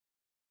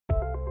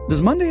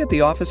Does Monday at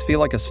the office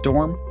feel like a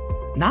storm?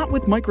 Not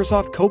with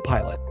Microsoft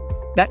Copilot.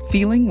 That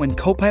feeling when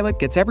Copilot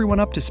gets everyone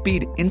up to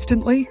speed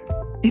instantly?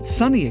 It's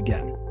sunny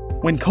again.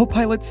 When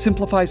Copilot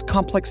simplifies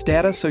complex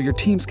data so your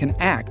teams can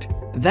act,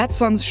 that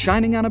sun's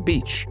shining on a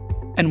beach.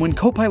 And when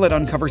Copilot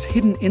uncovers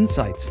hidden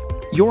insights,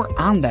 you're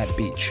on that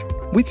beach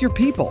with your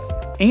people,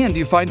 and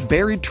you find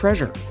buried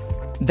treasure.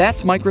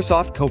 That's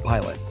Microsoft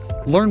Copilot.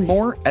 Learn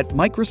more at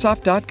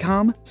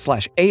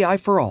Microsoft.com/AI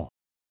for all.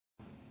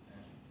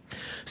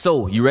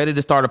 So, you ready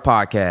to start a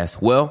podcast?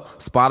 Well,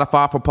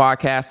 Spotify for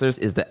Podcasters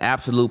is the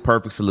absolute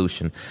perfect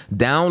solution.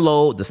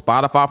 Download the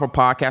Spotify for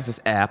Podcasters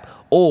app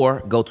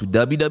or go to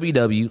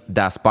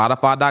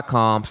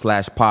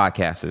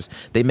www.spotify.com/podcasters.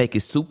 They make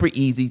it super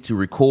easy to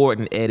record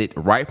and edit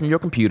right from your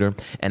computer.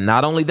 And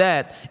not only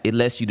that, it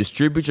lets you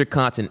distribute your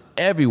content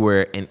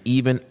everywhere and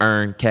even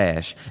earn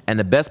cash. And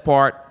the best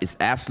part, it's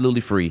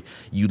absolutely free.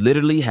 You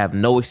literally have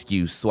no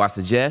excuse. So I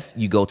suggest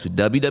you go to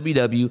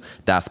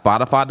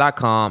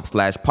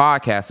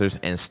www.spotify.com/podcasters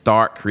and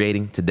start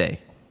creating today.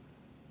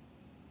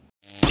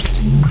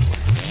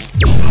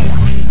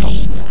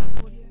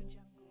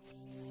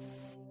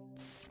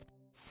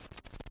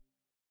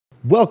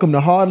 Welcome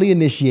to Hardly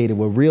Initiated,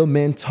 where real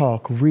men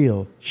talk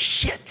real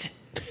shit.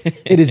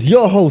 It is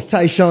your host,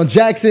 Tyshawn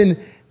Jackson,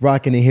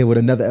 rocking in here with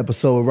another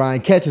episode of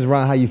Ryan Catches.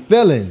 Ryan, how you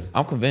feeling?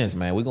 I'm convinced,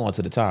 man. We're going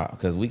to the top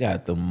because we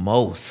got the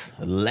most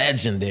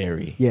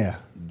legendary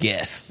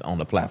guests on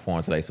the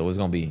platform today. So it's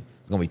gonna be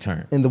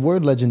turned. And the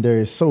word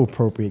legendary is so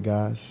appropriate,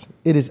 guys.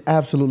 It is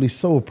absolutely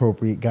so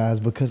appropriate, guys,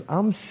 because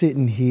I'm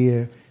sitting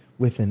here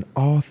with an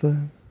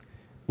author,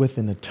 with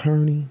an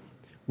attorney,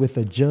 with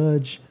a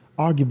judge,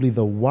 arguably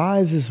the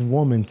wisest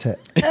woman to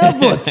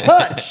ever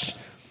touch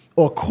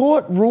a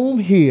courtroom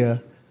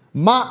here.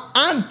 My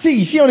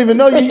auntie. She don't even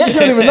know you. She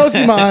don't even know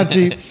she's my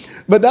auntie.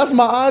 But that's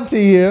my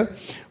auntie here.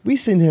 We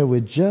sitting here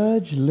with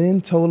Judge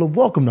Lynn Toler.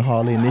 Welcome to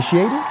Hardly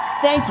Initiated.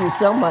 Thank you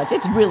so much.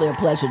 It's really a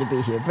pleasure to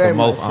be here. Very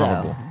much so.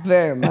 Honorable.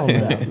 Very much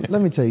so.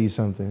 Let me tell you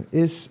something.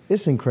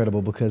 It's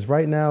incredible because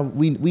right now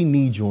we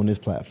need you on this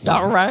platform.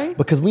 All right.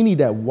 Because we need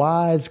that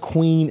wise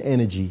queen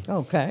energy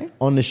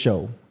on the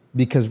show.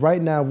 Because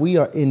right now we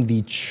are in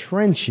the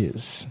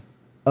trenches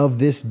of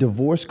this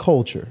divorce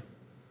culture,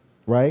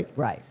 right?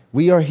 Right.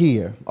 We are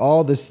here.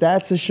 All the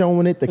stats are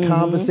showing it. The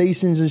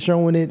conversations are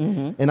showing it.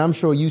 And I'm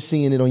sure you're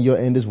seeing it on your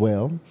end as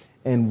well.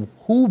 And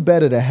who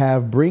better to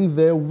have bring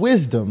their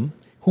wisdom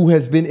who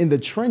has been in the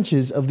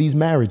trenches of these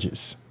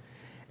marriages.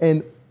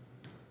 And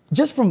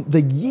just from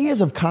the years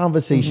of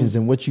conversations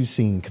and what you've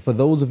seen, for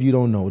those of you who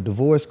don't know,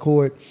 divorce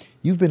court,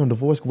 you've been on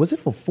divorce court. Was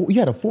it you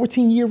had a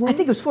 14-year run? I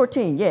think it was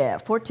 14,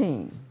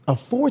 14. A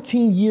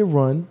 14-year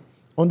run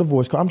on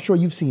divorce court. I'm sure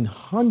you've seen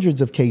hundreds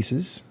of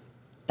cases.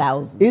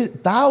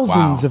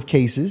 Thousands of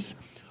cases.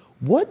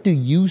 What do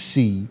you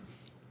see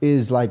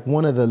is like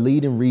one of the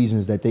leading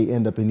reasons that they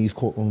end up in these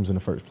courtrooms in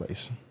the first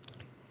place?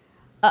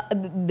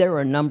 There are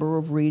a number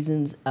of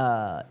reasons.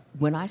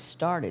 When I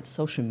started,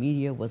 social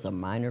media was a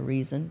minor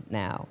reason.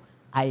 Now,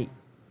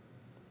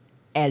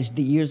 as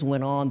the years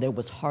went on, there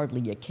was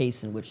hardly a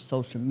case in which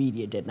social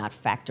media did not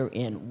factor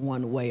in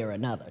one way or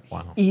another.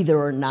 Wow. Either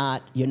or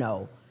not,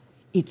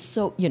 it's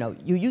so,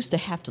 you used to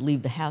have to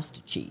leave the house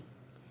to cheat.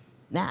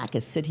 Now I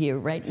can sit here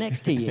right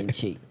next to you and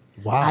cheat.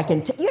 Wow. I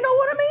can, you know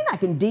what I mean? I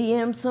can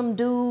DM some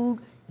dude.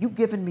 You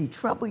giving me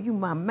trouble. You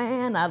my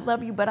man. I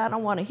love you, but I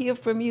don't want to hear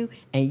from you.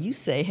 And you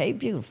say, hey,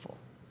 beautiful,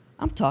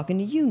 I'm talking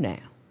to you now.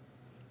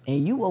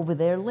 And you over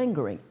there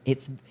lingering.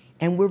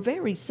 And we're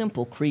very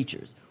simple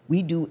creatures.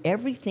 We do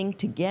everything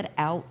to get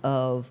out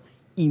of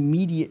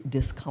immediate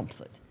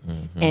discomfort.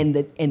 And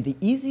the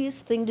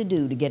easiest thing to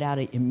do to get out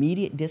of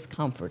immediate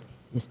discomfort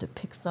is to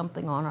pick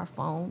something on our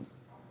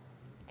phones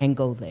and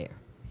go there.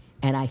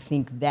 And I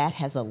think that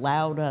has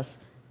allowed us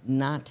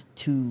not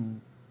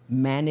to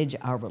manage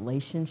our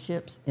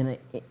relationships in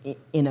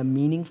a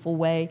meaningful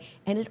way.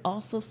 And it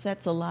also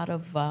sets a lot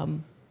of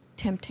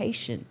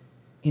temptation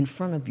in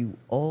front of you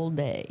all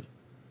day,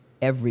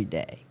 every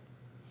day.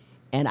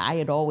 And I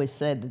had always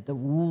said that the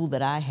rule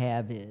that I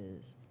have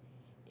is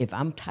if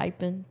I'm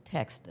typing,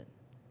 texting,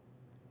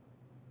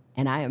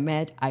 and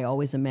I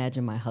always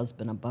imagine my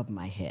husband above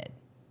my head.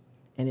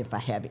 And if I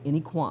have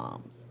any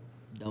qualms,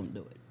 don't do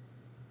it.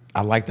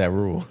 I like that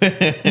rule.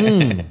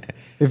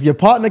 If your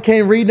partner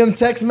can't read them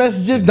text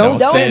messages, don't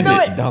send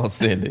it. Don't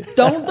send it.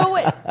 Don't do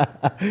it.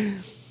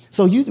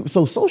 So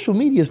social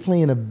media is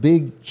playing a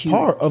big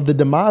part of the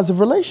demise of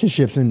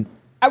relationships, and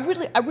I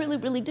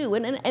really do.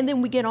 And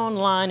then we get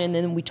online and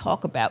then we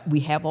talk about,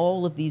 we have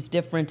all of these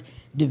different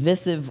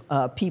divisive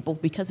people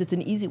because it's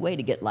an easy way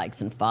to get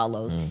likes and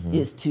follows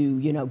is to,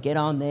 get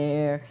on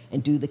there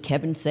and do the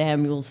Kevin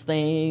Samuels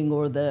thing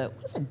or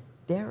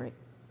Derek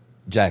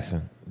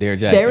Jackson. Derek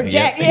Jackson.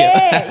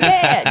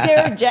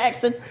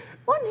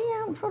 Wasn't he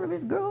out in front of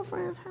his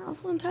girlfriend's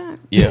house one time?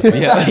 Yeah. I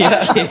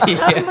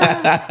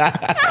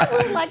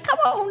was like, come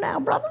on now,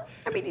 brother.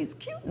 I mean, he's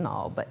cute and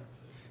all, but...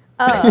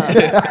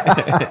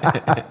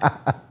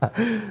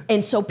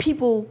 and so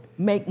people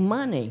make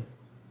money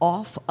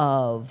off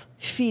of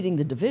feeding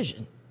the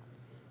division.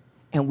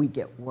 and we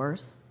get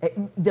worse.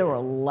 There are a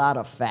lot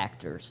of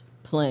factors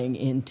playing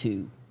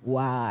into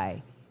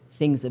why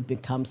things have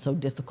become so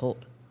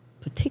difficult,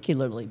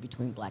 particularly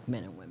between black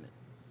men and women.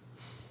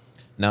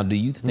 Now, do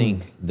you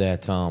think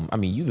that,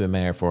 you've been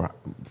married for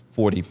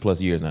 40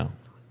 plus years now?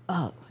 I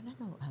don't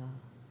know,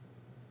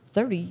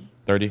 30.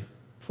 30?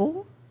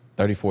 4?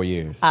 34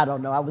 years. I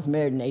don't know. I was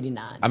married in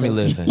 89. I mean,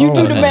 listen. You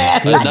do the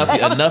math.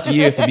 Enough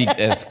years to be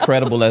as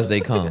credible as they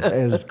come.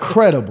 As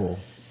credible.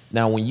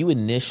 Now, when you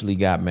initially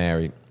got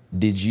married,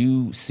 did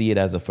you see it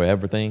as a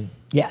forever thing?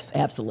 Yes,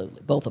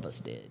 absolutely. Both of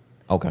us did.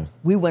 Okay.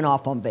 We went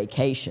off on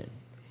vacation,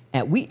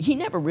 and he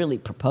never really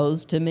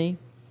proposed to me.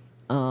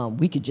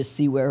 We could just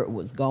see where it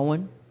was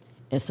going,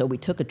 and so we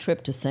took a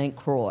trip to St.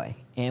 Croix,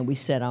 and we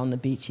sat on the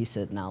beach. He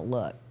said, "Now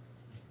look,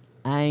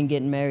 I ain't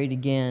getting married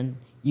again.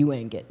 You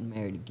ain't getting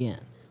married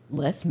again.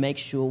 Let's make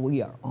sure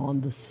we are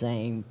on the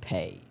same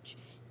page.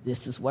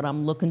 This is what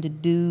I'm looking to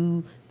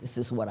do. This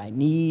is what I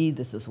need.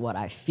 This is what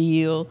I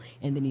feel."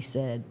 And then he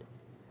said,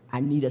 "I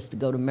need us to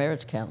go to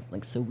marriage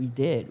counseling." So we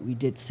did. We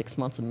did 6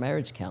 months of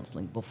marriage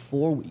counseling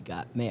before we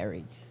got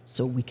married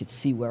so we could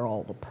see where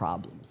all the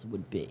problems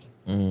would be.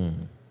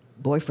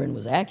 Boyfriend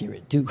was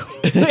accurate, too.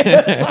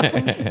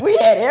 We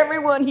had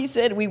everyone he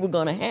said we were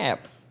going to have.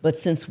 But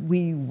since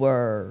we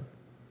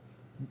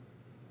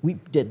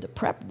did the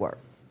prep work,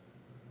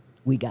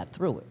 we got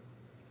through it.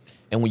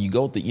 And when you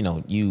go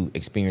through, you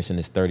experiencing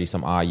this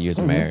 30-some odd years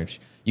of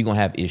marriage, you're going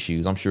to have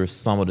issues. I'm sure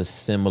some of the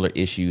similar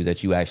issues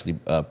that you actually,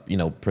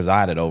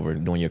 presided over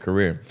during your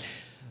career.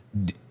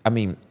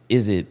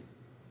 Is it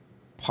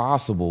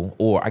possible,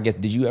 or I guess,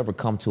 did you ever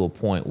come to a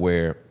point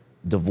where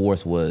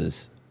divorce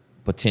was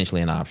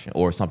potentially an option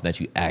or something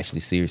that you actually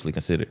seriously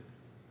considered?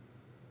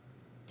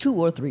 2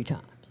 or 3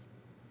 times.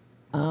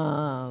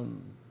 I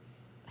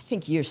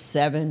think year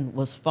 7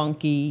 was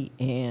funky,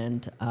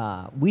 and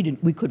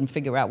we couldn't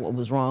figure out what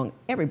was wrong.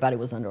 Everybody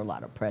was under a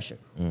lot of pressure.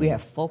 We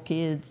have 4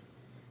 kids,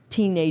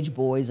 teenage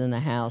boys in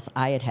the house.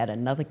 I had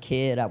another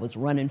kid. I was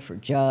running for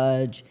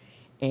judge,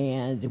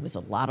 and there was a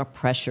lot of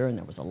pressure, and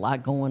there was a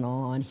lot going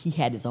on. He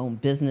had his own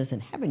business,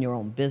 and having your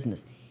own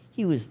business,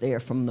 he was there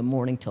from the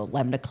morning till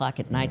 11 o'clock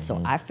at night. So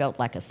I felt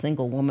like a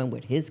single woman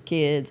with his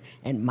kids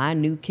and my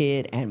new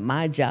kid and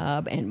my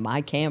job and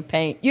my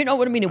campaign. You know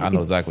what I mean? I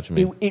know exactly what you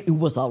mean. It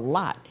was a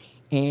lot.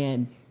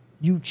 And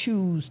you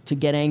choose to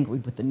get angry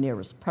with the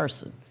nearest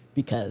person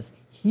because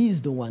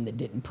he's the one that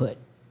didn't put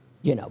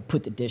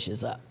the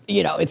dishes up.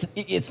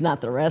 It's not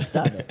the rest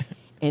of it.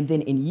 And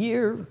then in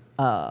year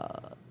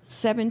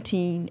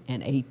 17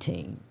 and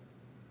 18,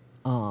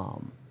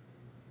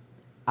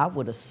 I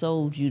would have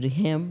sold you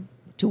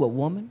to a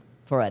woman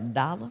for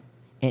 $1,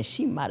 and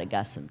she might have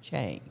got some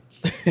change.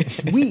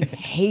 We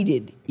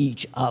hated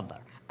each other.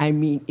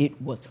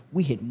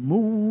 We had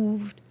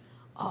moved.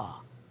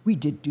 We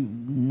did do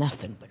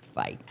nothing but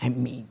fight.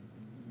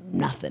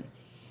 Nothing.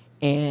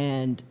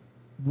 And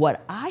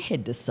what I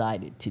had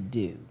decided to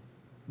do,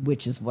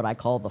 which is what I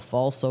call the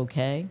false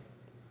okay,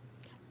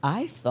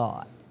 I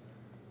thought,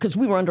 because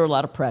we were under a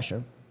lot of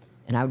pressure,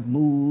 and I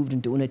moved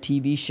and doing a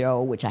TV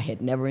show, which I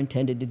had never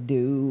intended to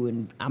do,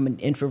 and I'm an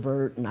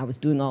introvert, and I was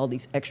doing all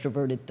these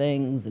extroverted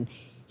things, and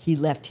he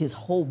left his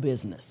whole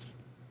business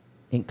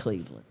in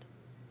Cleveland.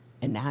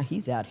 And now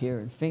he's out here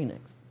in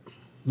Phoenix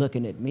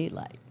looking at me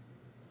like,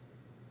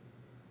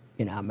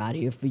 I'm out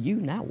here for you,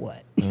 now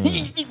what?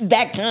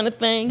 That kind of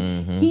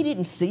thing. He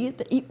didn't see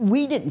it.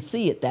 We didn't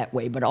see it that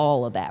way, but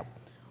all of that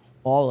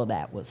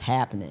was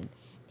happening.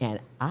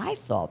 And I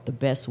thought the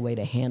best way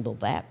to handle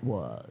that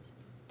was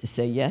to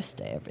say yes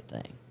to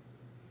everything.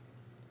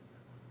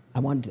 I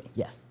want to do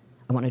yes.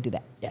 I want to do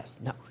that. Yes.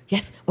 No.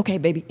 Yes. Okay,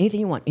 baby.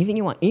 Anything you want. Anything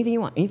you want. Anything you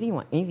want. Anything you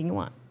want. Anything you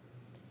want.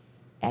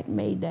 That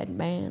made that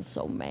man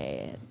so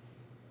mad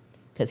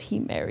because he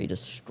married a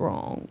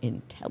strong,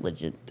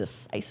 intelligent,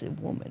 decisive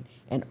woman.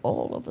 And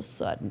all of a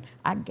sudden,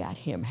 I got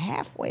him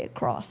halfway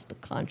across the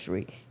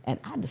country, and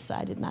I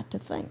decided not to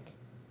think.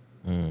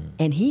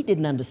 And he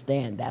didn't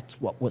understand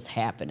that's what was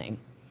happening.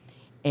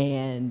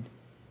 And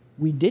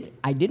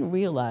I didn't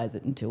realize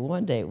it until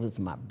one day it was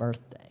my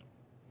birthday.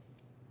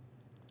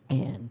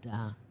 And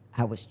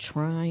I was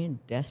trying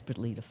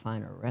desperately to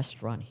find a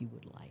restaurant he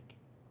would like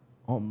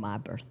on my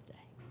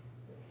birthday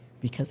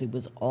because it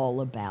was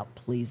all about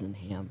pleasing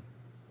him.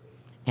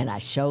 And I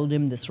showed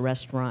him this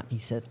restaurant. He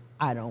said,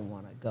 "I don't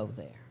want to go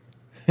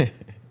there."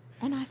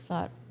 And I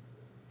thought,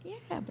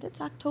 yeah, but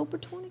it's October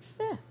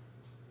 25th.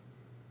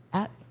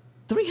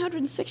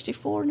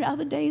 364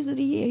 other days of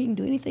the year, he can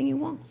do anything he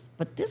wants.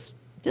 But this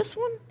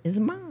one is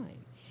mine.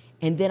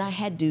 And then I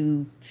had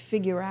to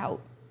figure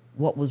out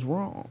what was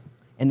wrong.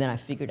 And then I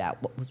figured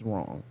out what was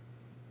wrong.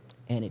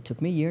 And it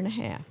took me a year and a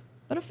half,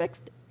 but I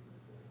fixed it.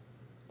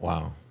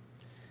 Wow.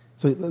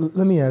 So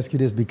let me ask you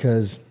this,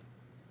 because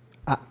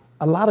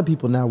a lot of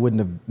people now wouldn't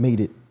have made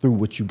it through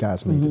what you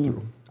guys made it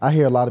through. I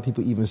hear a lot of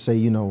people even say,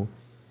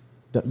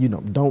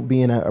 don't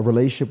be in a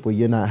relationship where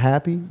you're not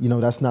happy.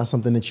 That's not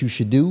something that you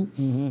should do.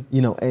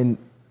 And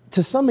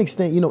to some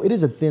extent, it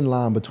is a thin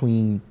line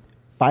between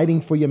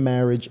fighting for your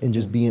marriage and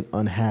just being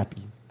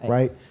unhappy,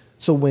 right?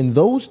 So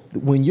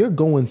when you're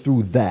going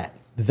through that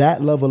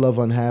level of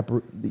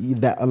unhappiness,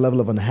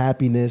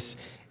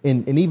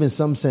 and even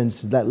some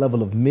sense that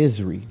level of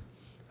misery,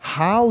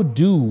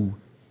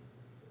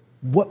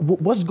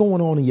 what's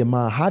going on in your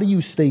mind? How do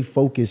you stay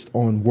focused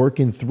on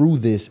working through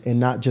this and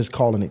not just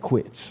calling it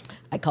quits?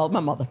 I called my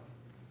mother,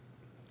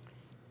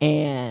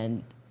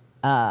 and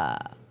I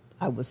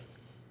was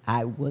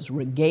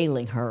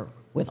regaling her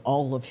with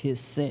all of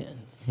his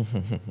sins,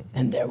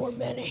 and there were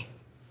many.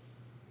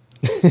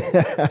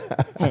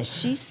 And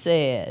she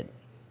said,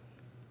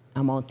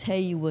 I'm going to tell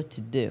you what to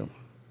do.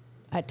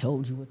 I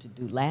told you what to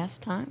do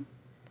last time.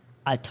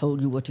 I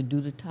told you what to do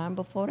the time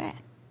before that.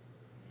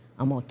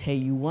 I'm going to tell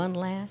you one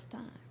last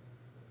time.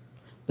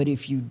 But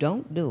if you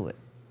don't do it,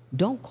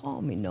 don't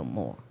call me no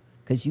more,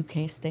 because you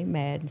can't stay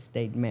mad and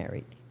stay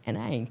married. And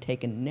I ain't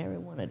taking every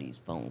one of these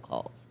phone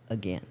calls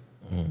again.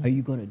 Are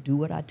you going to do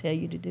what I tell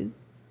you to do?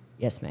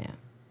 Yes, ma'am.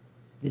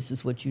 This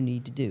is what you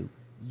need to do.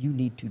 You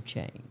need to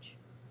change.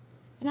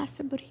 And I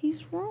said, but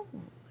he's wrong.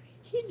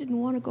 He didn't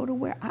want to go to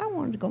where I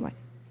wanted to go. I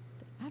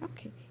don't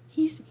care.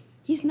 He's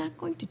not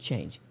going to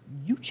change.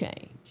 You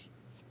change.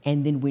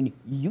 And then when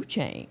you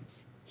change,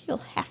 he'll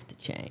have to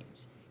change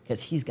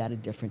because he's got a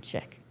different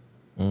check.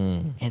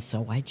 And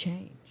so I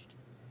changed.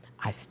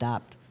 I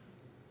stopped.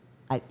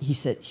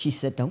 She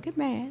said, don't get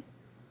mad.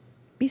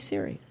 Be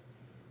serious.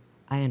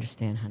 I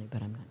understand, honey,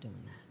 but I'm not doing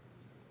that.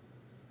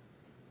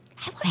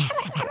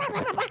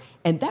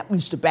 And that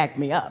used to back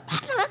me up.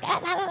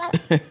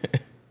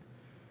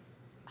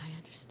 I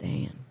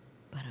understand,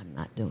 but I'm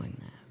not doing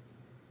that.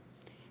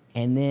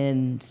 And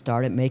then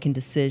started making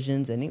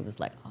decisions, and he was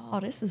like,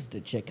 oh, this is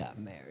the chick I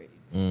married.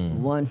 The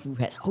one who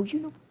has,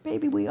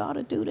 baby, we ought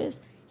to do this.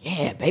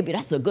 Yeah, baby,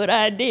 that's a good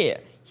idea.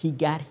 He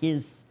got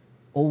his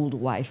old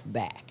wife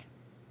back.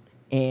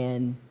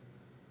 And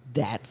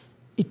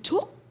it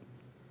took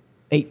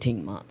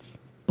 18 months,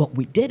 but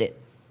we did it.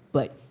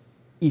 But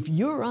if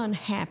you're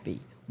unhappy,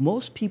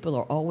 most people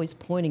are always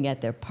pointing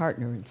at their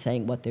partner and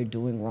saying what they're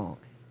doing wrong.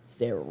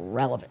 They're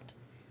irrelevant.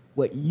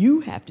 What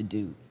you have to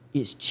do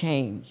is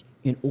change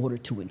in order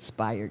to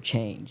inspire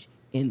change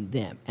in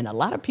them. And a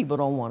lot of people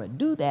don't want to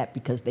do that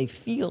because they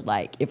feel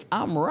like, if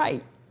I'm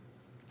right,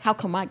 how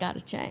come I got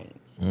to change?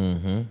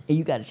 And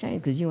you got to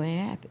change because you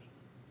ain't happy.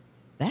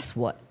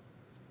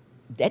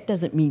 That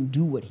doesn't mean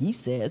do what he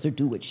says or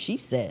do what she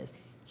says.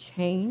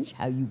 Change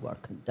how you are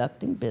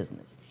conducting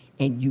business.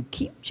 And you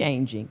keep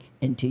changing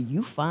until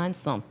you find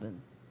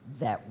something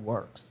that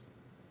works.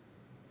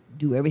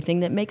 Do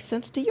everything that makes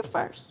sense to you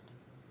first.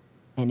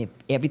 And if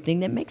everything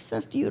that makes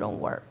sense to you don't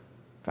work,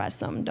 try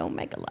something don't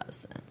make a lot of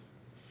sense.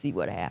 See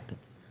what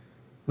happens.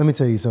 Let me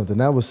tell you something.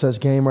 That was such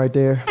game right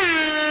there.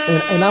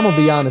 And I'm going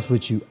to be honest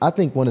with you. I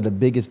think one of the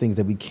biggest things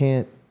that we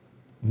can't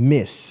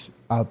miss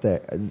out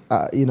there,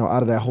 out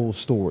of that whole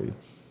story,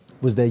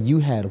 was that you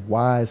had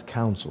wise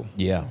counsel.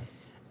 Yeah.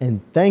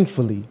 And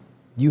thankfully,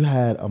 you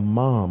had a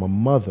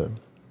mother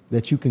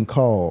that you can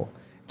call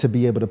to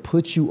be able to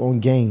put you on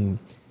game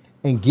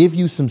and give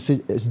you some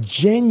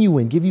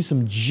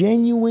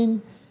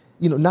genuine,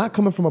 not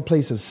coming from a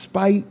place of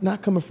spite,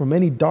 not coming from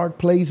any dark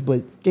place,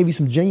 but gave you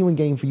some genuine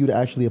game for you to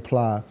actually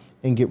apply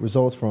and get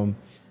results from.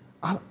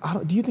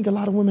 Do you think a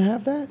lot of women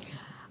have that?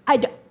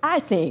 I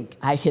think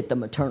I hit the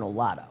maternal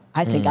lotto.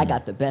 I think I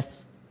got the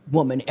best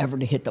woman ever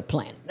to hit the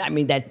planet. I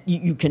mean, that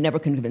you can never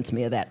convince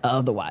me of that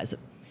otherwise.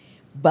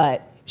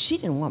 But she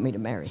didn't want me to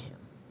marry him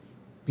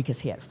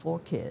because he had 4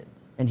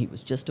 kids and he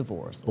was just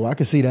divorced. Oh, I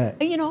can see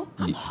that. And, I'm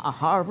a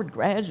Harvard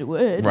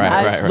graduate,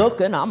 nice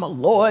looking, I'm a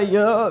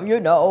lawyer,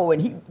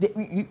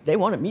 and they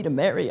wanted me to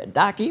marry a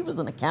doctor. He was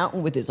an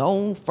accountant with his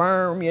own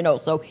firm,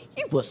 so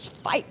he was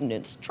fighting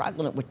and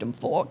struggling with them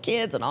 4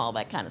 kids and all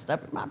that kind of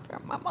stuff. And my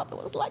mother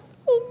was like,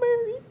 oh,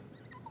 Mary.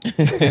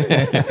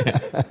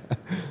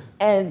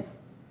 And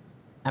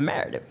I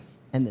married him.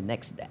 And the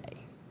next day,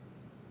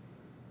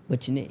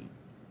 what you need?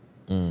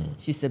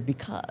 She said,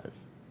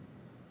 because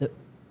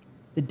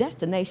the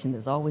destination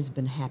has always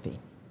been happy.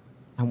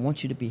 I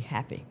want you to be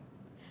happy.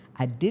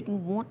 I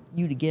didn't want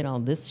you to get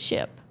on this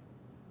ship,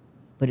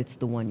 but it's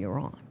the one you're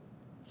on.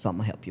 So I'm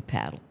going to help you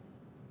paddle.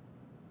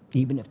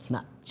 Even if it's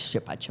not the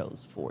ship I chose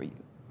for you,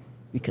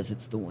 because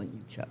it's the one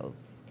you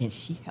chose. And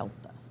she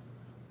helped us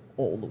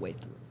all the way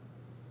through.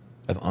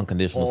 That's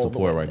unconditional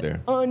support right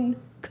there.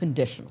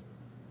 Unconditional.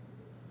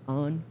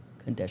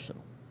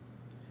 Unconditional.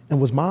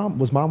 And was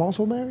mom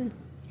also married?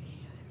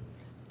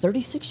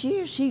 36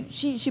 years.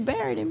 She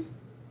buried him.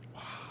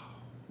 Wow.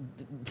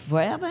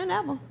 Forever and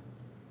ever.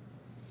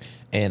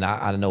 And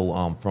I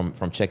know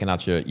from checking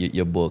out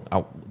your book,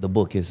 the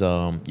book is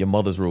Your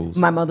Mother's Rules.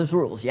 My Mother's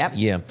Rules, yep.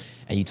 Yeah.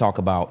 And you talk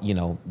about,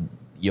 your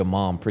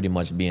mom pretty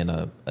much being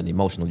an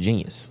emotional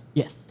genius.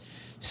 Yes.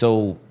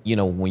 So,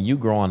 when you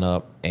growing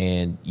up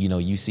and,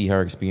 you see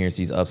her experience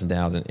these ups and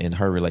downs in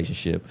her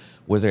relationship,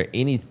 was there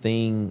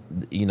anything,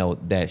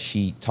 that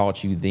she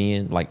taught you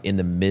then, like in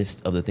the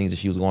midst of the things that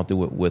she was going through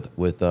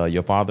with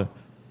your father?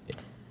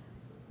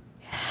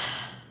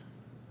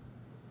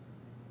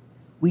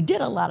 We did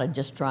a lot of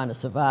just trying to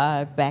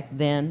survive back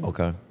then.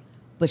 Okay.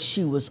 but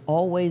she was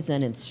always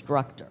an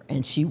instructor.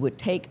 And she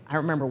would I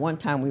remember one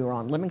time we were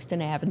on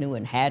Livingston Avenue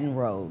and Haddon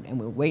Road, and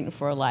we were waiting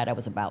for a light. I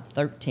was about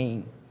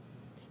 13.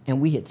 And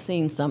we had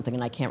seen something,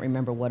 and I can't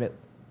remember what it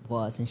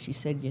was. And she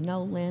said, you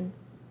know, Lynn,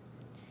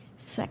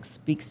 sex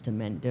speaks to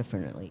men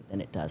differently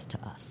than it does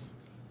to us.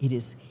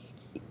 It's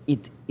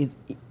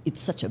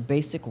such a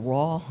basic,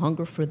 raw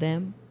hunger for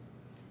them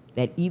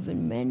that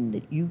even men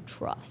that you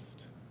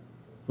trust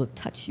will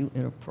touch you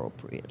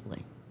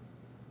inappropriately.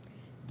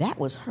 That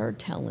was her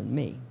telling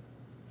me,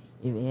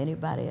 if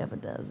anybody ever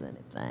does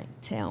anything,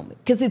 tell me.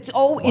 Because it's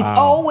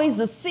always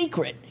a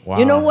secret. Wow.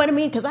 You know what I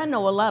mean? Because I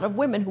know a lot of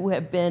women who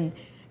have been,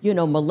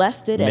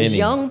 molested as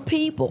young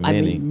people.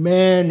 Many.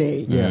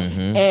 Many. Yeah.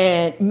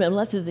 And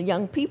molested as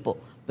young people.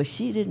 But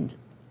she didn't,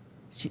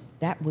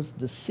 that was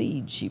the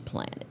seed she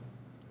planted.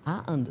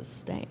 I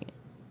understand.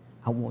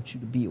 I want you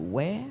to be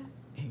aware,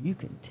 and you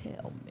can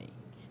tell me.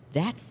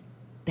 That's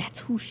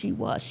who she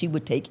was. She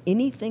would take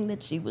anything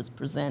that she was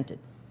presented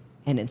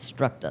and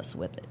instruct us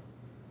with it,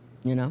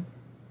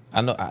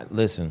 I know.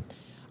 Listen,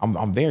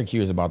 I'm very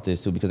curious about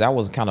this too, because that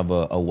was kind of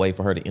a way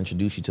for her to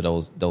introduce you to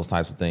those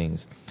types of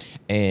things.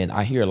 And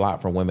I hear a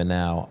lot from women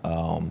now.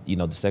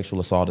 The sexual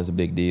assault is a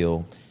big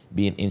deal.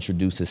 Being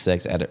introduced to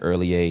sex at an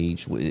early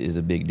age is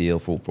a big deal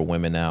for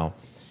women now.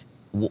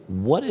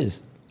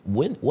 What's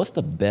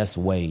the best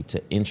way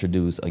to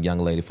introduce a young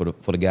lady for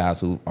the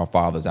guys who are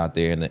fathers out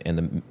there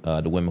and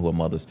the women who are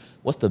mothers?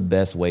 What's the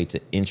best way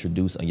to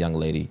introduce a young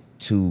lady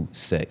to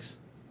sex?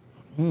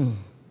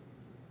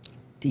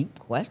 Deep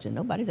question.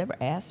 Nobody's ever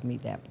asked me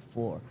that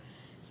before.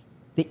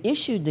 The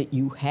issue that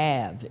you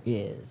have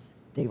is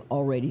they've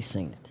already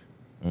seen it.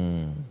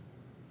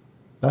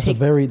 That's a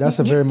very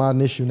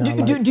modern issue now.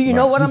 Do you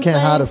know what I'm saying? You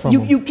can't hide it from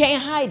them. You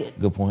can't hide it.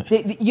 Good point.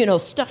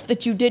 Stuff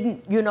that you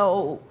didn't,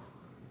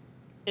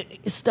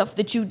 stuff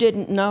that you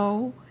didn't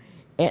know.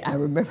 And I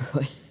remember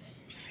when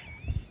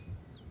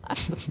I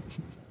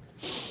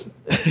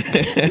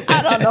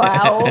don't know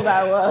how old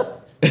I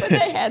was, but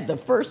they had the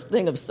first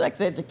thing of sex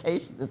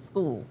education at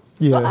school.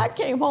 Yeah. So I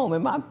came home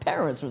and my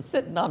parents were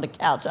sitting on the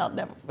couch. I'll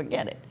never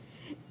forget it.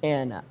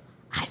 And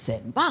I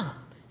said, Mom.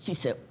 She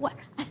said, what?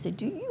 I said,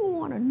 do you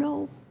want to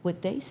know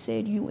what they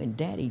said you and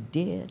Daddy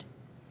did?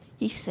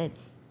 He said,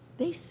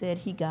 they said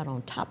he got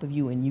on top of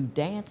you and you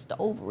danced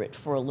over it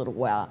for a little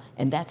while,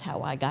 and that's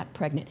how I got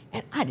pregnant.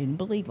 And I didn't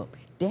believe him.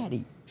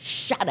 Daddy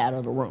shot out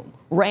of the room,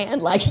 ran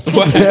like he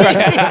was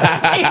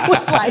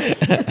like,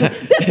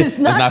 this is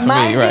not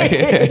my me, right?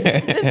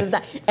 This is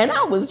not. And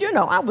I was,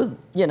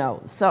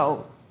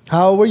 so.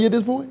 How old were you at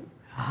this point?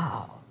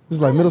 Oh. This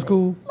is like middle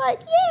school?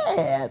 Like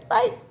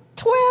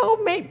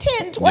 12, maybe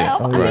 10,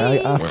 12. Oh,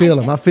 yeah. I feel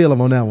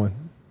him on that one.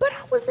 But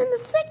I was in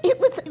it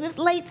was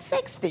late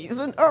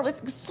 60s and early,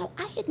 so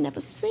I had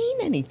never seen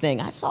anything.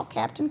 I saw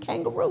Captain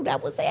Kangaroo,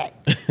 that was it.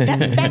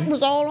 That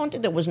was all on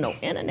it. There was no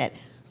internet.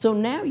 So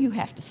now you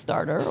have to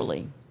start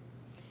early.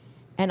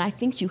 And I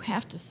think you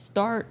have to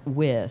start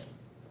with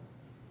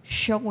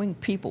showing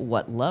people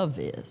what love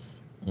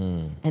is.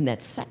 And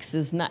that sex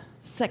is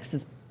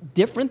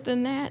different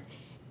than that.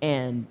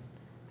 And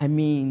I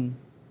mean,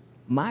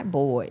 my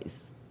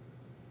boys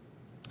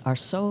are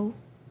so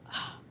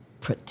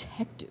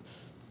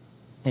protective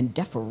and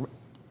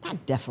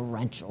not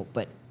deferential,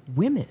 but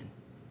women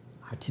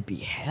are to be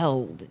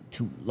held and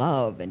to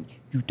love, and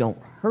you don't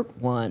hurt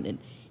one. And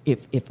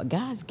if a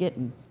guy's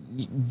getting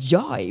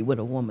joy with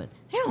a woman,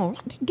 they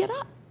get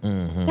up.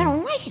 Mm-hmm. They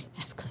don't like it.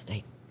 That's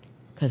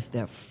because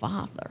their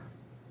father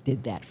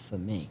did that for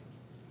me.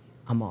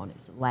 I'm on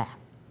his lap.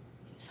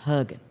 He's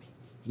hugging me.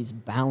 He's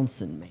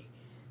bouncing me.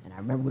 And I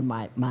remember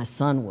when my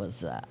son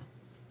was,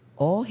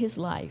 all his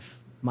life,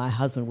 my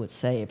husband would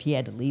say if he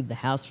had to leave the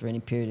house for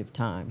any period of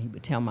time, he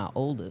would tell my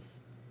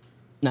oldest,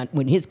 not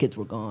when his kids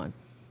were gone,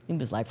 he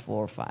was like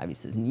 4 or 5, he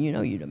says,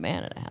 you're the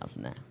man of the house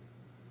now.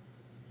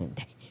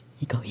 And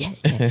he'd go, yeah.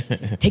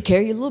 Take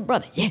care of your little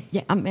brother.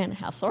 Yeah, I'm man of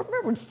the house. So I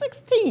remember at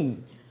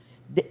 16,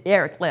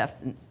 Eric left,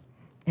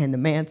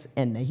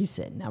 and he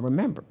said, now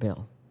remember,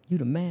 Bill, you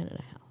the man of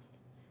the house.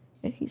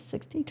 And he's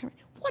 16, turned.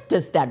 What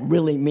does that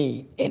really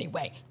mean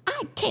anyway?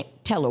 I can't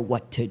tell her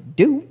what to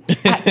do.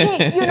 I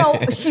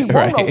can't, she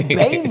won't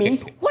obey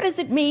me. What does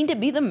it mean to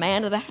be the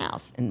man of the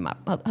house? And my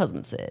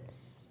husband said,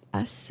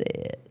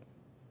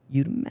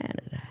 you the man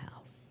of the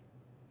house.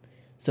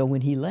 So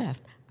when he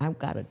left, I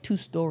got a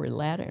 2-story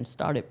ladder and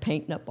started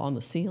painting up on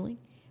the ceiling.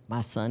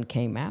 My son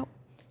came out,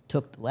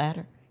 took the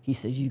ladder. He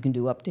says, you can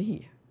do up to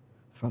here.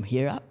 From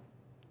here up,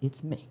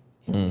 it's me.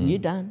 And when you're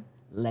done,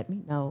 let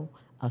me know.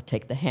 I'll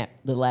take the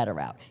ladder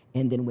out.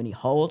 And then when he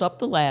hauled up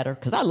the ladder,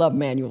 because I love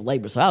manual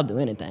labor, so I'll do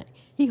anything.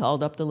 He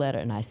hauled up the ladder,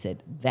 and I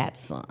said, that,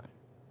 son,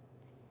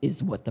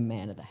 is what the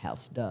man of the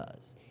house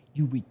does.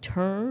 You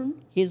return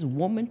his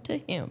woman to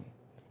him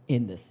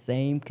in the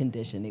same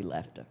condition he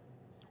left her.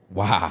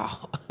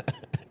 Wow.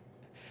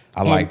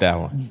 I like that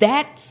one.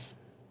 That's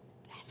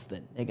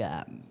the nigga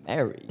I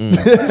married.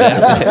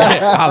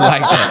 I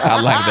like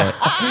that.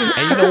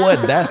 And you know what?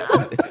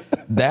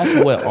 that's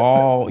what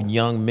all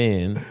young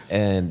men,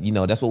 and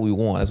that's what we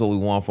want. That's what we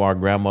want for our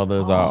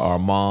grandmothers, our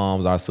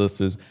moms, our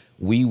sisters.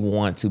 We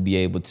want to be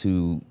able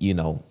to,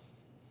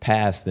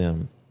 pass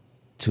them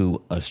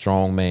to a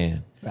strong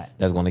man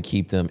that's going to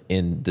keep them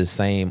in the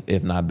same,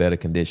 if not better,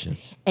 condition.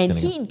 And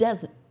he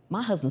doesn't.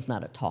 My husband's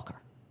not a talker,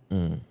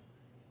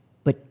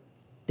 but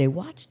they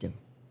watched him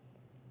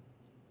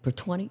for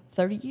 20,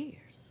 30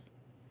 years,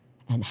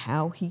 and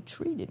how he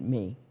treated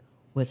me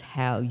was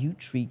how you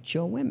treat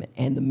your women.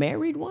 And the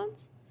married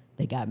ones,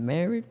 they got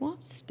married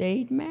once,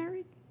 stayed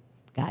married,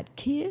 got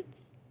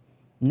kids,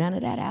 none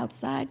of that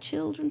outside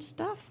children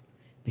stuff,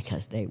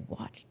 because they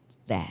watched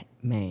that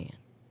man.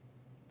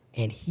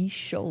 And he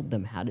showed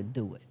them how to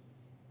do it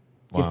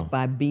just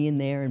by being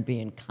there and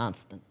being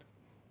constant.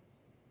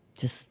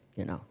 Just,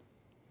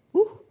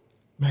 whew.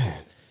 Man.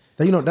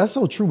 That's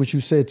so true what you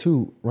said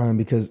too, Ryan,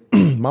 because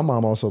my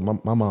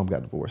mom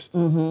got divorced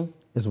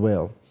as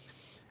well.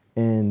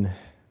 And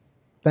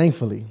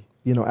thankfully,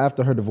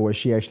 after her divorce,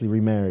 she actually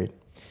remarried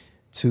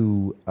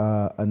to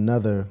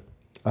another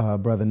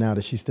brother now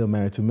that she's still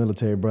married to, a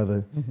military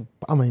brother.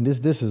 I mean,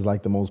 this is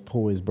like the most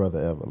poised brother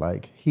ever.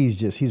 Like,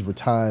 he's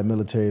retired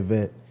military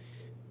vet,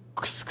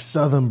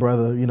 Southern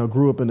brother,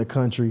 grew up in the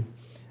country.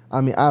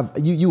 I mean,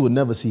 you will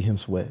never see him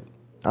sweat.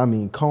 I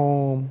mean,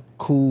 calm,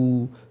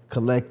 cool,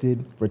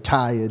 collected,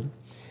 retired.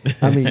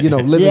 I mean,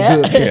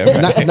 living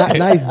good,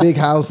 nice big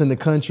house in the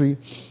country.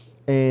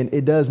 And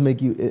it does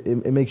make you,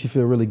 it makes you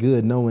feel really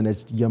good knowing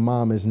that your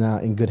mom is now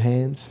in good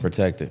hands.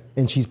 Protected.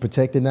 And she's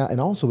protected now.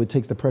 And also it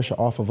takes the pressure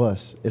off of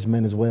us as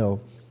men as well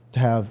to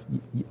have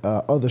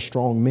other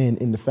strong men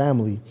in the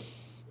family.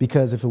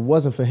 Because if it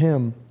wasn't for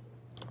him,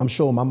 I'm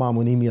sure my mom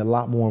would need me a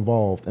lot more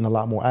involved and a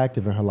lot more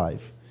active in her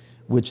life,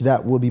 which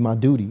that would be my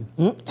duty.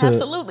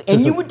 Absolutely.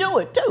 And you would do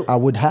it too. I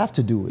would have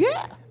to do it.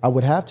 Yeah. I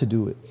would have to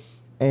do it.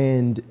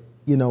 And,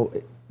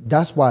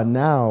 that's why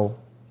now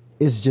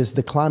it's just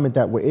the climate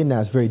that we're in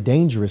now is very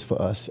dangerous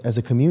for us as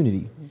a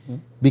community.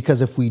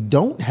 Because if we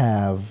don't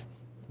have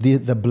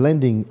the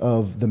blending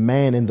of the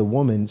man and the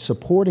woman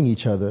supporting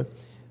each other,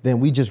 then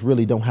we just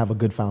really don't have a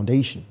good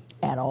foundation.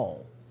 At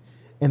all.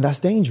 And that's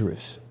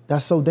dangerous.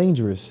 That's so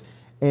dangerous.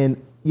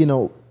 And,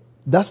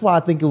 that's why I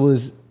think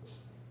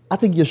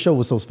your show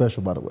was so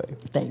special, by the way.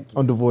 Thank you.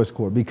 On Divorce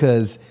Court,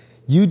 because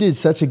you did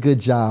such a good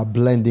job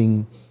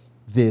blending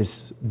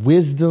this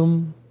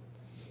wisdom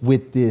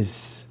with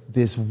this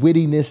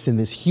wittiness and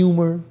this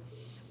humor,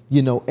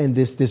 and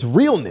this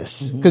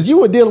realness. Because you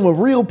were dealing with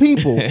real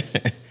people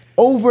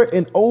over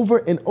and over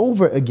and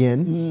over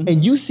again.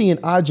 And you see in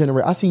our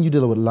generation, I seen you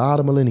dealing with a lot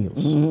of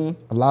millennials.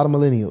 A lot of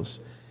millennials.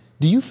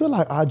 Do you feel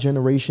like our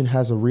generation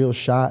has a real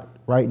shot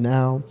right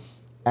now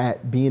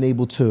at being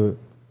able to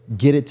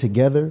get it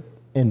together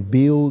and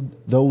build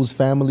those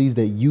families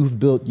that you've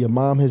built, your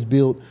mom has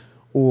built,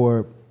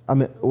 or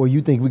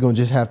you think we're gonna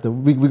just have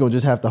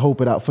to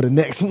hope it out for the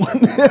next one?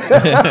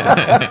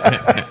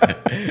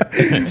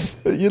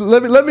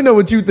 Let me know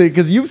what you think,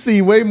 because you've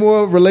seen way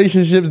more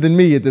relationships than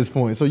me at this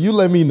point. So you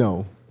let me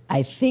know.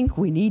 I think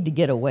we need to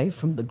get away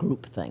from the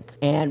groupthink.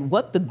 And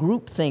what the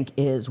groupthink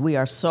is, we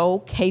are so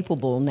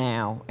capable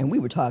now, and we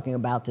were talking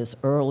about this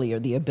earlier,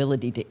 the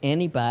ability to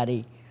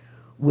anybody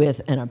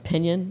with an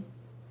opinion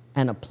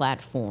and a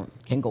platform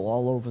can go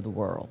all over the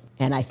world.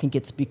 And I think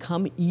it's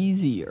become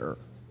easier,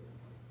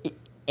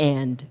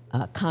 and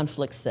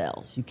conflict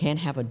sells. You can't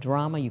have a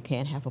drama, you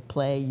can't have a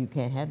play, you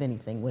can't have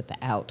anything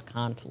without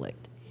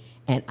conflict.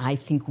 And I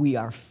think we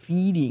are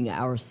feeding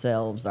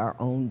ourselves our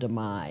own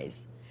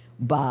demise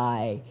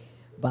by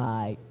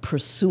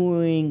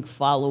pursuing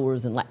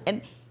followers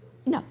and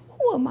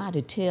who am I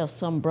to tell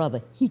some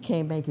brother he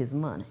can't make his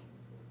money?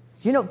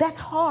 That's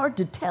hard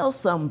to tell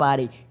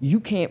somebody you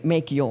can't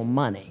make your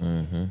money.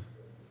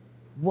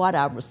 What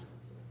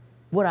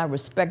I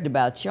respect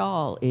about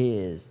y'all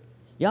is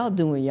y'all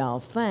doing y'all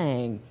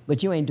thing,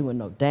 but you ain't doing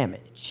no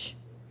damage.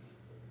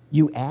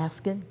 You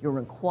asking, you're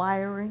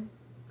inquiring,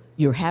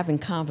 you're having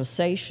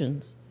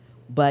conversations,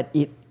 but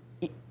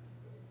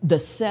the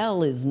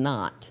sell is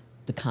not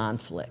the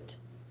conflict.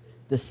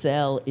 The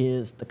sell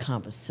is the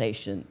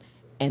conversation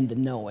and the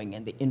knowing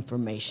and the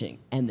information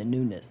and the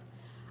newness.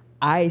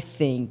 I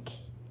think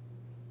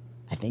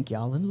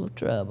y'all in a little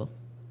trouble,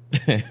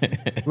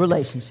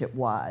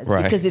 relationship-wise,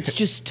 because it's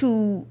just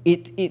too.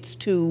 It's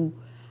too.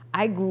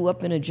 I grew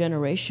up in a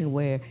generation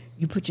where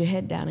you put your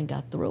head down and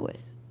got through it.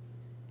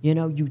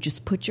 You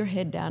just put your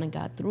head down and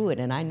got through it.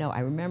 And I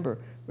remember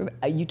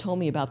you told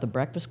me about the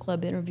Breakfast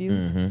Club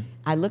interview.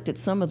 I looked at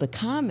some of the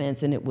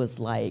comments, and it was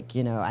like,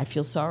 I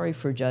feel sorry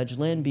for Judge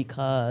Lynn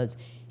because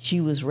she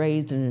was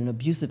raised in an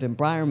abusive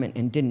environment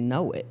and didn't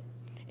know it.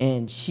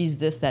 And she's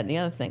this, that, and the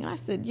other thing. And I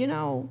said,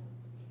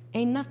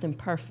 ain't nothing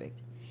perfect.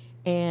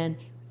 And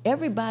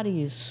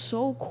everybody is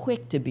so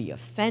quick to be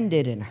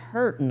offended and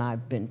hurt, and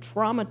I've been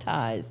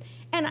traumatized.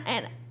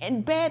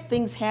 And bad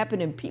things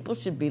happen, and people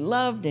should be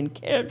loved and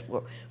cared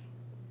for.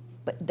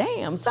 But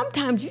damn,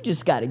 sometimes you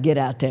just got to get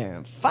out there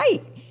and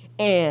fight.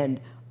 And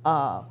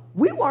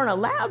we weren't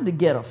allowed to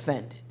get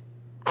offended.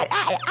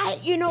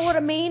 You know what I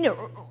mean?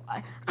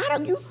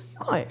 You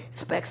going to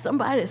expect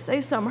somebody to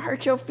say something,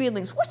 hurt your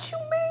feelings. What you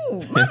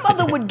mean? My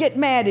mother would get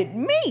mad at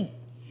me.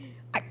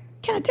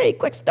 Can I tell you a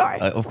quick story?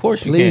 Of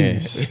course you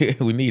Please.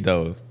 can. We need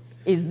those.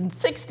 It's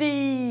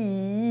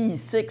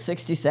 66,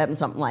 67,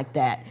 something like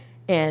that.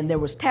 And there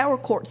was Tower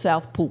Court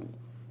South Pool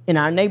in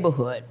our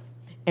neighborhood.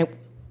 And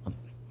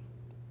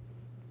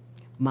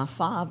my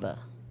father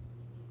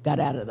got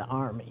out of the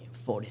Army in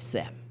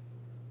 47.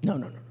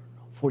 No,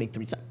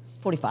 43,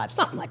 45,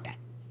 something like that.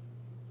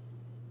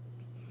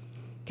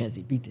 Because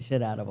he beat the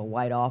shit out of a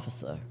white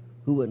officer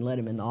who wouldn't let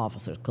him in the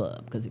officers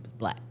club because he was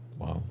black.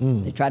 Wow.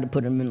 They tried to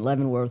put him in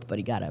Leavenworth, but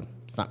he got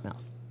something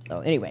else.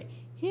 So anyway,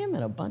 him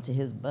and a bunch of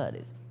his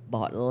buddies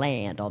bought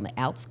land on the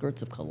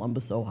outskirts of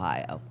Columbus,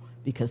 Ohio,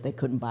 because they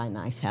couldn't buy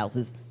nice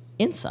houses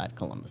inside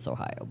Columbus,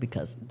 Ohio,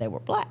 because they were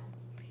black.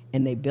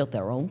 And they built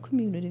their own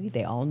community.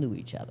 They all knew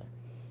each other.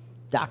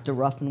 Dr.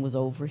 Ruffin was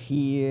over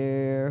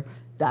here.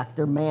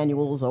 Dr.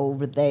 Manuel was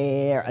over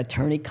there.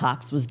 Attorney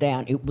Cox was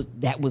down.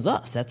 That was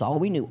us. That's all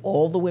we knew.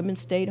 All the women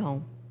stayed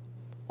home.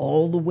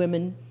 All the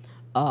women,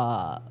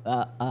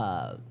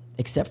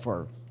 except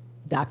for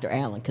Dr.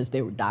 Allen, because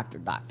they were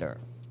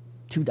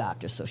two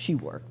doctors, so she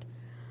worked.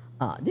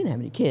 Didn't have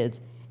any kids.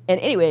 And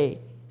anyway,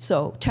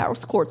 so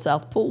Towers Court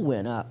South Pool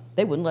went up.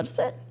 They wouldn't let us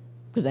sit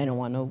because they don't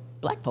want no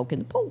black folk in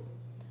the pool.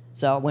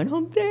 So I went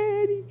home,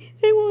 Daddy,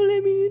 they won't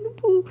let me in the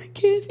pool.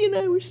 Kathy and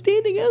I were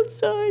standing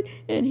outside.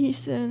 And he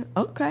said,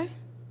 okay.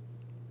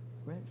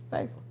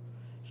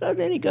 So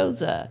then he goes,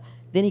 then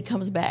he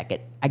comes back.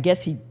 I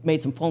guess he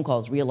made some phone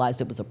calls,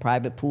 realized it was a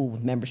private pool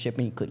with membership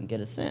and he couldn't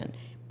get us in.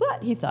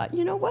 But he thought,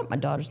 you know what, my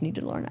daughters need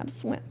to learn how to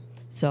swim.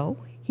 So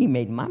he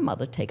made my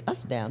mother take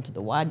us down to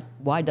the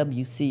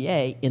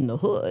YWCA in the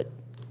hood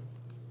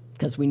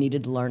because we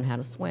needed to learn how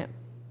to swim.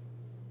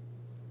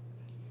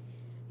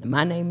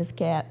 My name is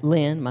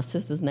Lynn. My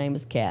sister's name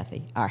is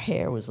Kathy. Our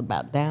hair was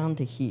about down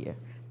to here.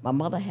 My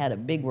mother had a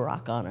big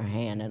rock on her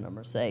hand and a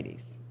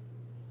Mercedes.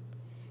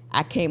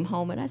 I came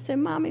home and I said,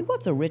 Mommy,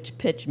 what's a rich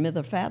pitch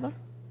mither father?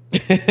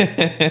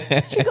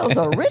 She goes,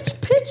 a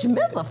rich pitch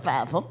mither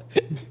father?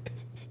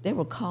 They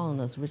were calling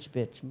us rich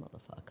bitch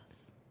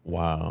motherfuckers.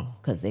 Wow.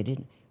 Because they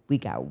didn't. We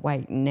got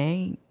white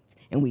names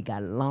and we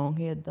got long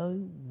hair.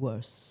 They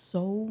were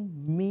so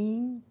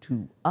mean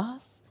to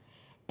us.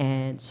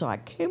 And so I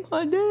came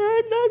home, Dad,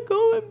 I'm not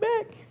going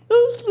back.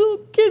 Those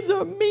little kids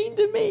are mean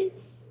to me.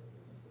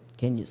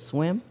 Can you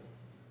swim?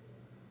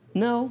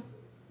 No.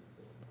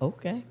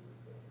 Okay.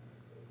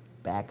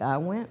 Back I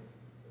went.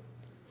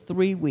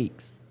 3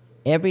 weeks.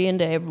 Every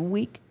end of every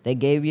week, they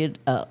gave you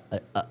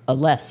a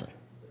lesson.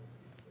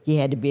 You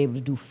had to be able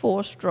to do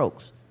 4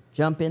 strokes.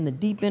 Jump in the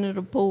deep end of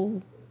the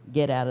pool,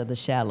 get out of the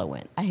shallow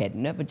end. I had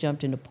never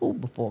jumped in the pool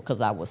before because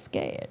I was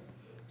scared.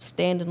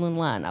 Standing in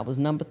line, I was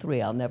number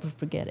 3. I'll never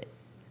forget it.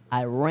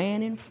 I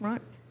ran in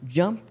front,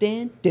 jumped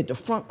in, did the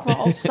front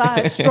crawl,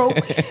 side stroke.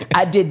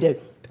 I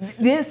did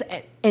this,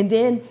 and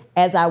then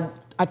as I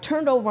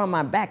turned over on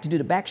my back to do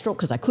the backstroke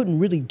because I couldn't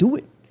really do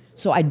it.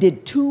 So I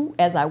did 2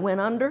 as I went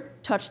under,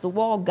 touched the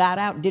wall, got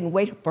out, didn't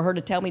wait for her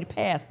to tell me to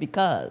pass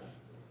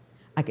because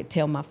I could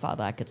tell my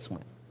father I could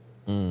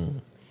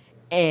swim.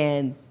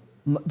 And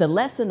the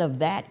lesson of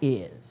that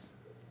is,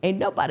 ain't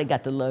nobody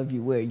got to love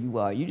you where you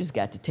are. You just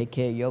got to take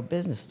care of your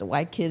business. The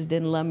white kids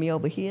didn't love me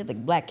over here. The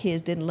black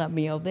kids didn't love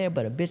me over there.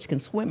 But a bitch can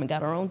swim and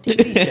got her own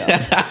TV show.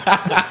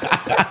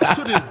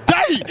 To this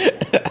day.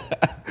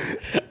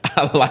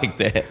 I like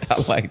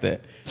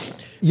that.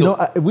 You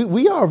know,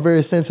 we are a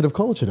very sensitive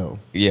culture, though.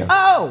 Yeah.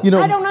 Oh, You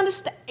know- I don't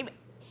understand.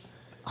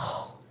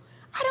 Oh,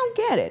 I don't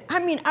get it. I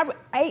mean,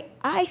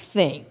 I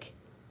think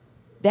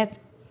that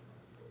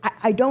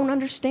I don't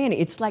understand it.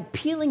 It's like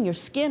peeling your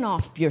skin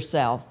off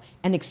yourself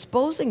and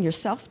exposing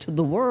yourself to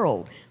the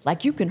world.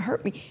 Like you can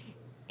hurt me.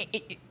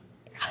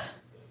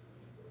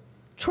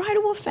 Try to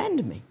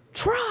offend me.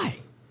 Try.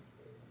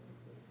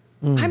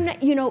 I'm not,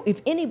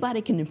 if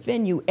anybody can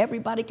offend you,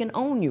 everybody can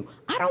own you.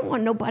 I don't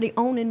want nobody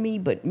owning me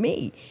but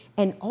me.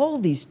 And all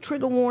these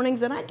trigger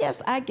warnings, and I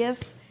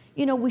guess,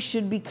 we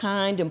should be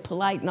kind and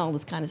polite and all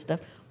this kind of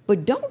stuff.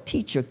 But don't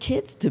teach your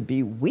kids to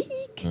be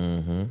weak.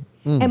 Mm-hmm.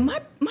 And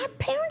my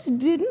parents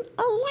didn't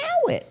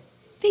allow it.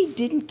 They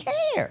didn't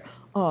care.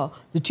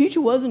 The teacher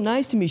wasn't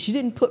nice to me. She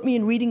didn't put me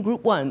in reading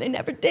group 1. They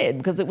never did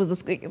because it was a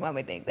squeaky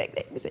mommy thing.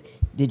 They said,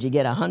 did you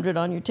get 100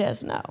 on your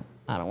test? No.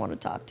 I don't want to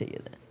talk to you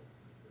then.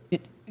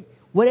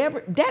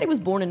 Whatever. Daddy was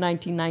born in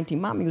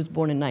 1919. Mommy was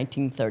born in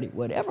 1930.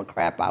 Whatever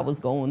crap I was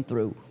going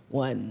through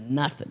wasn't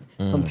nothing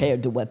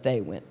compared to what they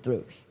went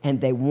through.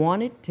 And they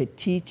wanted to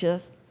teach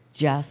us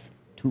just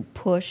to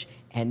push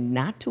and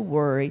not to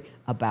worry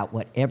about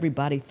what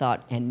everybody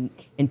thought and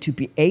to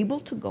be able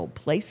to go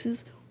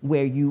places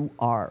where you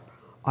are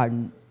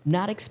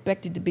not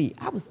expected to be.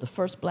 I was the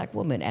first black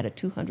woman at a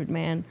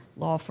 200-man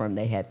law firm.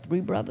 They had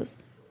 3 brothers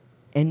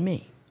and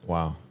me.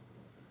 Wow.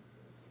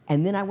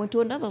 And then I went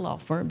to another law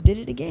firm, did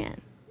it again.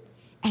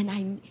 And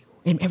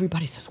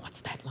everybody says,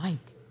 what's that like?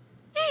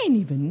 I didn't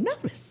even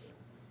notice.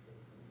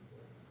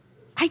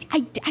 I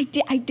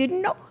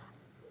didn't know.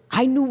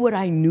 I knew what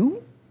I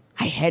knew.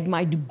 I had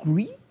my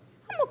degree.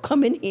 I'm a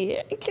come in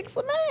here and kick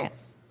some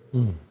ass.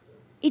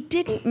 It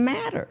didn't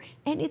matter.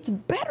 And it's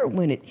better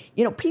when it,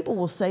 people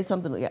will say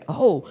something like,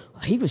 oh,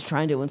 he was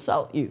trying to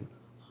insult you.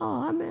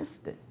 Oh, I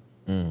missed it.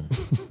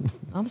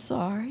 I'm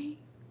sorry.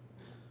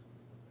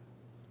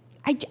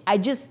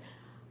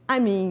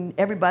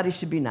 Everybody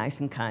should be nice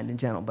and kind and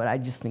gentle, but I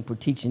just think we're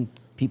teaching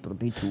people to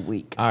be too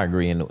weak. I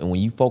agree. And when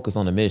you focus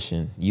on the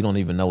mission, you don't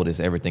even notice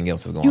everything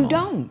else is going on. You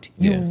don't.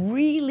 You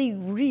really,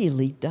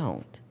 really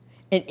don't.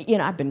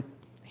 And, I've been,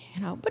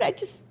 but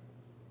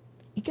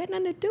it got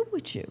nothing to do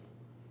with you.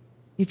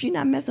 If you're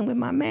not messing with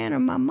my man or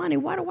my money,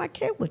 why do I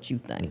care what you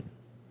think?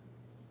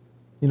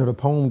 The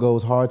poem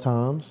goes, hard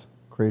times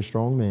create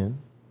strong men.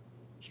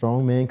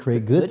 Strong men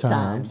create good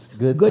times.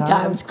 Good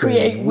times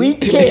create weak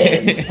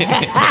kids. And,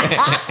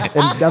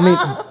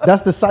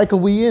 that's the cycle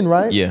we in,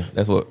 right? Yeah,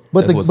 that's what.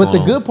 But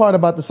the good part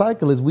about the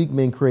cycle is weak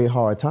men create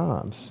hard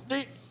times.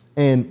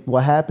 And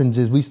what happens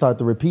is we start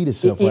to repeat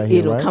itself right here,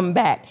 It'll right? come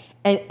back.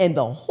 And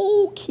the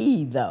whole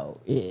key, though,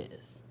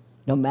 is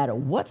no matter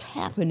what's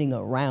happening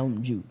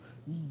around you,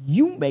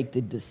 you make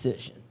the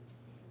decision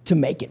to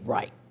make it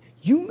right.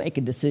 You make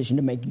a decision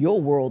to make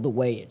your world the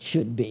way it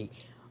should be.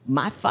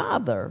 My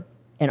father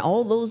and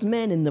all those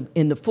men in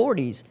the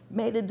 40s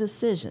made a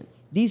decision.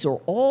 These are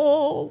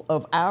all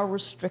of our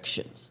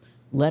restrictions.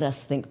 Let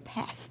us think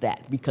past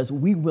that because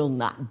we will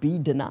not be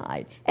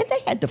denied. And they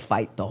had to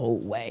fight the whole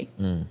way.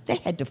 They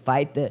had to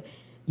fight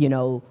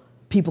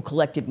people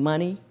collected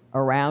money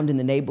around in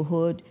the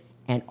neighborhood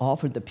and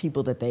offered the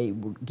people that they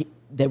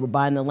were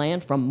buying the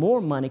land from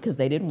more money because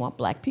they didn't want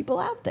black people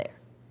out there.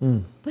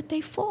 But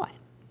they fought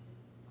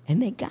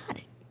and they got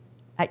it.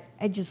 I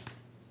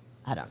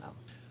don't know.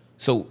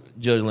 So,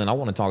 Judge Lynn, I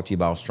want to talk to you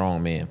about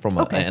strong men from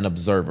an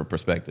observer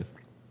perspective.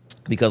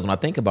 Because when I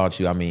think about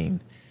you,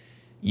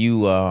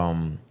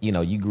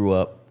 you grew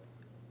up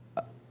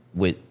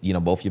with,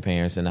 both your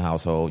parents in the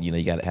household. You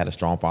had a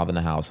strong father in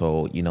the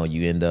household.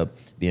 You end up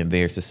being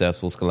very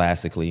successful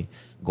scholastically,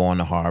 going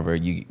to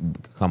Harvard. You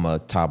become a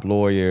top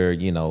lawyer,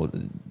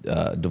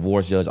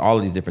 divorce judge, all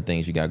of these different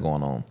things you got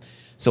going on.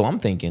 So I'm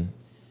thinking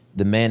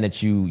the man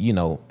that you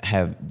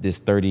have this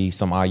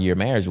 30-some-odd year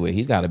marriage with,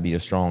 he's got to be a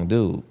strong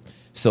dude.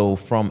 So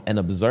from an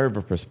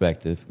observer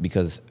perspective,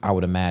 because I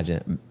would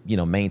imagine,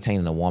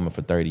 maintaining a woman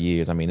for 30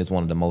 years, it's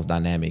one of the most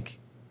dynamic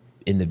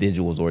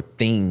individuals or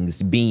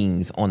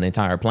beings on the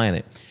entire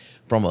planet.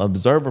 From an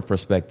observer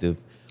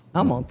perspective,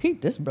 I'm going to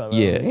keep this brother.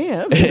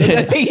 Yeah.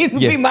 He can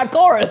be my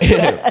chorus.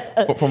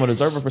 From an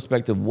observer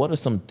perspective, what are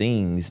some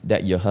things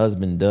that your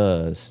husband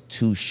does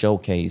to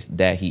showcase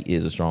that he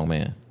is a strong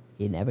man?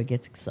 He never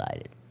gets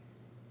excited.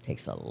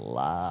 Takes a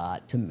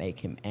lot to make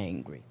him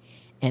angry.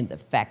 And the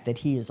fact that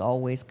he is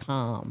always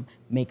calm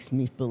makes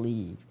me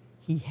believe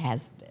he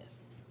has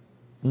this.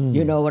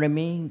 You know what I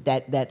mean?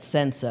 That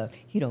sense of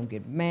he don't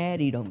get mad,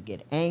 he don't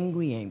get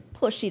angry, he ain't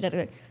pushy,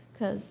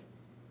 because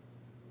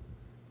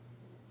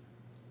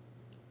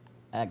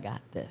I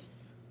got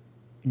this.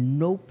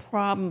 No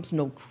problems,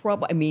 no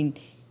trouble.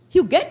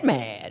 He'll get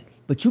mad,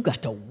 but you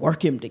got to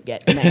work him to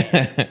get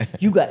mad.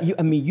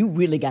 You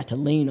really got to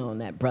lean on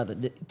that brother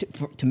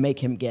to make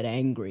him get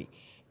angry.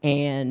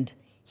 And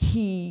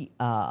he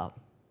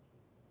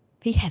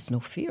has no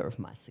fear of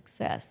my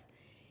success.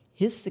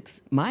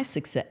 My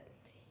success,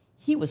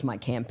 he was my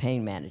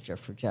campaign manager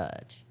for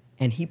Judge,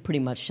 and he pretty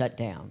much shut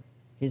down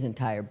his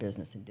entire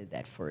business and did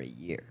that for a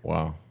year.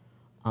 Wow.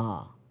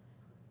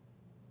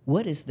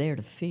 What is there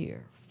to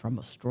fear from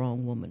a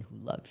strong woman who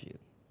loves you?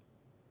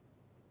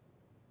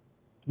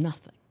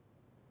 Nothing.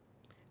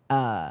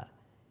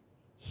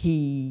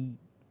 He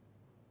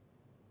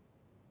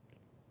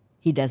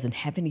doesn't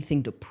have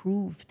anything to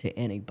prove to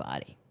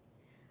anybody.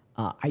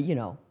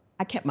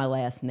 I kept my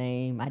last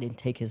name. I didn't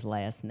take his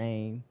last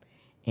name.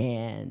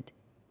 And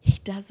he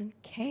doesn't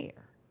care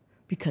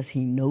because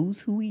he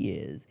knows who he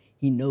is.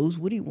 He knows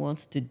what he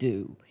wants to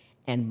do.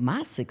 And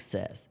my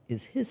success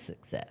is his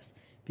success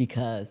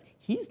because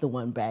he's the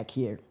one back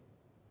here.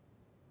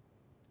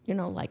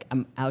 Like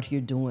I'm out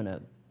here doing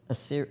a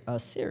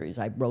series.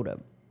 I wrote a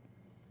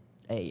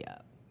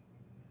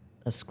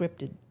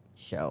scripted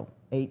show,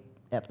 8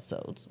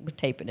 episodes. We're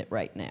taping it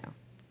right now.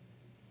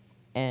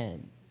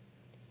 And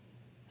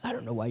I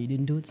don't know why you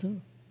didn't do it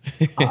sooner.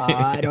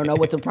 I don't know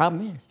what the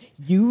problem is.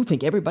 You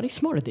think everybody's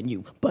smarter than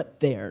you, but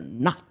they're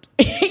not.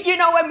 You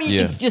know what I mean?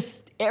 Yeah. It's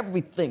just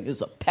everything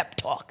is a pep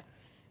talk.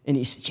 And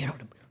he said,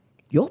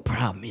 your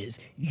problem is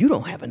you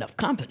don't have enough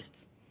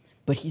confidence.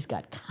 But he's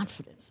got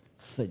confidence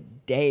for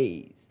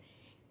days.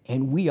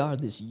 And we are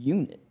this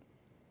unit.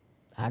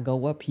 I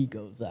go up, he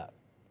goes up.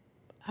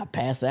 I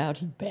pass out,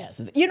 he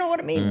passes. You know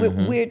what I mean?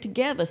 Mm-hmm. We're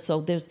together.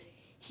 So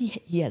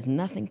he has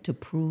nothing to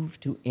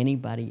prove to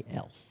anybody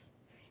else.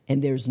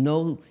 And there's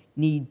no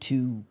need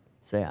to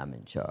say, I'm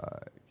in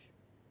charge.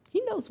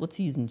 He knows what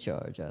he's in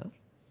charge of.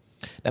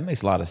 That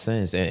makes a lot of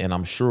sense. And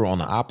I'm sure on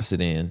the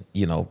opposite end,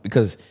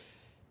 because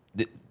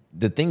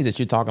the things that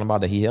you're talking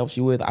about that he helps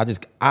you with,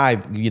 I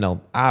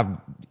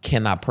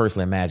cannot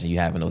personally imagine you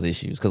having those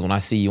issues. Because when I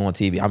see you on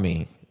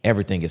TV,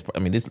 everything is. I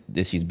mean,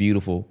 this she's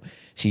beautiful.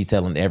 She's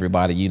telling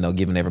everybody,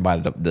 giving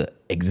everybody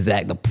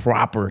the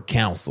proper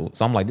counsel.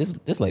 So I'm like,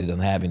 this lady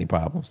doesn't have any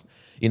problems.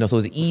 So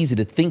it's easy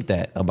to think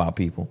that about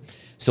people.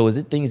 So is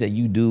it things that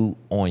you do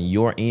on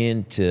your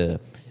end to,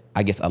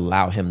 I guess,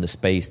 allow him the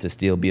space to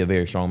still be a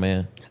very strong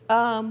man?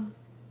 I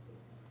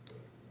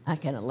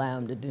can't allow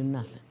him to do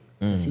nothing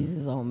because he's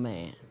his own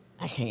man.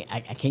 I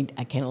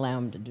can't allow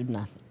him to do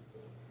nothing.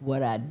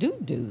 What I do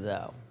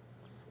though,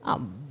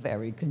 I'm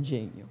very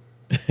congenial.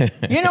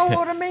 You know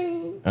what I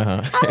mean?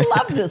 Uh-huh. I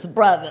love this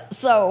brother.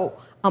 So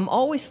I'm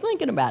always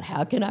thinking about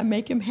how can I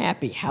make him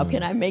happy? How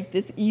can I make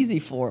this easy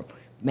for him?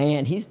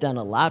 Man, he's done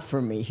a lot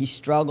for me. He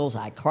struggles.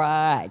 I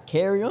cry. I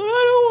carry on.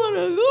 I don't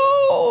want to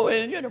go.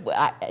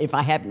 And, if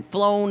I haven't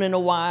flown in a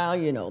while,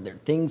 there are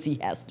things he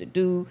has to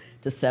do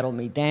to settle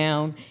me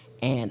down.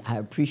 And I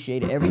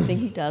appreciate everything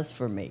he does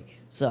for me.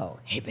 So,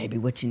 hey, baby,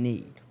 what you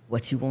need?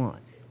 What you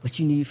want? What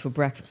you need for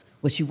breakfast?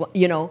 What you want?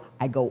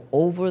 I go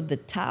over the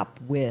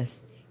top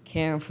with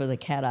caring for the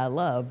cat I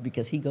love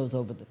because he goes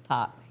over the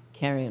top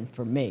caring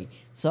for me.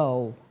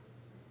 So,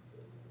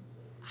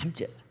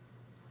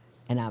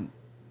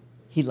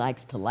 he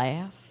likes to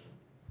laugh,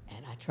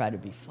 and I try to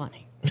be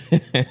funny.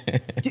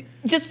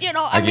 Just,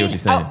 I get what you're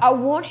saying. I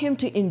want him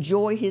to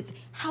enjoy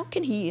how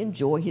can he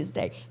enjoy his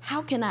day?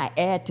 How can I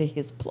add to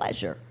his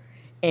pleasure?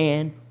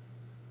 And,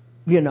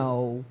 when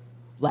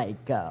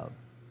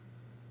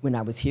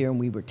I was here and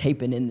we were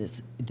taping in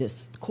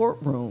this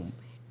courtroom,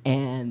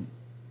 and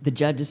the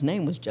judge's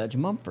name was Judge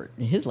Mumford,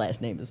 and his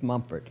last name is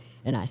Mumford.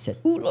 And I said,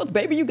 ooh, look,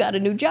 baby, you got a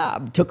new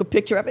job. Took a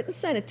picture of it and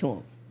sent it to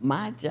him.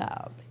 My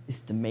job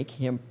is to make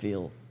him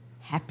feel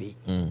happy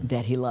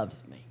that he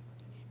loves me.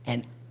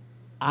 And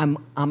I'm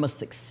a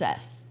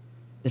success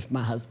if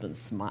my husband's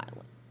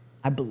smiling.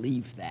 I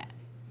believe that.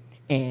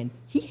 And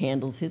he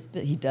handles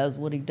he does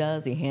what he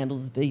does. He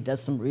handles he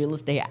does some real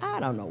estate. I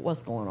don't know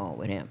what's going on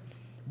with him.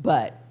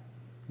 But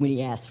when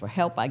he asks for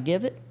help, I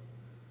give it.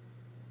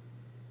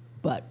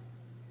 But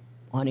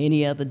on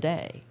any other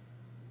day,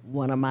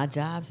 one of my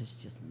jobs is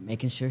just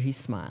making sure he's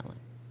smiling.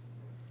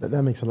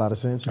 That makes a lot of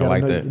sense. You I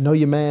gotta like that. know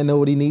your man, know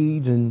what he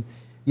needs, and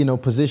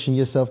position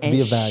yourself to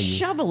be of value.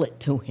 Shovel it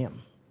to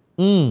him.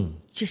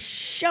 Just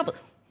shovel it.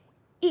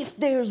 If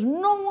there's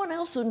no one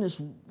else in this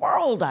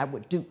world I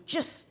would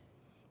just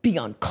be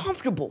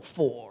uncomfortable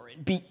for,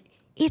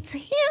 it's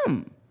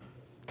him.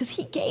 Because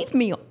he gave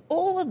me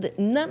all of the,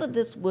 none of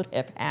this would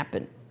have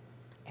happened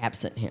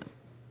absent him.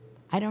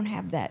 I don't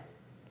have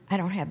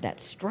that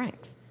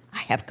strength. I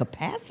have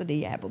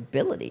capacity, I have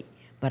ability,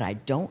 but I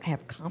don't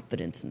have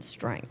confidence and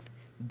strength.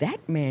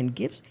 That man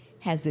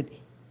has it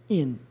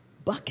in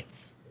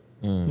buckets.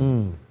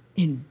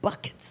 In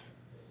buckets.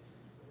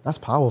 That's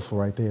powerful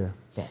right there.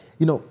 Yeah.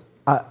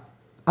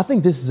 I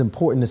think this is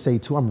important to say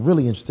too. I'm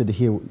really interested to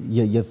hear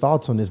your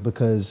thoughts on this,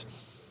 because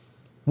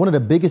one of the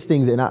biggest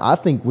things, and I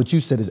think what you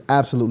said is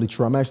absolutely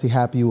true. I'm actually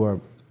happy you are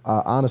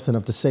honest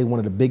enough to say one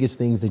of the biggest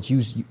things that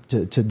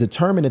to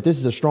determine that this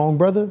is a strong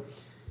brother,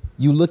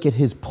 you look at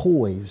his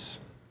poise,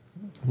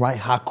 right?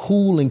 How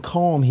cool and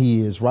calm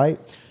he is, right?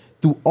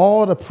 Through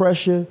all the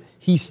pressure,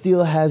 he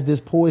still has this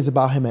poise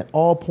about him at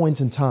all points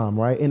in time,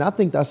 right? And I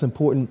think that's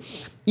important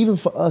even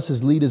for us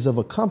as leaders of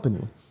a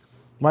company,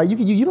 right?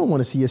 You don't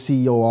want to see a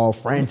CEO all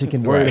frantic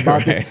and worried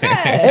about it.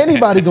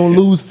 Anybody gonna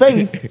lose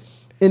faith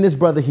in this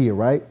brother here,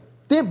 right?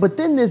 But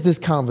then there's this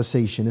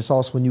conversation. It's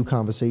also a new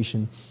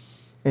conversation.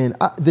 And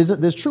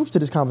there's truth to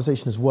this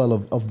conversation as well,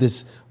 of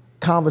this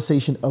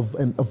conversation of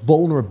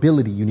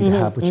vulnerability you need to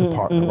have with your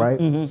partner,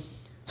 right?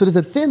 So there's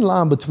a thin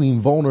line between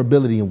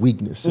vulnerability and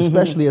weakness,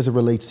 especially as it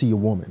relates to your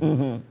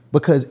woman.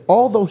 Because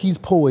although he's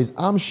poised,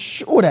 I'm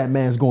sure that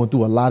man's going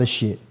through a lot of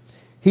shit.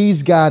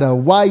 He's got a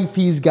wife,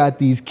 he's got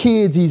these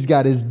kids, he's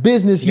got his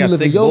business, you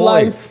live your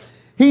life.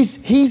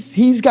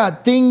 He's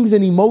got things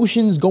and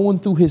emotions going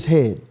through his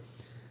head.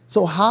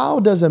 So how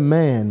does a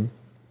man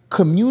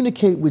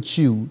communicate with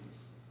you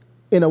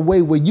in a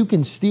way where you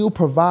can still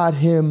provide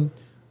him,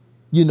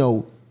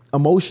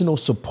 emotional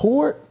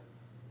support,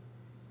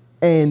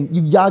 and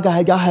y'all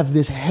have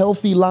this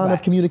healthy line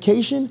of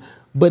communication,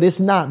 but it's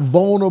not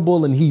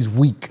vulnerable and he's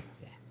weak?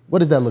 What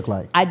does that look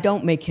like? I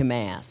don't make him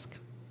ask.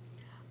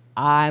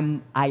 I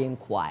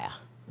inquire.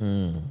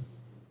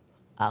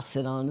 I'll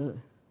sit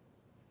on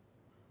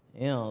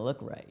you don't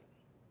look right.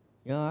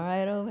 You all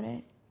right over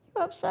there?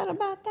 You upset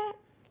about that?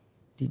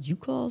 Did you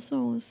call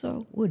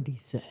so-and-so? What did he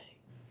say?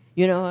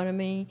 You know what I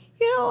mean?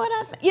 You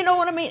know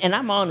what I mean? And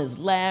I'm on his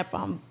lap.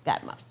 I'm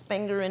got my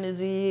finger in his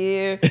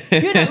ear.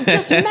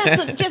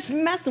 Just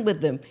messing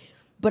with him.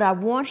 But I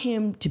want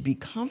him to be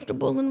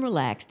comfortable and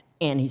relaxed,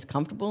 and he's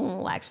comfortable and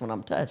relaxed when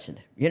I'm touching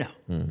him.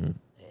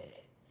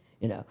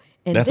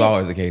 And that's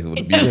always the case with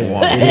a beautiful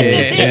woman.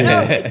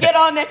 Get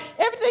on there.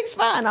 Everything's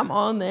fine. I'm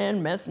on there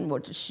and messing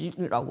with the shit.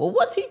 Well,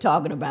 what's he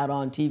talking about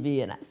on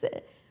TV? And I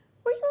said,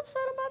 were you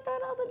upset about that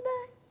other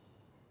day?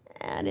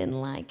 I didn't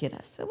like it.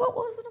 I said, what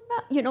was it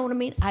about? You know what I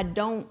mean? I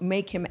don't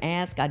make him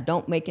ask. I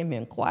don't make him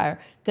inquire,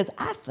 because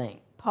I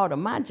think part of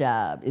my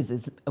job is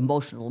his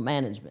emotional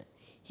management.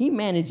 He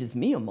manages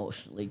me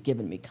emotionally,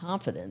 giving me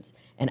confidence,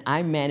 and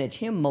I manage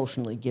him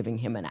emotionally, giving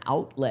him an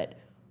outlet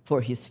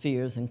for his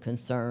fears and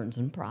concerns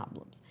and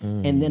problems.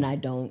 And then I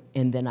don't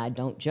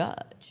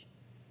judge.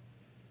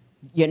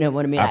 You know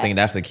what I mean? I think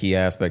that's a key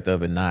aspect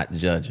of it, not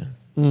judging.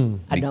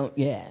 I don't,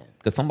 yeah.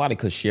 Because somebody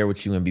could share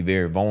with you and be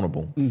very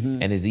vulnerable.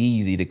 And it's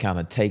easy to kind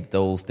of take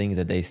those things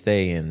that they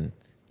say and,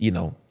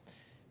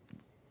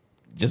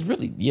 just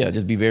really,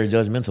 just be very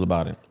judgmental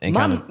about it. And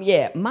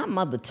My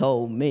mother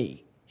told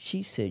me,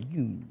 she said,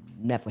 you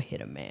never hit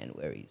a man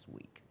where he's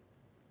weak.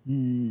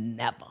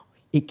 Never.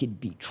 It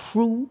could be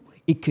true,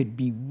 it could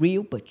be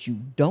real, but you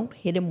don't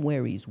hit him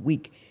where he's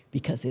weak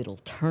because it'll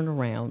turn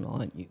around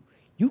on you.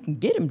 You can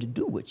get him to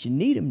do what you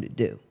need him to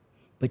do,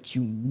 but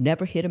you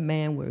never hit a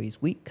man where he's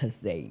weak because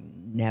they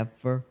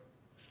never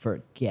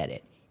forget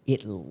it.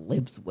 It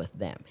lives with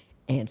them.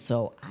 And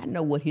so I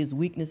know what his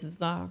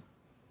weaknesses are.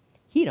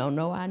 He don't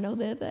know I know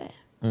they're there.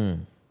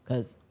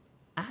 Because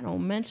I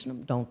don't mention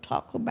them, don't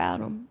talk about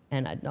them,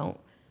 and I don't,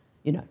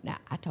 now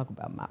I talk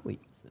about my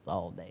weaknesses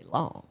all day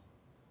long.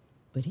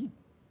 But he.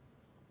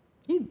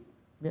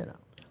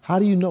 How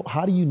do you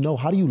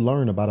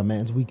learn about a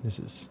man's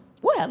weaknesses?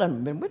 Well, I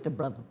done been with the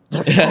brother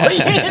 34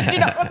 years,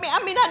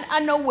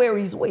 I know where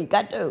he's weak.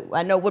 I do.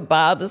 I know what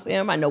bothers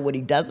him. I know what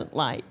he doesn't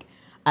like.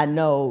 I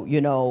know,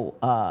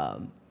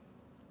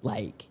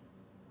 like,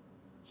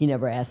 he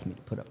never asked me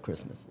to put up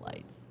Christmas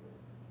lights.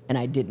 And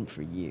I didn't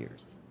for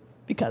years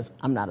because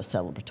I'm not a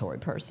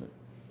celebratory person.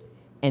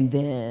 And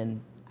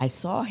then I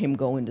saw him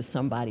go into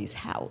somebody's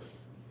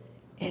house,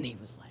 and he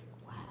was like,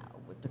 wow,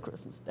 with the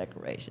Christmas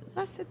decorations.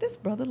 I said, this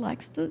brother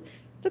likes the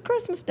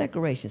Christmas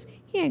decorations.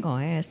 He ain't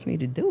going to ask me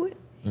to do it.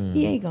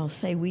 He ain't going to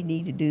say we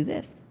need to do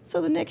this.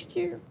 So the next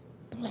year,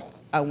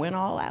 I went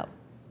all out.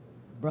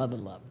 Brother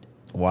loved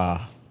it.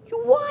 Wow.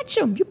 You watch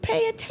him. You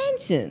pay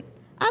attention.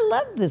 I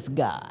love this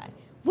guy.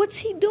 What's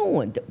he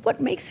doing? What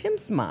makes him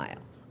smile?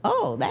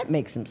 Oh, that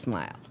makes him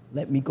smile.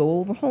 Let me go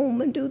over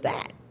home and do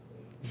that.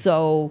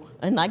 So,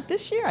 and like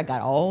this year, I got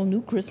all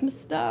new Christmas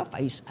stuff.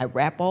 I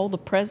wrap all the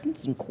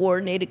presents in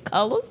coordinated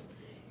colors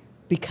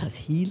because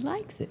he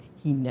likes it.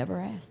 He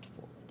never asked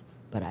for it,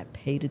 but I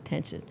paid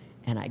attention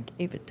and I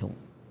gave it to him.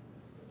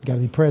 You got to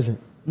be present.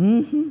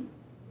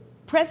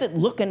 Present,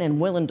 looking, and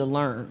willing to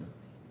learn.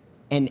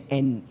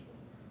 And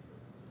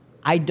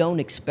I don't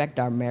expect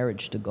our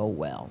marriage to go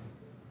well.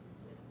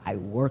 I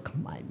work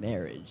my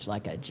marriage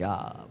like a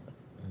job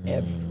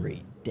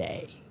every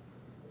day.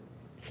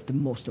 It's the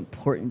most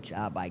important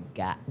job I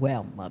got.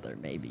 Well, mother,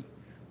 maybe,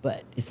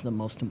 but it's the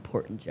most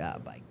important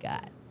job I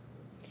got.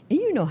 And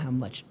you know how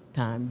much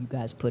time you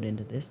guys put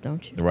into this,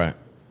 don't you? Right.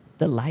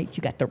 The light,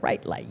 you got the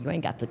right light. You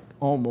ain't got the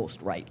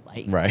almost right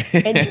light. Right.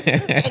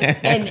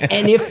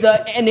 And if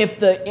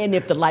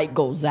the light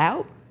goes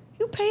out,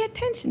 you pay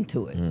attention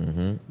to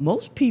it.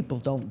 Most people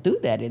don't do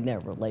that in their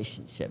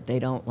relationship. They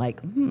don't like,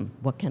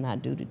 what can I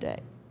do today?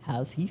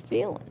 How's he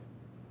feeling?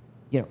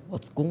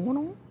 What's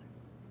going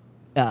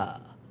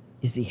on?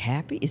 Is he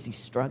happy? Is he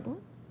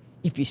struggling?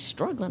 If he's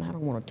struggling, I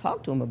don't want to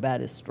talk to him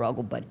about his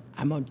struggle, but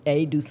I'm going to,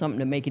 A, do something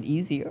to make it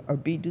easier, or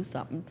B, do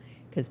something,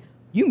 because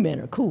you men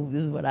are cool.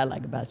 This is what I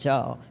like about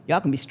y'all.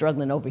 Y'all can be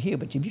struggling over here,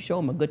 but if you show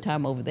him a good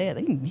time over there,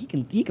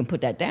 he can put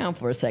that down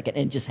for a second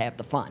and just have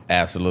the fun.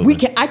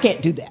 Absolutely. I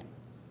can't do that.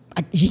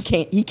 He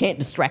can't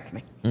distract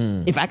me.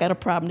 If I got a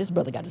problem, this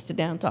brother got to sit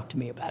down and talk to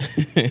me about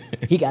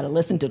it. He got to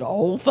listen to the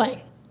whole thing.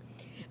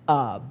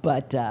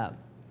 But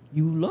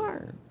you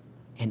learn,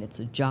 and it's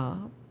a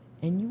job,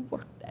 and you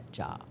work that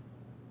job.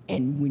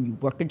 And when you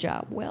work a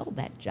job well,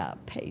 that job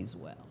pays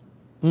well.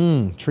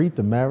 Treat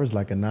the marriage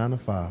like a 9 to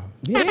 5.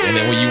 Yeah. And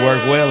then when you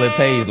work well, it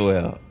pays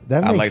well.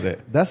 I like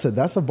that.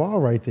 That's a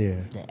bar right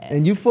there. Yeah.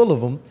 And you full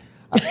of them.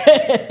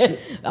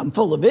 I'm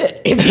full of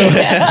it.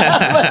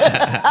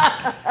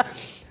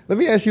 Let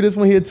me ask you this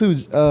one here too,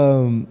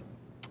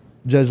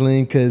 Judge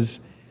Lynn, because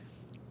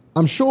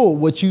I'm sure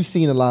what you've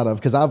seen a lot of,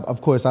 because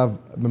first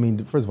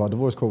of all,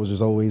 divorce court was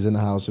just always in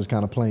the house, just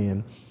kind of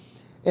playing.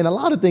 And a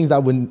lot of things I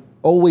would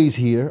always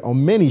hear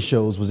on many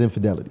shows was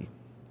infidelity,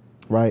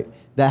 right?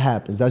 That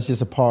happens. That's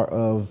just a part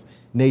of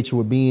nature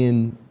with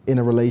being in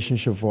a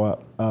relationship for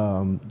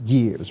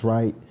years,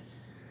 right?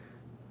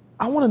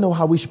 I want to know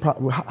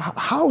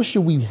how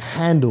should we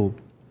handle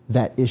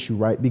that issue,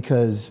 right?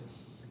 Because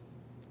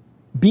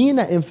being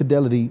that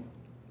infidelity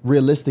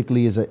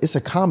realistically it's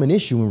a common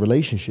issue in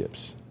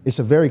relationships. It's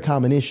a very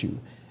common issue.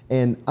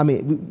 And I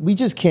mean, we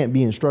just can't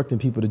be instructing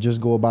people to just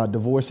go about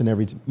divorcing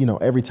every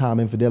time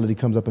infidelity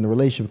comes up in a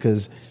relationship,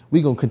 because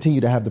we're going to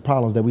continue to have the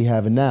problems that we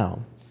have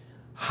now.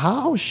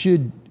 How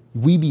should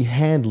we be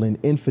handling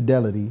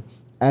infidelity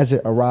as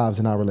it arrives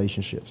in our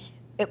relationships?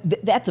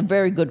 That's a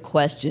very good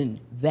question,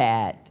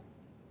 that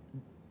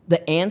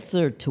the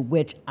answer to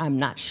which I'm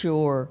not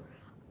sure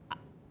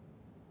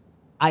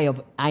I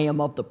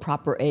am of the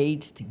proper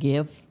age to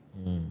give.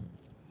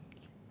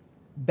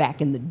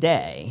 Back in the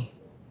day,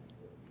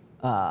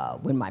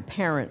 when my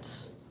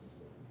parents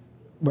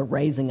were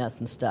raising us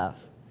and stuff,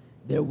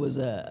 there was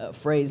a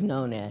phrase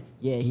known as,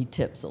 he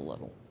tips a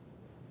little.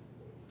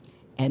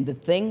 And the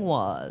thing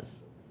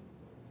was,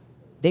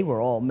 they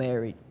were all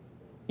married.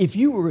 If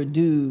you were a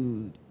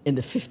dude in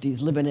the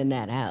 50s living in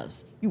that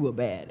house, you were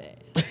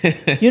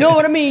badass. You know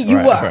what I mean? You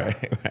were.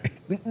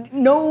 Right.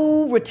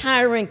 No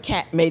retiring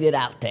cat made it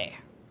out there.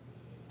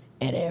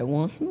 And every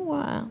once in a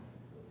while,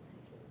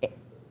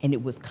 and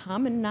it was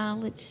common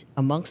knowledge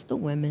amongst the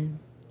women,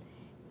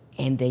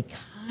 and they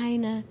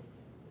kind of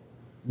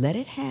let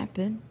it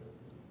happen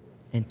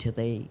until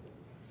they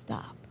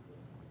stop.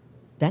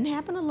 Doesn't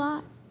happen a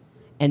lot.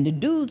 And the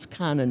dudes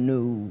kind of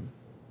knew,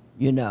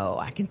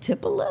 I can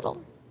tip a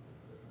little,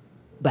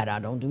 but I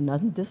don't do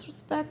nothing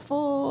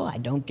disrespectful. I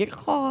don't get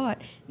caught.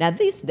 Now,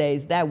 these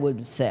days, that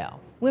wouldn't sell.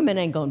 Women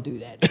ain't going to do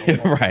that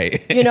no more.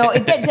 Right.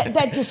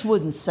 That just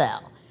wouldn't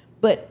sell.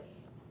 But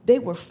they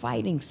were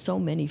fighting so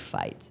many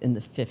fights in the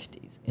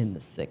 50s, in the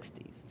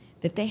 60s,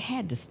 that they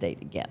had to stay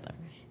together.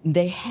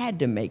 They had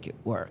to make it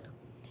work.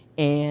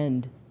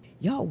 And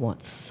y'all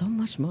want so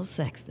much more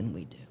sex than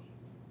we do.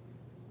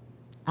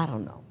 I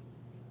don't know.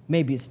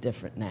 Maybe it's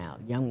different now.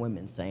 Young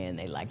women saying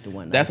they like the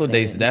one. That's what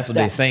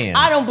they're saying.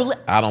 I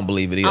don't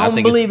believe it either.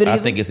 I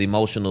think it's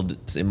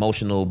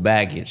emotional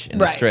baggage and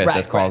the stress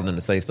that's causing them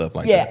to say stuff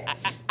like that.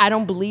 Yeah, I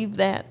don't believe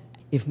that.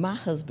 If my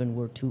husband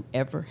were to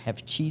ever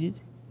have cheated,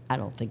 I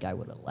don't think I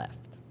would have left.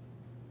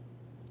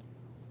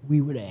 We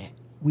would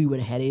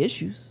have had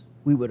issues.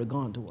 We would have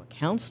gone to a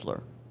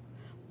counselor.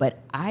 But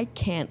I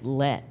can't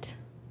let.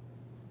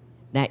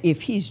 Now,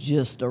 if he's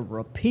just a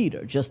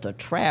repeater, just a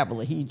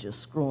traveler, he's just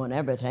screwing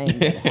everything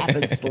that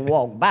happens to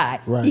walk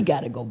by, he got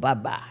to go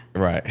bye-bye.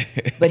 Right.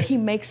 But he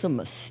makes a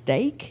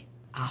mistake,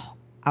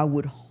 I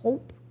would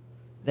hope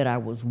that I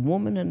was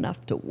woman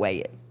enough to weigh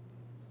it.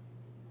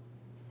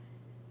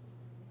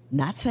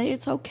 Not say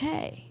it's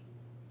okay,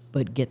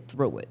 but get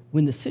through it.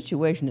 When the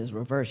situation is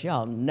reversed,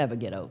 y'all never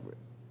get over it.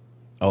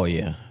 Oh,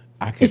 yeah.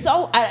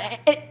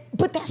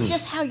 But that's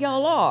just how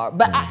y'all are.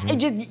 But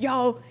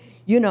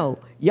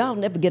y'all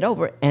never get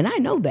over it, and I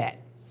know that.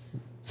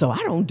 So I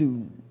don't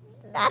do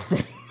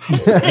nothing. You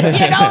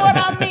know what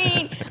I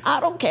mean? I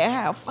don't care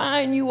how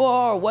fine you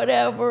are or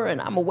whatever,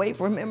 and I'm away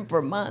from him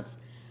for months.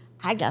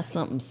 I got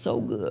something so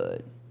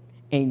good.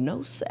 Ain't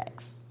no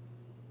sex.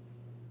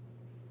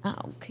 I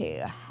don't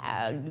care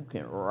how you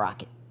can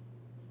rock it.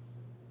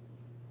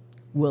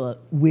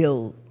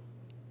 Will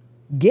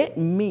get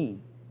me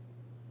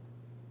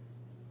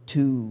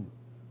to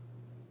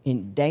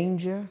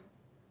endanger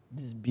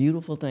this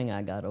beautiful thing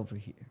I got over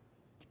here.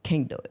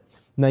 Can't do it.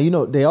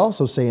 Now, they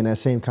also say in that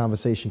same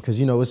conversation, because,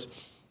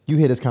 you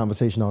hear this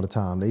conversation all the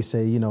time. They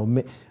say,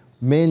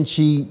 men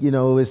cheat,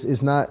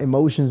 it's not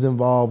emotions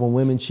involved. When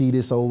women cheat,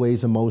 it's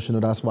always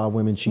emotional. That's why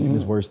women cheating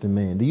is worse than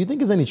men. Do you think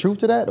there's any truth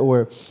to that,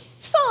 or?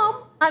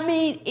 Some. I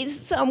mean, it's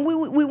some.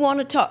 We want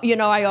to talk.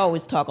 I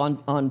always talk on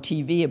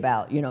TV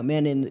about,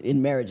 men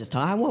in marriages.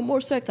 Talk, I want more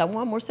sex. I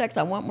want more sex.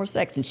 I want more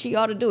sex. And she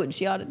ought to do it. And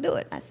she ought to do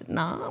it. I said,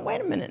 nah, wait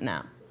a minute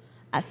now.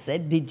 I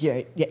said,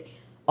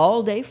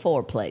 all day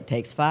foreplay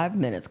takes 5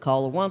 minutes.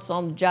 Call her once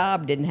on the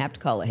job. Didn't have to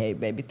call her. Hey,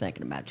 baby,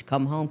 thinking about you.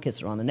 Come home, kiss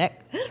her on the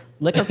neck,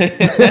 lick her.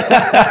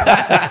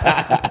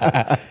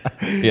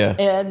 Yeah.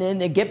 And then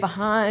they get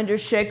behind her,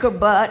 shake her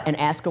butt, and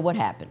ask her what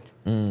happened.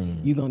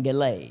 You're going to get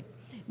laid.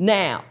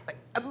 Now.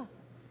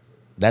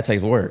 That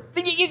takes work.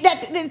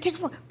 That takes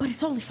work. But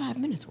it's only 5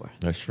 minutes worth.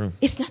 That's true.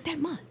 It's not that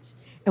much.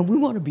 And we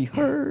want to be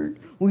heard.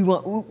 We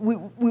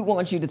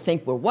want you to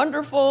think we're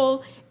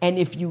wonderful. And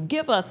if you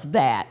give us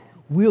that,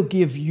 we'll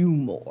give you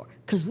more.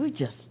 Because we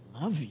just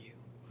love you.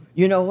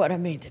 You know what I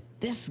mean?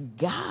 This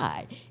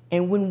guy.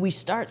 And when we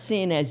start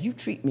seeing as you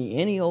treat me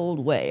any old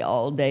way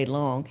all day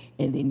long,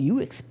 and then you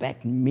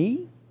expect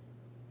me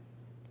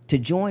to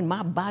join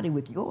my body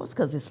with yours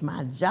because it's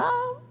my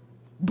job,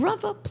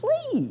 brother,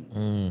 please.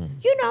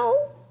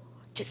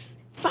 Just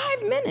 5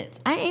 minutes.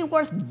 I ain't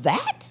worth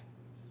that.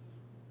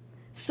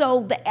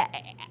 So,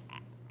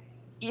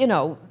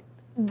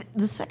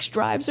 the sex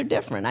drives are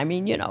different. I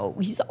mean,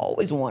 he's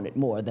always wanted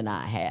more than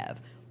I have.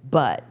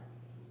 But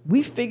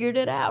we figured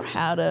it out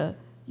how to,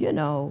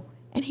 and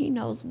he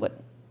knows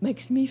what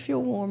makes me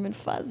feel warm and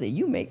fuzzy.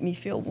 You make me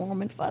feel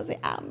warm and fuzzy.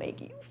 I'll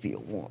make you feel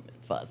warm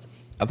and fuzzy.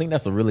 I think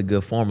that's a really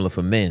good formula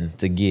for men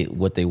to get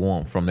what they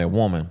want from their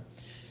woman.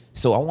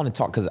 So I want to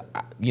talk because,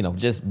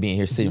 just being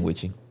here sitting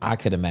with you, I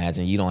could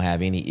imagine you don't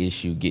have any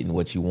issue getting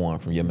what you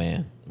want from your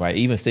man, right?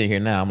 Even sitting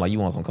here now, I'm like, you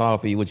want some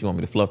coffee? What you want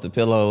me to fluff the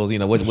pillows?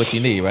 What you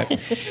need, right?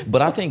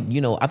 But I think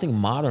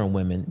modern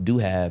women do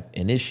have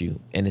an issue,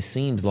 and it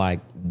seems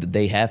like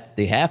they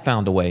have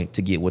found a way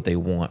to get what they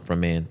want from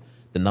men.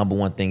 The number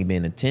one thing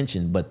being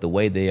attention, but the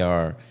way they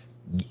are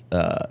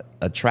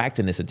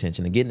attracting this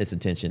attention and getting this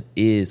attention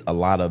is a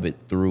lot of it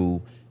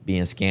through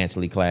being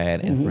scantily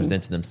clad and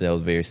presenting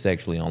themselves very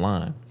sexually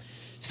online.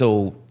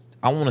 So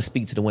I want to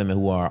speak to the women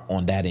who are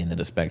on that end of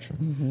the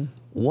spectrum.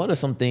 What are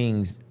some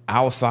things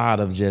outside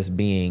of just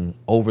being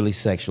overly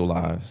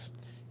sexualized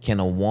can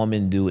a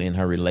woman do in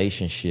her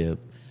relationship,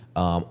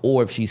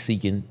 or if she's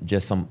seeking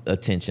just some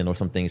attention or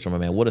some things from a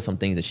man? What are some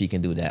things that she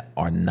can do that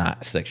are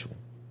not sexual?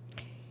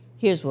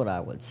 Here's what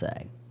I would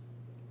say.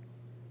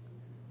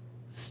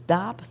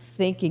 Stop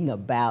thinking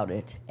about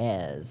it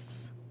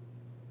as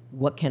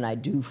what can I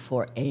do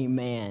for a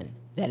man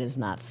that is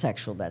not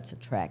sexual, that's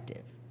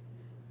attractive?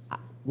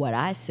 What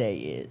I say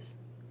is,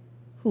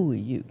 who are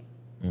you?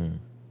 And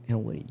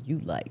what do you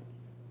like?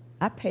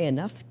 I pay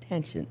enough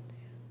attention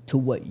to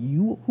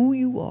who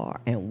you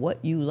are and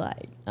what you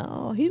like.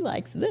 Oh, he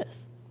likes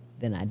this.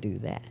 Then I do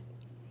that.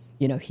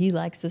 He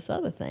likes this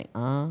other thing.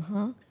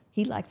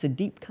 He likes a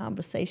deep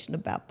conversation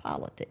about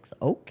politics.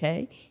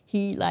 Okay.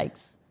 He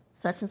likes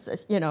such and such.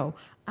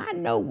 I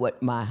know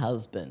what my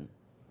husband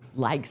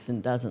likes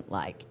and doesn't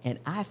like, and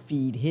I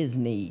feed his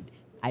need.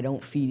 I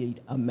don't feed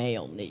a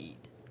male need.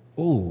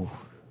 Ooh.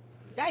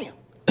 Damn.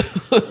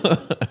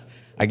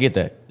 I get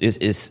that.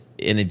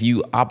 And if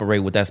you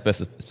operate with that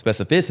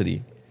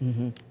specificity.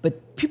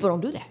 But people don't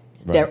do that.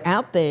 Right. They're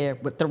out there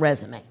with the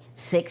resume.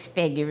 6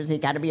 figures, you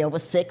got to be over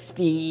 6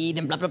 feet,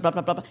 and blah, blah, blah,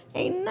 blah, blah.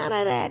 Ain't none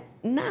of that.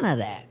 None of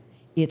that.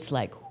 It's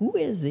like, who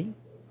is he?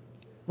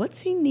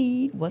 What's he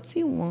need? What's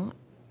he want?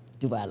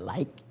 Do I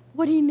like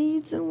what he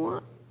needs and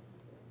want?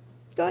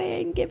 Go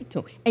ahead and give it to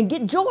him. And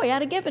get joy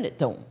out of giving it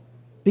to him.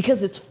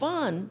 Because it's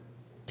fun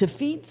to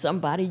feed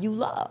somebody you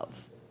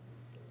love.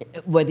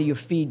 Whether you're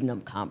feeding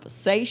them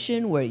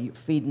conversation, whether you're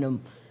feeding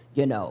them,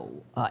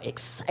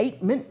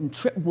 excitement and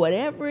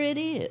whatever it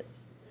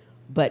is.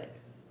 But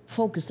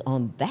focus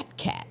on that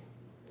cat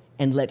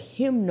and let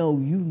him know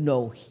you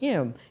know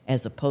him,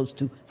 as opposed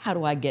to, how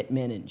do I get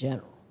men in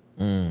general?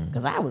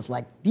 Because I was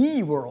like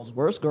the world's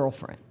worst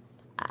girlfriend.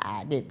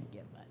 I didn't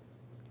give a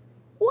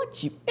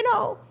what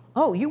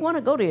oh, you want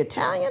to go to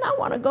Italian? I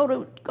want to go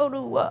to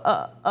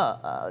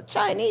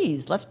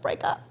Chinese. Let's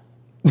break up.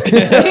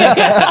 Right.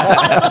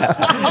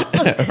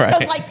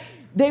 Like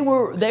they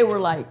were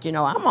like, I'm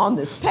on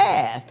this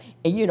path,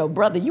 and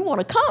brother, you want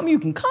to come, you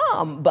can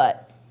come.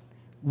 But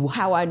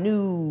how I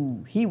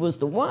knew he was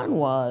the one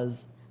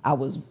was,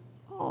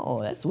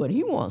 that's what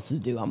he wants to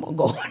do. I'm gonna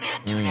go and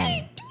do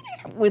that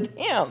with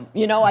him.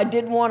 I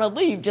didn't want to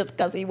leave just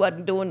because he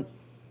wasn't doing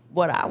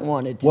what I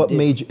wanted to do. What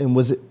made you, and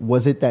was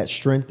it that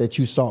strength that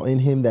you saw in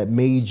him that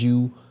made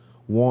you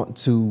want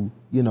to,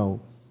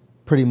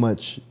 pretty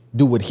much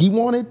do what he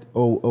wanted,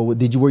 or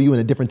were you in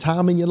a different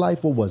time in your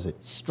life? What was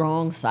it?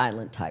 Strong,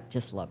 silent type.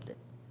 Just loved it.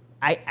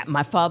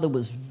 My father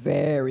was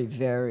very,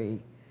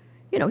 very,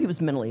 he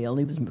was mentally ill.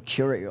 He was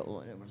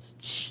mercurial, and it was,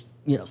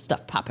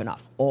 stuff popping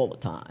off all the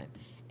time.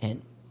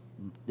 And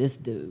this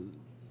dude,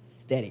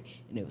 steady.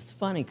 And it was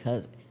funny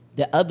because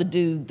the other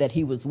dude that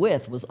he was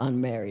with was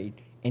unmarried,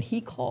 and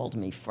he called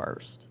me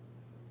first.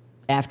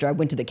 After I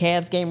went to the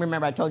Cavs game,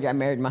 remember I told you I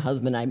married my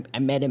husband. I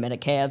met him at a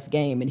Cavs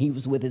game, and he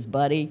was with his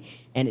buddy,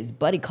 and his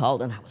buddy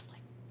called, and I was like,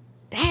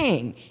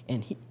 dang.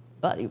 And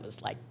buddy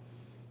was like,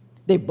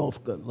 they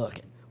both good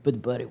looking, but the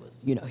buddy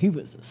was, he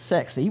was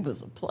sexy, he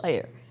was a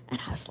player. And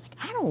I was like,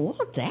 I don't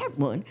want that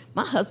one.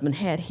 My husband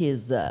had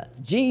his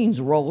jeans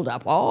rolled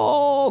up,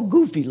 all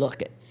goofy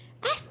looking.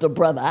 That's the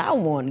brother I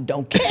want,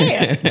 don't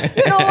care.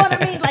 You know what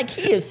I mean? Like,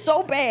 he is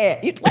so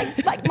bad. He's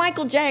like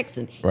Michael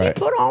Jackson. Right. He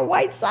put on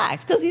white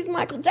socks because he's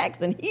Michael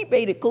Jackson. He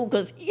made it cool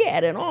because he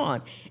had it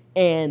on.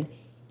 And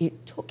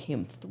it took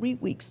him 3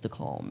 weeks to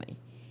call me.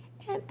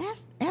 And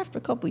after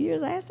a couple of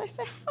years, I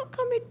said, how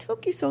come it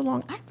took you so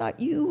long? I thought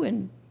you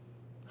and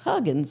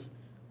Huggins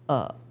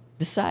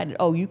decided,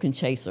 you can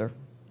chase her.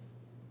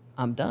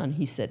 I'm done.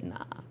 He said,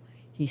 nah.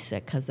 He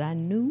said, because I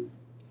knew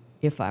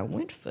if I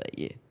went for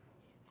you,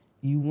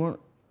 you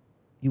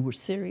were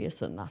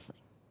serious or nothing.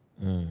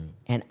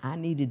 And I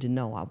needed to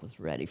know I was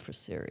ready for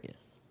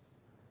serious.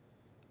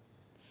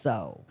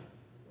 So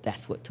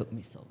that's what took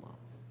me so long.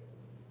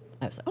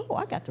 I was like,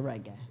 I got the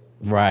right guy.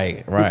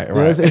 Right.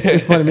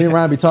 It's funny. Me and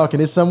Ryan be talking.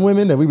 There's some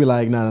women that we be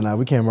like, no,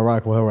 we can't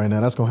rock with her right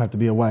now. That's gonna have to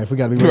be a wife. We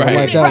gotta be ready to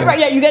like that. Right.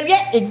 Yeah, you gotta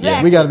exactly.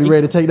 Yeah, we gotta be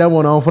ready to take that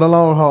one on for the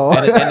long haul.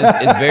 And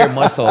it's very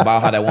much so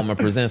about how that woman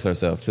presents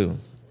herself too.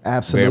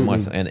 Absolutely. Very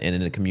much, and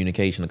in the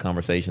communication, the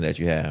conversation that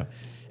you have.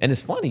 And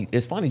it's funny,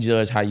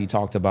 Judge, how you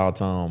talked about,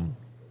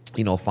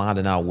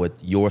 finding out what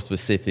your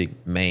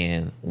specific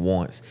man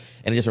wants.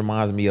 And it just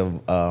reminds me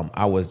of,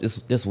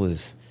 this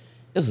was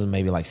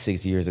maybe like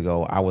 6 years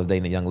ago. I was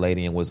dating a young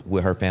lady and was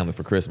with her family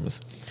for Christmas.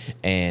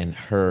 And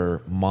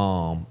her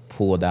mom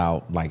pulled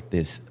out like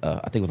this, I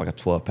think it was like a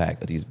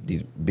 12-pack of these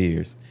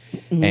beers.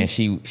 Mm-hmm. And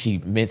she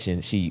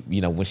mentioned,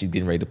 when she's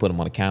getting ready to put them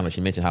on the counter, she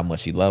mentioned how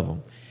much she loved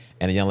them.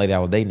 And the young lady I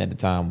was dating at the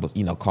time was,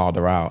 called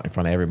her out in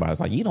front of everybody. It's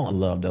like, you don't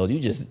love those. You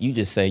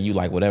just say you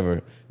like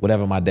whatever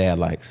my dad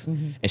likes.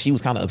 Mm-hmm. And she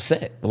was kind of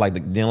upset. Like the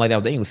young lady I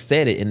was dating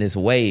said it in this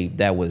way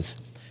that was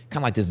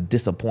kind of like this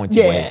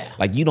disappointing way.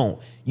 Like you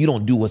don't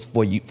do what's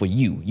for you.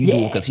 You do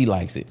it because he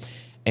likes it.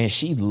 And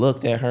she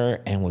looked at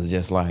her and was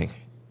just like,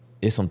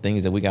 it's some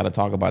things that we got to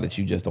talk about that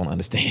you just don't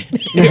understand.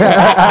 And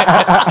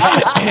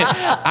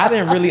I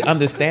didn't really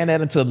understand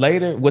that until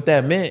later. What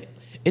that meant,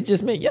 it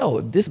just meant,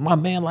 if my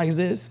man likes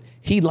this,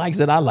 he likes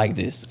it, I like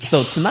this.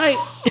 So tonight,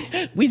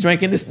 we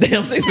drinking this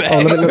damn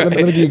 6-pack. Let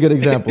me give you a good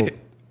example.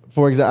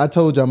 For example, I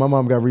told y'all my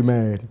mom got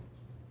remarried.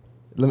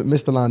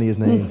 Mr. Lonnie is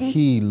named.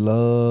 He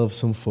loves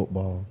some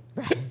football.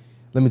 Right.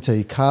 Let me tell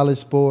you, college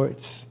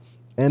sports,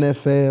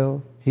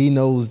 NFL, He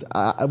knows.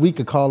 We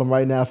could call him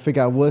right now,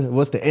 figure out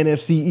what's the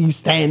NFC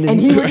East standings.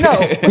 And he would know.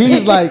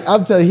 He's like,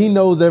 I'm telling you, he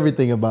knows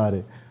everything about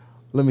it.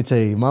 Let me tell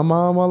you, my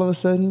mom, all of a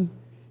sudden,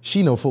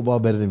 she know football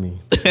better than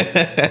me.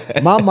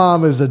 My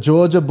mom is a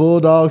Georgia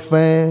Bulldogs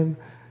fan.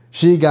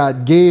 She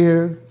got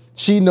gear.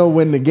 She know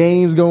when the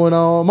game's going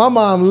on. My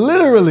mom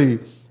literally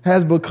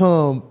has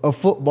become a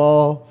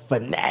football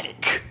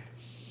fanatic.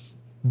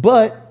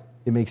 But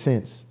it makes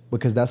sense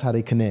because that's how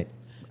they connect.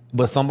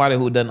 But somebody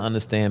who doesn't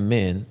understand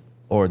men,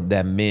 or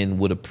that men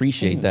would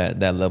appreciate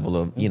that level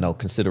of,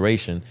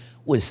 consideration,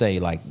 would say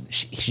like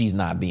she's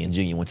not being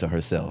genuine to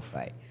herself.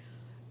 Right.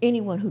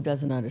 Anyone who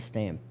doesn't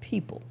understand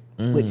people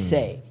would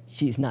say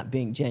she's not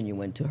being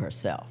genuine to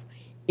herself.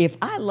 If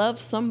I love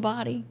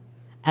somebody,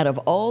 out of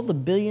all the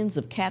billions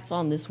of cats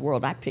on this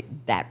world, I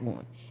picked that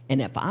one. And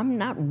if I'm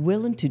not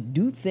willing to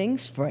do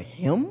things for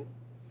him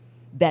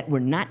that were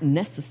not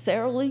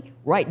necessarily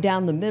right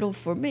down the middle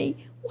for me,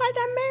 why'd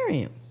I marry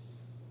him?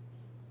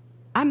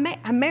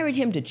 I married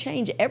him to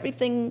change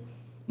everything,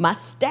 my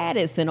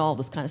status and all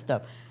this kind of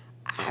stuff.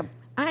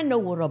 I know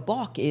what a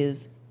balk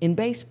is in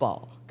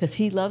baseball because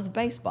he loves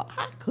baseball.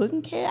 I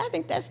couldn't care. I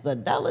think that's the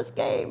dullest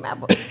game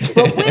ever.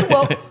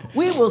 But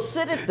we will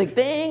sit at the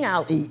thing.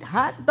 I'll eat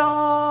hot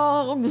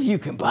dogs. You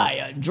can buy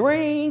a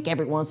drink.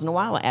 Every once in a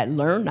while, I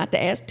learn not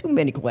to ask too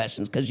many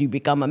questions because you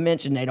become a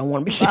mensch. They don't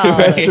want to be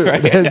bothered. That's true.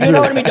 That's You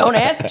know what I mean? Don't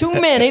ask too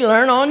many.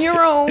 Learn on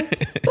your own.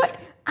 But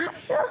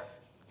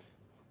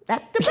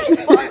at the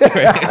baseball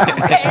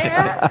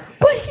game.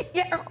 But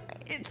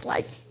it's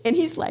like, and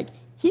he's like,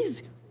 he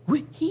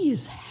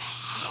is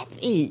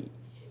happy,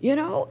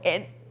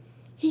 and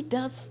he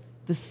does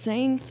the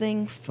same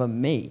thing for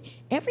me.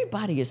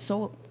 Everybody is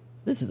so,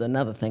 this is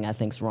another thing I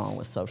think's wrong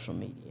with social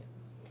media.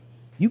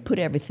 You put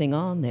everything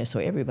on there so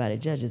everybody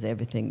judges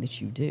everything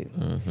that you do.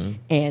 Mm-hmm.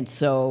 And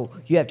so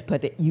you have to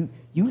put that, you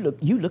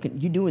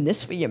doing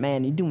this for your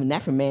man, you're doing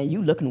that for man,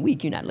 you looking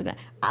weak, you're not looking,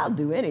 I'll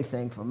do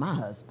anything for my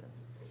husband.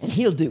 And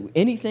he'll do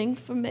anything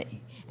for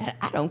me. And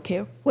I don't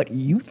care what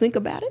you think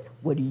about it,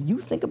 what do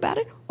you think about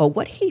it, or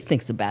what he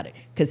thinks about it,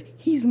 because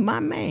he's my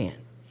man.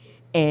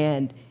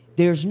 And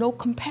there's no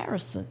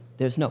comparison.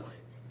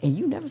 And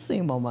you never see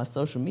him on my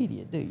social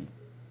media, do you?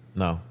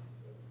 No.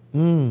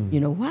 You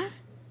know why?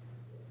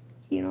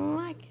 He don't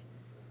like it.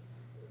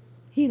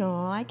 He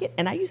don't like it.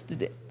 And I used to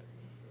do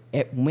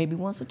it maybe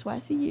once or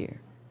twice a year.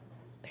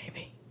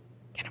 Baby,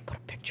 can I put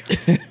a picture up?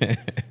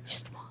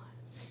 Just one.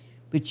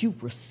 But you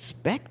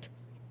respect.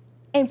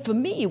 And for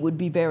me, it would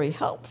be very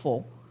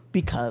helpful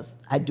because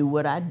I do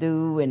what I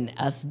do and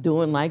us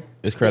doing like...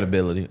 It's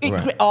credibility.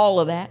 Right. All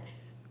of that.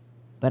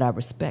 But I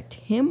respect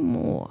him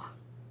more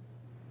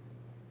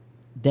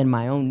than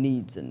my own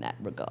needs in that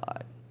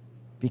regard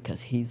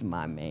because he's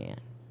my man.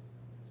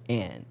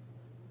 And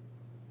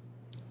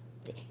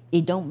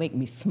it don't make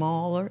me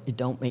smaller. It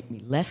don't make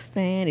me less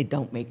than. It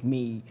don't make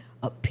me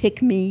a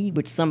pick-me,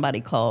 which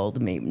somebody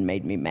called me and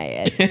made me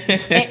mad.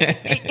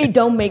 It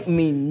don't make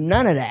me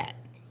none of that.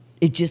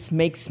 It just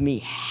makes me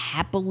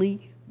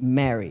happily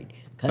married.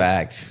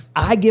 Facts.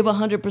 I give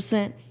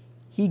 100%.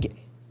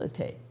 Let's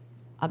tell you,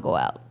 I go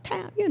out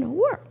town,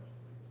 work.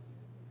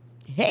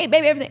 Hey,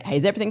 baby,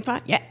 is everything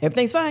fine? Yeah,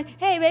 everything's fine.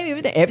 Hey,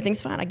 baby,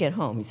 everything's fine. I get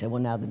home. He said,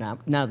 well, now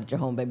that you're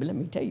home, baby, let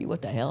me tell you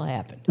what the hell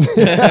happened. And,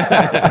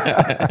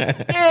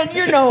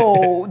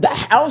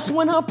 the house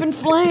went up in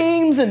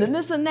flames and then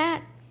this and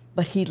that.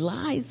 But he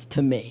lies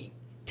to me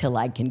till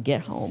I can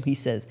get home. He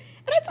says,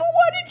 and I said, well,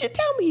 why didn't you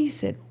tell me? He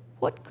said,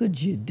 what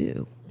could you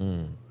do?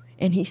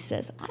 And he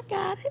says, I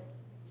got it.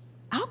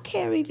 I'll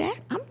carry that.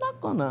 I'm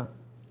not going to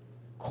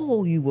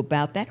call you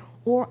about that.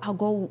 Or I'll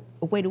go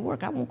away to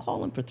work. I won't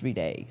call him for 3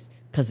 days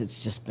because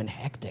it's just been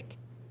hectic.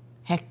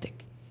 And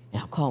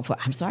I'll call him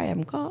I'm sorry I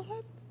haven't called.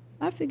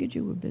 I figured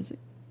you were busy.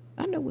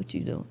 I know what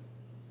you're doing.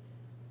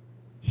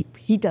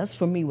 He does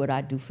for me what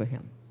I do for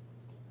him.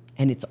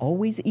 And it's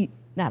always,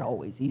 not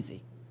always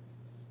easy,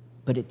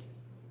 but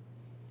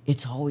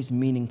it's always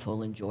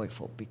meaningful and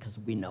joyful because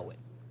we know it.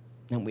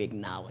 And we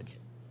acknowledge it.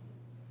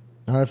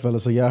 All right,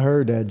 fellas. So y'all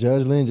heard that.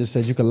 Judge Lynn just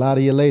said you can lie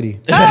to your lady.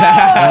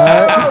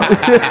 Oh!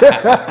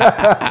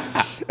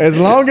 As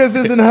long as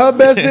it's in her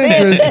best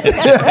interest.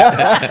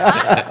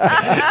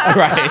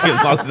 Right.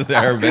 As long as it's in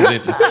her best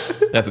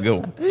interest. That's a good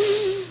one.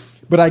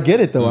 But I get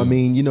it, though. I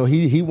mean,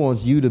 he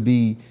wants you to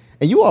be...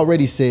 And you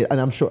already said,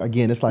 and I'm sure,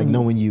 again, it's like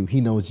knowing you.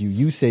 He knows you.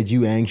 You said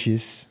you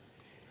anxious.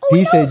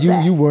 He said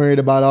you worried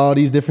about all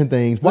these different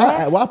things.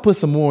 Why put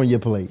some more on your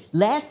plate?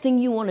 Last thing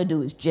you want to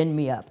do is gin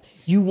me up.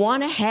 You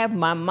want to have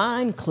my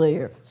mind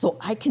clear so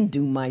I can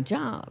do my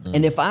job.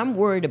 And if I'm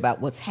worried about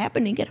what's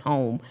happening at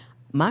home,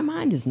 my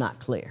mind is not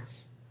clear.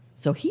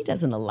 So he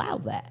doesn't allow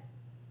that.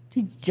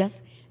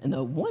 And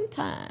the one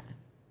time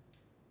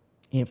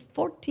in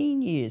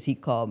 14 years, he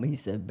called me. He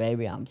said,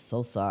 baby, I'm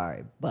so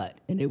sorry,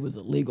 and it was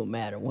a legal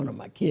matter. One of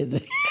my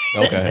kids.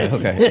 Okay.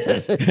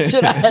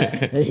 Should I ask?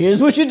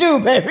 Here's what you do,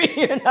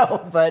 baby.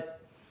 But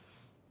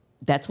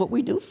that's what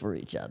we do for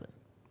each other.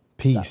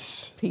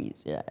 Peace.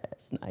 Peace, yeah,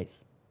 it's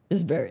nice.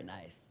 It's very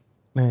nice.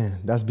 Man,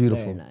 that's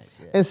beautiful. Very nice,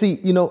 yeah. And see,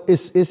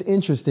 it's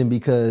interesting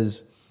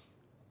because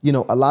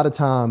a lot of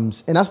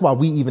times, and that's why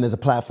we, even as a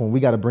platform, we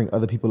got to bring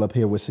other people up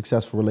here with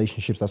successful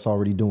relationships that's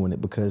already doing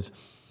it. Because,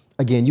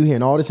 again, you're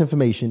hearing all this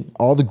information,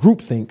 all the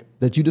groupthink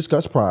that you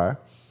discussed prior.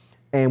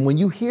 And when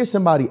you hear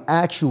somebody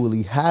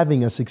actually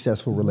having a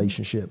successful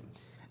relationship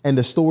and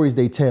the stories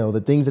they tell,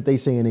 the things that they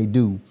say and they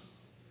do,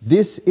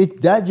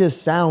 that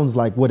just sounds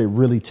like what it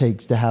really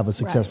takes to have a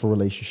successful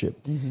relationship.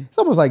 It's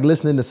almost like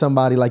listening to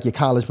somebody like your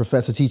college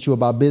professor teach you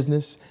about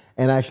business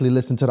and actually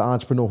listen to the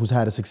entrepreneur who's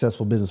had a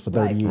successful business for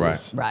 30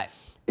 years. Right.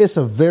 It's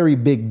a very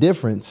big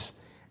difference,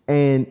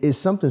 and it's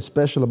something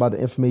special about the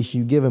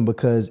information you're given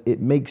because it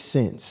makes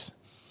sense.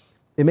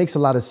 It makes a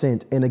lot of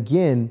sense. And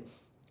again,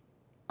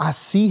 I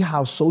see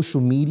how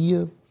social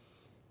media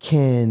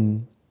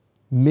can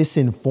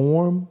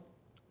misinform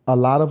a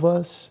lot of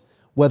us,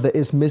 whether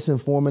it's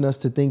misinforming us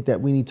to think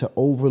that we need to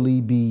overly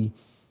be,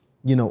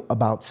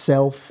 about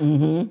self,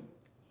 and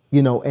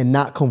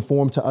not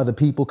conform to other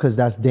people because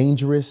that's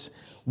dangerous.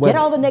 Get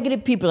all the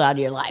negative people out of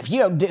your life.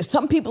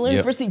 Some people in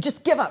university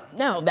just give up.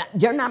 No,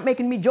 you're not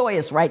making me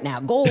joyous right now.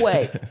 Go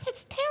away.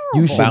 It's terrible.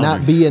 You should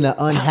not be in an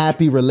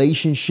unhappy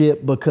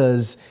relationship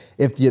because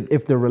if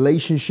the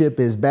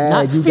relationship is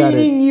bad, not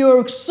feeding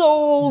your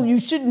soul. You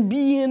shouldn't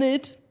be in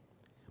it.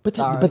 But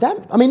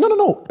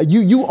no.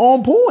 You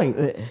on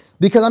point.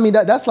 Because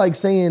that's like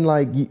saying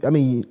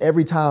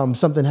every time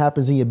something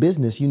happens in your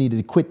business, you need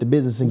to quit the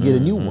business and get a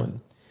new one.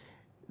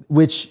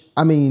 Which,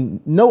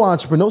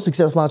 no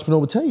successful entrepreneur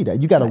will tell you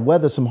that. You got to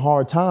weather some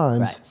hard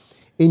times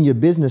in your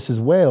business as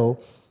well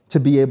to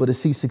be able to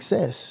see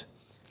success.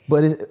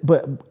 But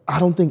I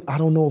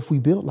don't know if we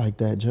built like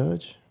that,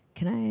 Judge.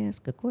 Can I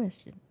ask a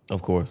question?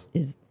 Of course.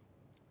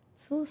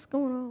 So what's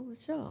going on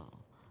with y'all?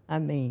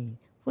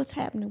 What's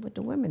happening with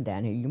the women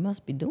down here? You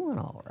must be doing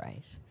all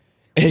right.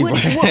 Hey,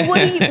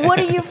 what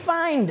are you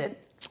finding?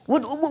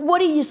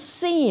 What are you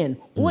seeing?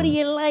 What are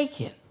you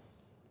liking?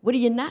 What are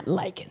you not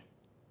liking?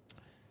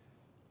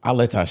 I'll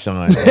let Tashawn.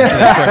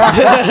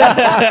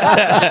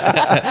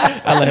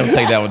 I'll let him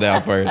take that one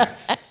down first.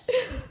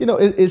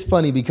 It's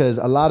funny because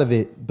a lot of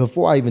it,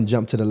 before I even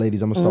jump to the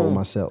ladies, I'm going to start with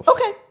myself.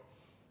 Okay.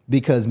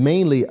 Because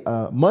mainly,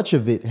 much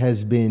of it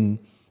has been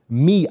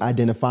me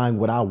identifying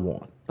what I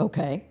want.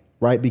 Okay.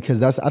 Right?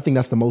 Because I think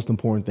that's the most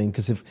important thing.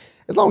 Because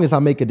as long as I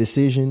make a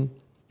decision,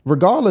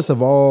 regardless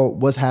of all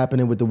what's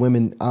happening with the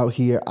women out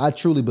here, I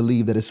truly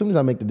believe that as soon as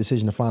I make the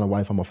decision to find a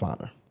wife, I'm going to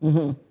find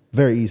her.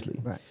 Very easily.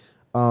 Right.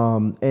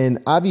 And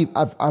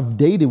I've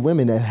dated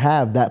women that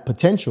have that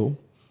potential,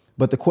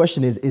 but the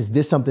question is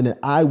this something that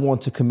I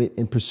want to commit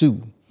and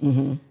pursue?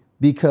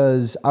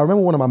 Because I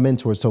remember one of my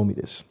mentors told me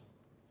this.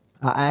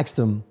 I asked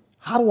him,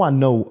 how do I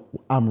know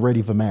I'm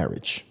ready for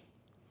marriage?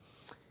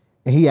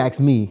 And he asked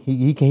me,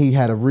 he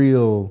had a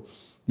real,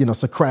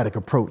 Socratic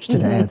approach to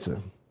the answer.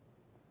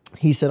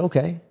 He said,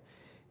 okay.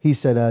 He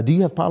said, do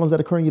you have problems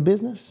that occur in your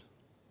business?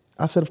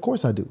 I said, of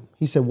course I do.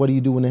 He said, what do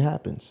you do when it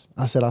happens?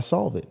 I said, I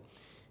solve it.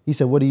 He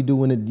said, what do you do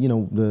when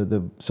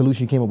the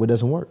solution you came up with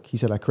doesn't work? He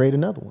said, I create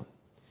another one.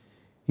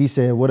 He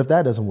said, what if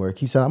that doesn't work?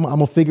 He said, I'm going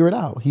to figure it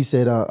out. He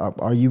said,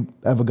 are you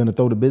ever going to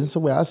throw the business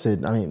away? I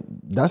said,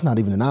 that's not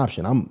even an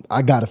option.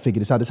 I got to figure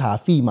this out. This is how I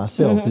feed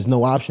myself. There's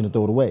no option to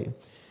throw it away.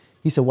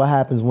 He said, what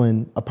happens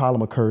when a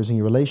problem occurs in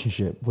your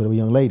relationship with a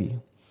young lady?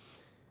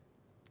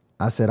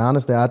 I said,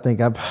 honestly, I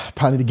think I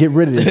probably need to get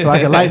rid of this so I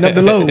can lighten up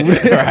the load.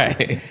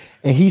 Right.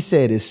 And he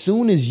said, as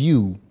soon as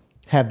you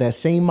have that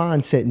same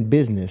mindset in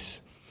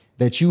business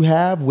that you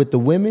have with the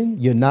women,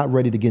 you're not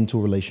ready to get into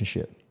a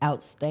relationship.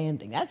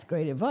 Outstanding. That's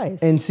great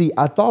advice. And see,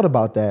 I thought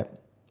about that.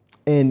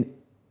 And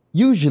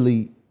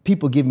usually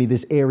people give me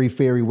this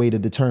airy-fairy way to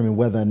determine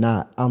whether or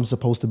not I'm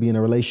supposed to be in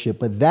a relationship.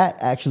 But that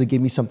actually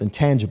gave me something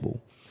tangible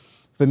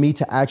for me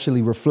to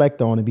actually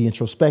reflect on and be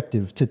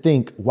introspective, to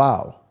think,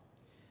 wow,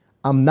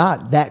 I'm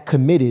not that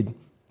committed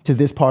to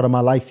this part of my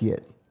life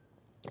yet.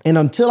 And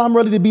until I'm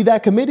ready to be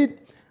that committed,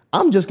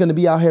 I'm just going to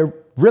be out here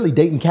really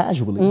dating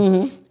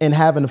casually and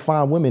having to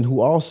find women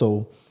who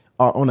also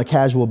are on a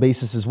casual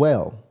basis as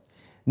well.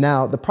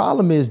 Now, the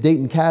problem is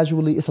dating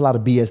casually, it's a lot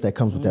of BS that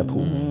comes with that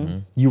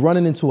pool. You're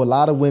running into a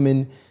lot of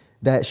women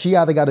that she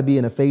either got to be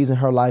in a phase in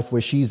her life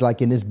where she's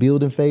like in this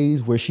building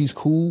phase where she's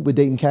cool with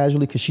dating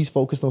casually because she's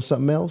focused on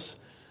something else,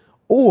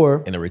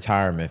 or in a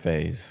retirement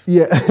phase.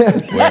 Yeah.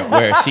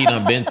 where she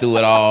done been through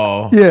it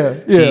all. Yeah.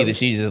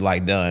 She's just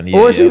like done. Yeah,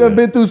 or she done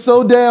been through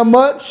so damn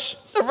much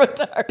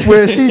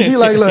where she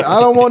like, look, I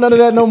don't want none of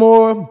that no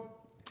more.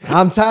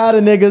 I'm tired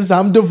of niggas.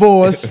 I'm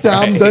divorced.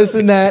 I'm this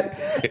and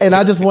that. And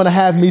I just want to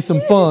have me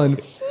some fun.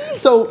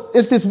 So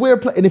it's this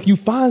weird play. And if you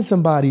find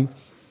somebody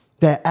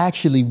that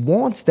actually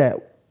wants that,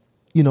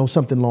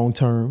 something long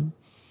term,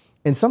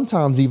 and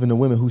sometimes even the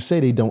women who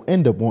say they don't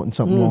end up wanting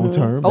something long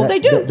term. Oh, they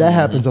do. That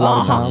happens a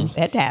lot of times.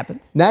 That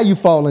happens. Now you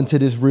fall into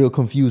this real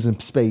confusing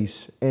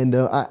space. And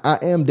I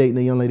am dating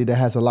a young lady that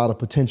has a lot of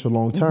potential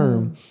long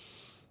term.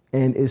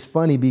 And it's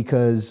funny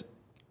because,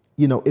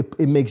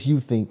 it makes you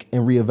think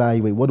and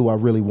reevaluate, what do I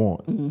really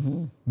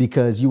want?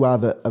 Because you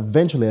either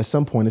eventually at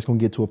some point it's going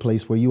to get to a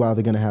place where you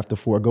either going to have to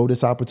forego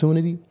this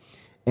opportunity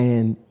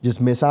and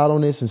just miss out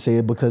on this and say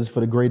it because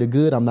for the greater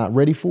good, I'm not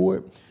ready for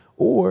it.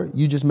 or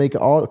you just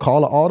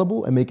call an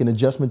audible and make an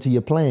adjustment to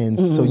your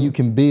plans so you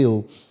can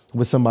build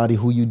with somebody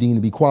who you deem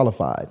to be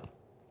qualified.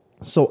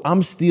 So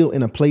I'm still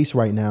in a place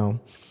right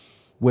now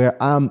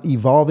where I'm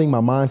evolving.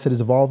 My mindset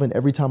is evolving.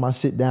 Every time I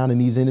sit down in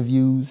these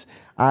interviews,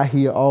 I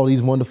hear all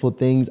these wonderful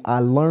things. I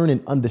learn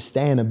and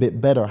understand a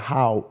bit better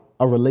how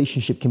a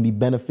relationship can be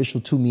beneficial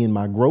to me in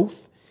my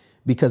growth,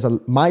 because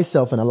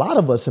myself and a lot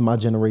of us in my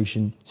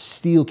generation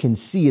still can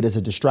see it as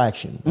a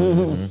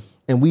distraction.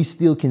 And we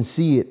still can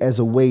see it as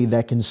a way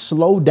that can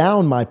slow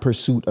down my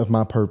pursuit of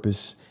my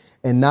purpose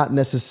and not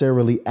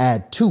necessarily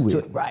add to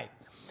it. Right.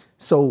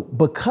 So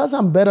because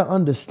I'm better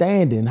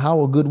understanding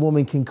how a good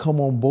woman can come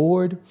on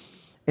board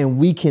and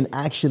we can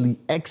actually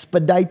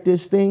expedite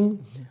this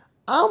thing,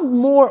 I'm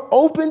more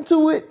open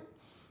to it,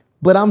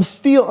 but I'm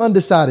still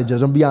undecided,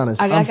 Judge. I'm gonna be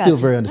honest. I'm still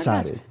very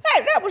undecided.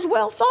 That was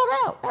well thought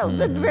out. That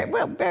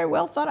was very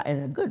well thought out.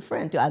 And a good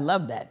friend, too. I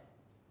love that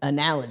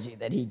analogy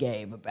that he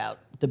gave about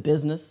the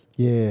business.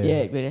 Yeah.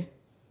 Yeah, really.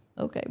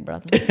 Okay,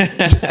 brother.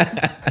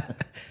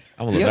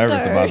 I'm a little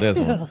nervous about this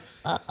one.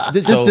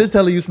 Just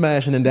tell her you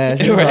smashing and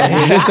dashing.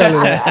 Just tell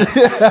her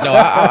that. No,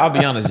 I'll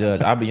be honest,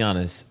 Judge. I'll be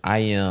honest. I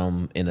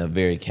am in a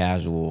very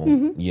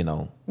casual,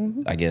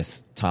 I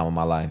guess, time of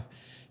my life.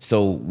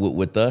 So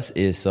with us,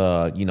 it's, we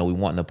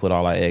wanting to put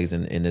all our eggs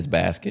in this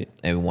basket,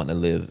 and we want to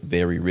live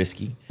very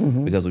risky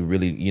because we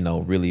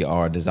really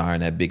are desiring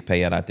that big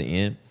payout at the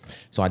end.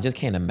 So I just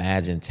can't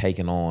imagine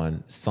taking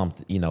on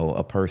something,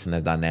 a person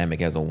as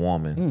dynamic as a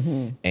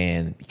woman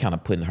and kind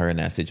of putting her in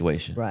that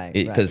situation. Right.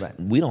 Because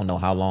we don't know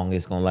how long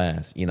it's going to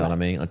last, what I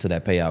mean, until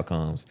that payout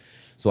comes.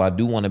 So I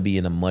do want to be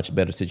in a much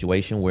better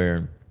situation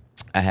where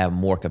I have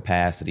more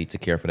capacity to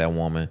care for that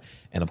woman.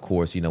 And of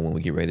course, when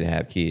we get ready to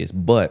have kids.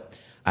 But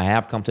I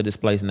have come to this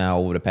place now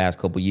over the past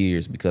couple of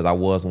years because I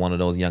was one of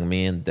those young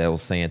men that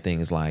was saying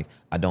things like,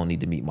 I don't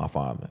need to meet my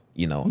father.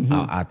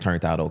 I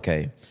turned out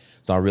okay.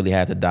 So I really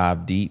had to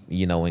dive deep,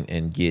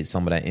 and get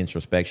some of that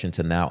introspection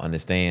to now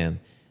understand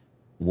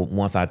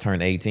once I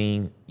turned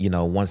 18,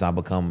 once I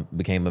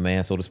became a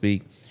man, so to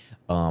speak,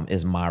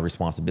 it's my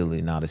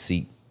responsibility now to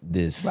seek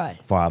this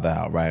father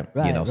out, right?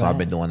 So I've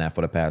been doing that for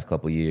the past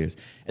couple of years.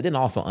 And then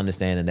also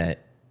understanding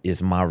that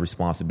it's my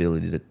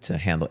responsibility to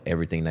handle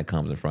everything that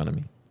comes in front of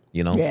me.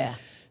 Yeah.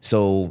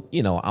 So,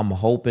 I'm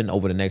hoping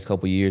over the next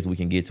couple of years we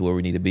can get to where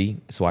we need to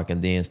be so I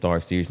can then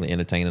start seriously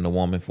entertaining a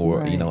woman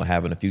for,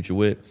 having a future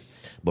with.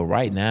 But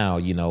right now,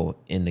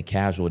 in the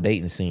casual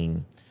dating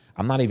scene,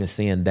 I'm not even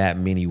seeing that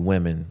many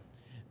women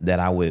that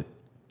I would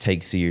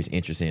take serious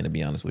interest in, to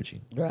be honest with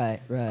you. Right.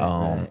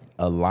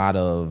 A lot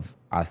of,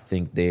 I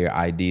think their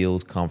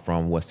ideals come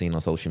from what's seen on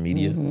social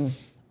media.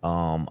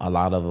 A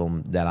lot of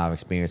them that I've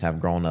experienced have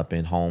grown up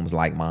in homes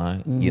like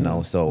mine,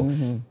 so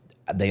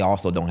they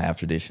also don't have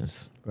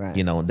traditions. Right.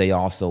 They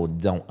also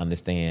don't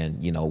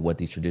understand, what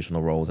these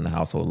traditional roles in the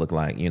household look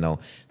like.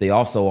 They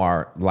also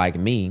are like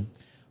me,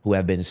 who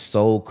have been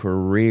so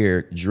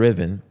career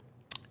driven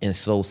and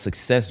so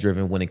success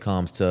driven when it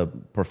comes to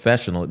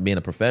being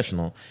a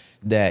professional,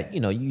 that,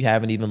 you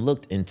haven't even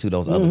looked into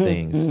those other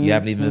things. You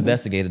haven't even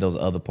investigated those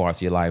other parts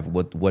of your life,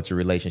 what your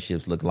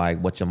relationships look like,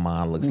 what your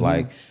mind looks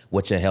like,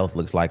 what your health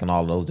looks like, and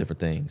all of those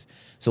different things.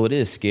 So it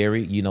is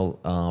scary, being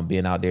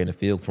out there in the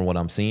field from what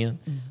I'm seeing.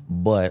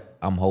 But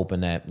I'm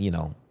hoping that,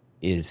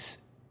 if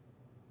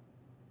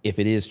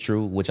it is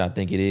true, which I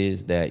think it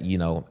is, that,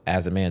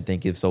 as a man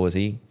thinketh, so is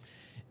he,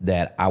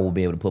 that I will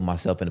be able to put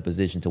myself in a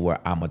position to where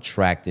I'm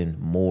attracting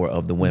more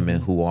of the women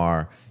who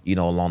are,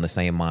 along the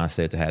same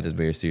mindset to have this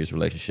very serious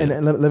relationship.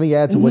 And let me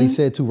add to what he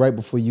said too, right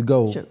before you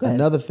go. Sure, go ahead.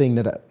 Another thing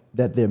that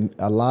there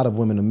a lot of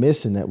women are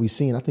missing that we've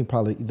seen, I think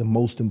probably the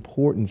most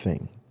important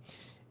thing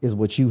is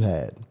what you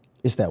had.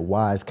 It's that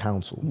wise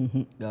counsel.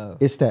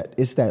 It's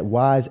that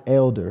wise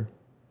elder,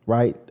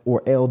 right?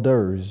 Or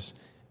elders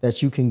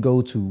that you can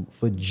go to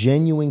for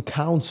genuine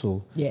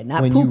counsel. Yeah,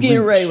 not Pookie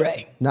and Ray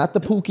Ray. Not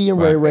the Pookie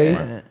and Ray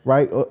Ray,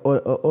 right?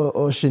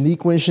 Or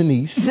Shaniqua and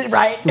Shanice.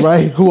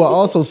 Right. Who are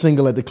also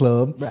single at the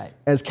club. Right.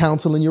 As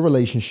counsel in your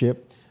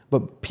relationship.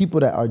 But people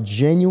that are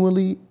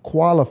genuinely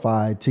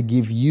qualified to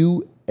give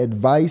you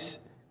advice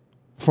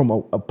from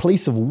a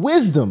place of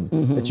wisdom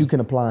that you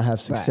can apply and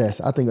have success.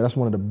 Right. I think that's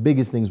one of the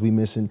biggest things we're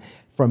missing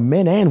from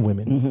men and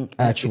women,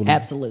 actually.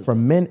 Absolutely.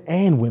 From men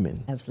and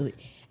women.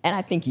 Absolutely. And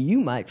I think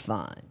you might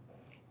find,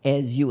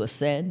 as you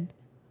ascend,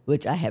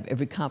 which I have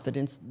every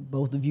confidence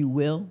both of you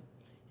will,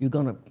 you're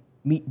going to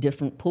meet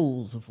different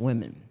pools of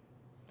women.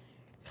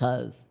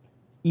 Because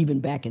even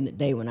back in the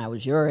day when I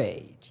was your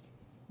age,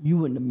 you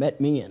wouldn't have met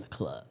me in a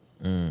club.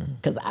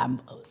 Because I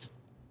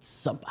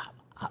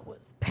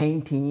was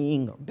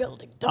painting or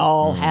building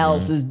doll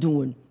houses,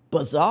 doing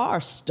bizarre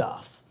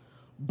stuff.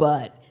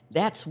 But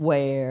that's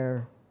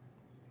where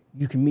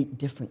you can meet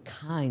different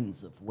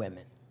kinds of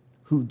women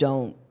who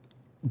don't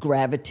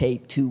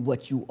gravitate to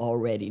what you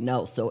already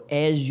know. So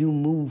as you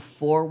move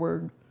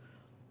forward,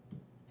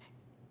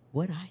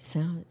 what I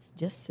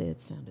just said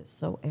sounded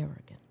so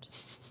arrogant.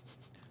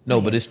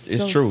 No, but it's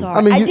true. Sorry.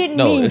 I mean, I didn't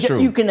mean it's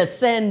true. you can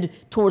ascend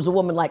towards a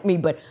woman like me,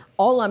 but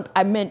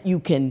I meant you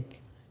can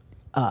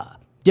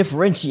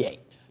differentiate.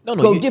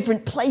 go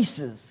different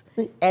places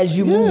as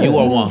you move. You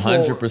are move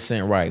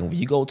 100% right. When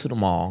you go to the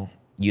mall,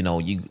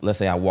 let's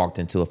say I walked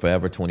into a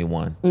Forever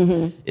 21,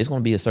 it's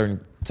going to be a certain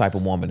type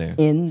of woman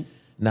there.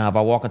 Now, if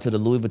I walk into the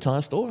Louis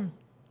Vuitton store,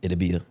 it'll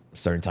be a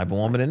certain type of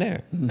woman in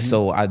there.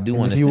 So I do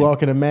understand. If you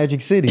walk into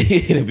Magic City,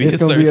 it'll be a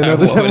certain type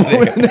of woman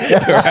in there.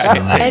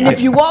 Right. And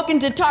if you walk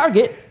into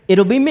Target,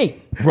 it'll be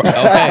me.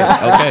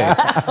 Okay.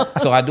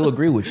 So I do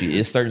agree with you.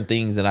 It's certain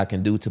things that I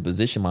can do to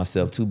position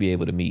myself to be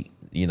able to meet,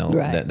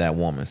 that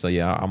woman. So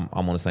yeah, I'm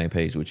on the same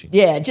page with you.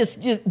 Yeah,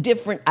 just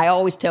different. I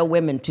always tell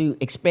women to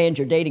expand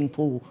your dating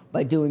pool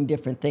by doing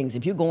different things.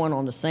 If you're going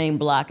on the same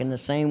block in the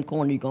same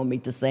corner, you're going to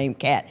meet the same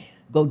cat.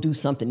 Go do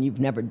something you've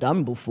never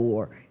done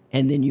before,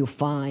 and then you'll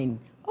find,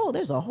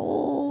 there's a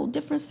whole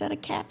different set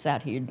of cats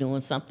out here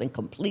doing something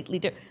completely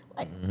different.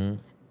 Like,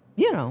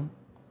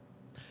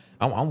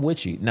 I'm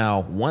with you.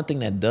 Now, one thing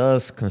that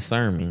does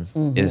concern me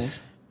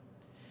is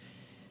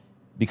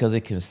because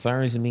it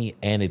concerns me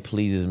and it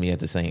pleases me at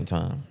the same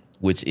time,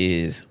 which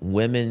is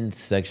women's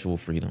sexual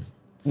freedom.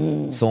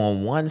 So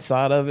on one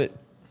side of it,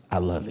 I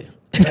love it.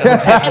 I'm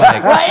just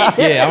like, right?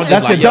 Yeah, I'm just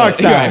That's like, the dark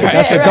side. Right.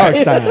 That's the dark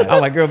side.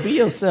 I'm like, girl, be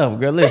yourself,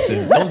 girl.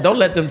 Listen, don't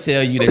let them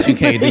tell you that you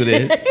can't do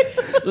this.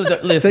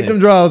 Listen, Take them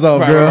drawers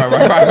off, girl.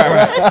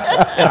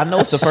 Right. And I know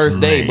it's the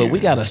first day, but we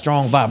got a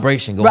strong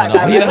vibration going on.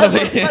 Right. You know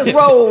what I mean? Let's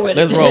roll with it.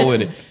 Let's roll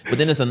with it. But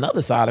then there's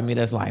another side of me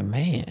that's like,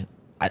 man,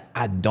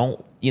 I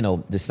don't,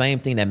 the same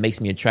thing that makes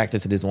me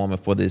attracted to this woman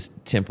for this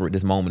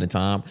moment in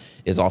time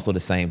is also the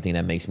same thing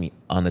that makes me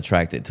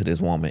unattracted to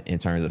this woman in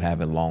terms of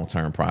having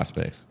long-term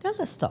prospects. Now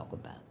let's talk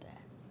about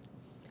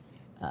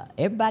that.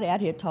 Everybody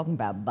out here talking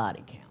about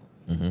body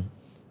count.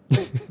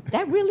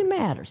 That really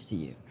matters to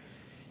you.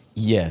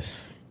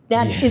 Yes.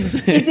 Now, yes.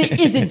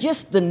 is it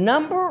just the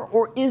number,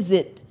 or is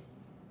it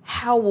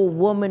how a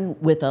woman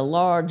with a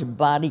large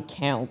body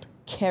count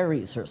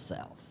carries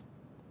herself?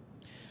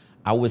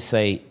 I would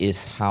say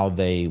it's how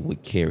they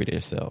would carry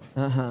themselves.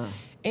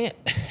 And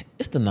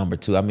it's the number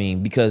too. I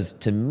mean, because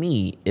to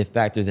me, it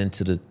factors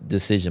into the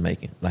decision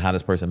making, like how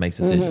this person makes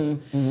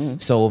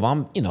decisions. So if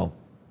I'm,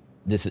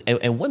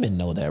 and women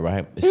know that,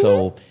 right?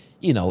 So,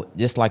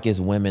 just like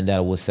it's women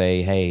that will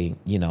say, hey,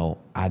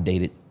 I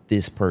dated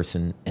this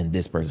person and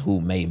this person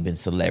who may have been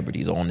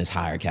celebrities or on this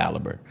higher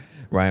caliber,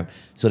 right?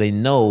 So they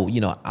know,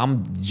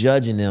 I'm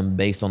judging them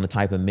based on the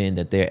type of men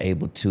that they're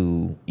able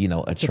to,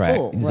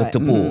 attract, to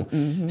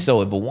pull.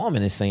 So if a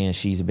woman is saying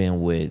she's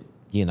been with,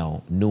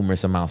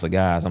 numerous amounts of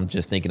guys, I'm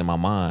just thinking in my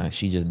mind,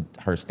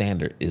 her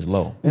standard is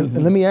low.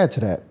 And let me add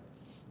to that.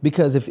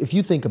 Because if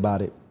you think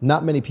about it,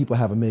 not many people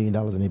have $1 million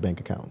in their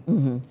bank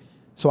account.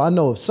 So I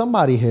know if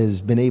somebody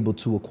has been able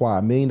to acquire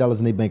 $1 million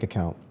in their bank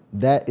account,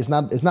 that it's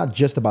not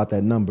just about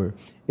that number.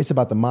 It's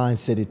about the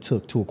mindset it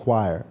took to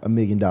acquire $1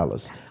 million.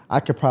 I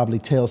could probably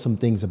tell some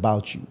things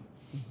about you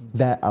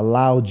that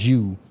allowed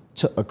you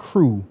to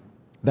accrue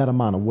that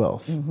amount of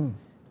wealth.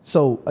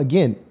 So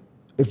again,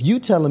 if you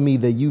telling me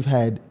that you've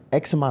had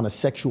X amount of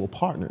sexual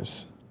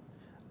partners,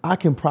 I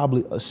can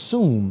probably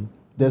assume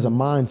there's a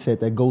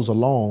mindset that goes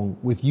along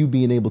with you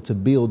being able to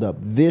build up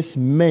this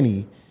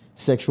many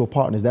sexual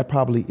partners. That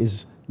probably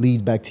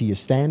leads back to your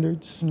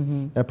standards.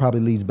 That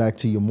probably leads back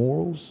to your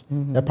morals.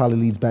 That probably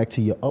leads back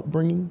to your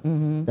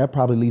upbringing. That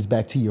probably leads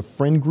back to your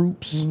friend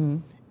groups.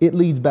 It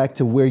leads back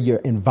to where your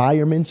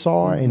environments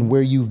are and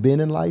where you've been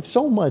in life.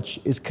 So much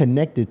is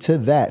connected to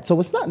that. So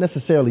it's not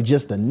necessarily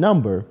just the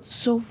number.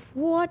 So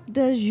what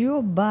does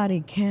your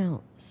body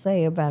count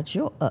say about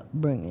your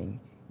upbringing,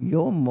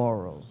 your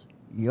morals,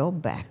 your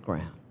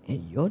background,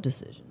 and your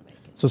decision making?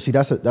 So see,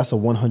 that's a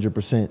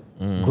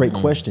 100% great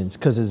questions.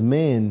 Because as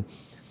men,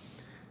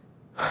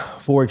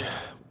 for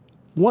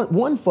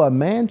a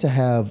man to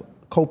have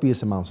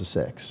copious amounts of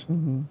sex,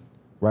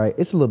 right?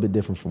 It's a little bit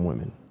different from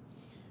women.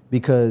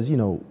 Because,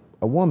 a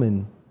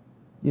woman,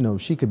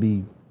 she could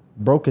be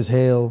broke as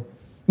hell.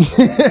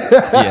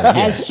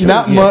 That's true.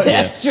 Not much.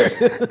 That's true.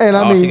 And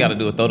I All mean, she got to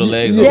do is throw the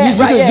legs you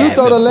up.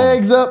 throw the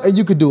legs up and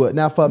you could do it.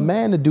 Now, for a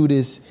man to do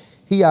this,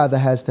 he either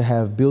has to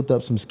have built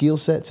up some skill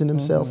sets in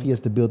himself. He has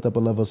to build up a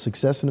level of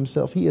success in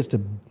himself. He has to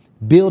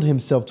build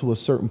himself to a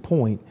certain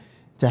point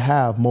to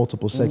have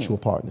multiple sexual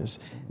partners.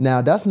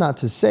 Now, that's not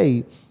to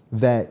say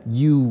that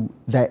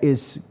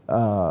is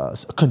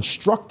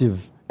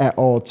constructive at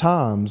all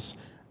times,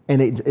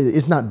 and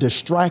it's not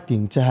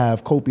distracting to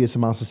have copious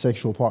amounts of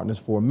sexual partners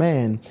for a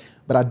man.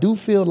 But I do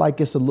feel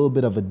like it's a little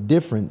bit of a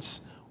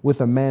difference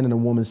with a man and a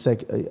woman,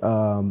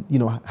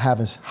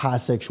 having high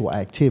sexual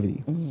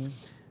activity.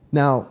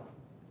 Now,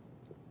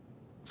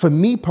 for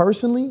me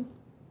personally,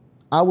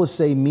 I would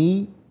say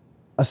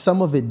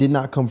some of it did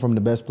not come from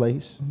the best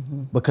place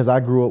because I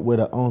grew up with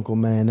an uncle,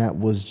 man, that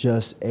was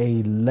just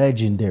a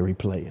legendary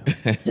player.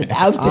 Just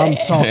out there. I'm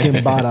talking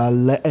about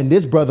and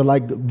this brother,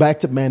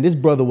 this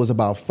brother was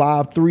about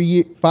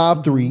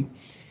 5'3",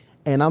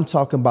 and I'm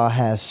talking about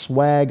has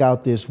swag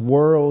out this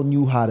world,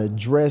 knew how to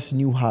dress,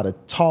 knew how to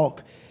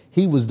talk.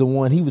 He was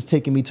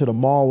taking me to the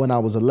mall when I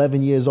was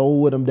 11 years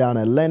old with him down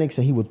at Lenox,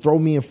 and he would throw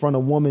me in front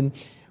of women.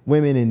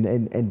 women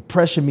and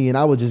pressure me, and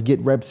I would just get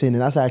reps in,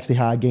 and that's actually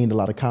how I gained a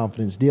lot of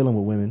confidence dealing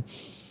with women.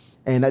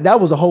 And that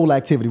was a whole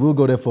activity. We'll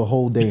go there for a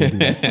whole day and do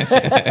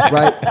that,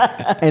 right?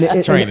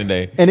 And Training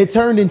day. And it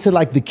turned into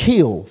like the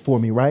kill for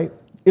me, right?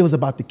 It was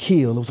about the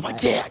kill. It was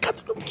like, yeah, I got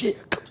the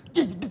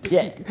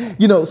yeah.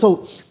 You know,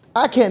 so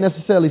I can't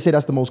necessarily say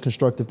that's the most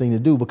constructive thing to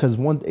do, because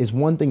it's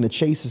one thing to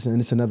chase us and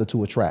it's another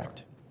to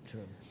attract.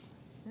 True.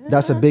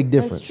 That's a big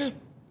difference. That's true.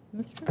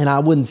 That's true. And I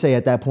wouldn't say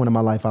at that point in my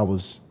life I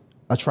was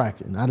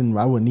attracted. I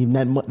wasn't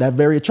even that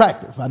very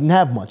attractive. I didn't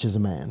have much as a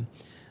man.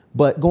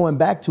 But going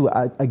back to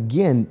it,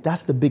 again,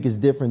 that's the biggest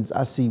difference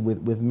I see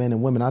with men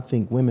and women. I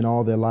think women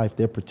all their life,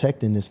 they're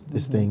protecting this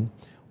thing,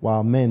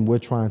 while men, we're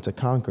trying to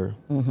conquer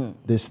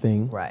this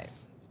thing. Right.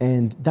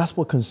 And that's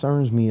what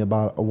concerns me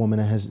about a woman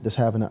that's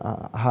having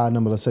a high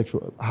number of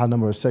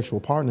sexual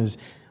partners.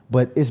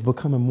 But it's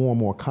becoming more and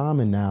more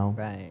common now.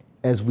 Right.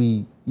 As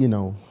we,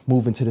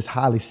 move into this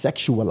highly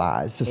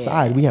sexualized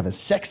society. We having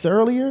sex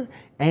earlier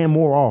and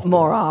more often.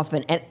 More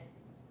often. And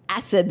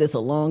I said this a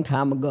long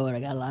time ago, and I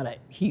got a lot of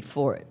heat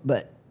for it,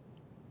 but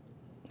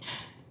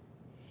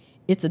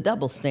it's a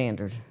double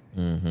standard.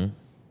 Mm-hmm.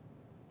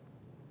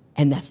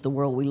 And that's the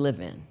world we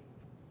live in.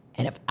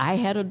 And if I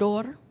had a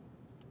daughter,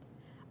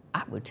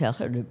 I would tell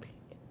her to...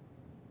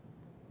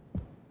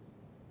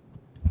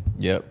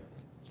 Yep.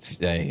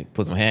 Hey,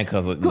 put some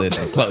handcuffs on.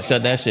 Listen,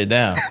 shut that shit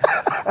down.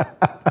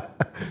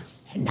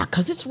 And not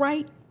because it's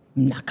right,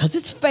 not because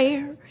it's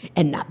fair,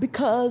 and not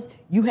because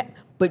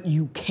but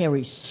you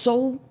carry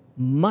so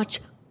much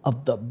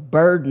of the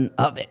burden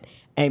of it.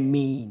 I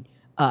mean,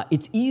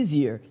 it's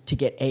easier to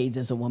get AIDS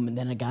as a woman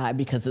than a guy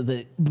because of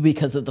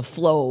the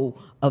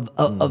flow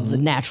of the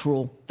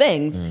natural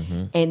things,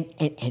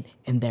 and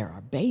there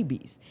are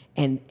babies,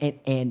 and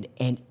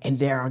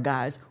there are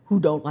guys who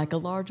don't like a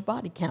large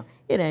body count.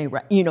 It ain't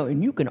right,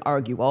 and you can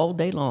argue all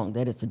day long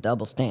that it's a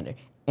double standard,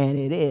 and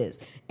it is.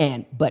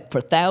 But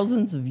for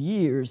thousands of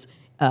years,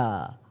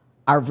 our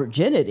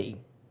virginity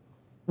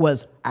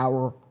was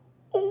our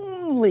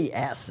only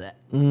asset.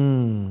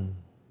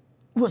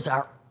 Was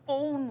our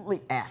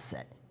only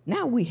asset.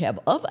 Now we have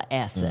other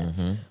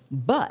assets,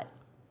 but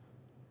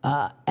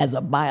as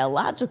a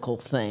biological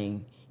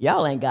thing,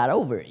 y'all ain't got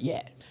over it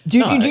yet. Do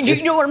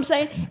you know what I'm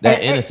saying?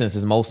 That innocence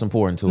is most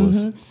important to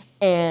us.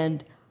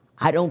 And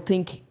I don't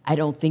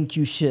think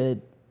you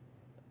should.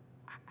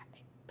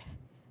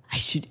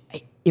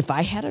 If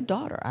I had a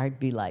daughter, I'd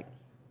be like,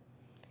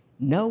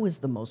 no is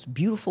the most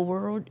beautiful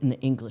word in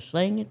the English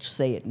language.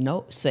 Say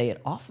it say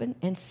it often,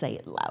 and say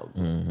it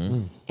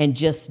loudly. And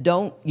just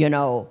don't,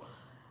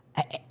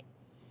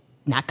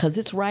 not because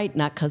it's right,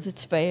 not because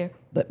it's fair,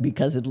 but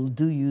because it'll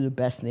do you the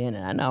best then.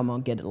 And I know I'm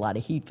going to get a lot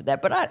of heat for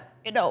that, but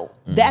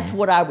that's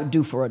what I would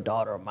do for a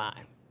daughter of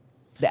mine.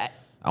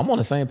 I'm on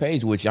the same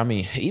page with you. I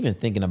mean, even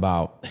thinking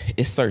about,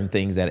 it's certain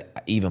things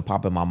that even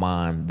pop in my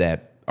mind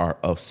that are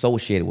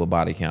associated with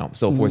body count.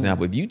 So, for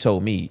example, if you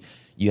told me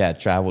you had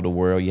traveled the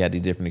world, you had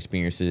these different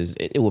experiences,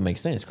 it would make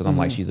sense, because I'm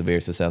like, she's a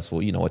very successful,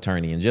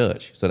 attorney and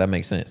judge. So that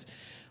makes sense.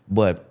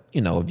 But,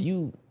 if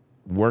you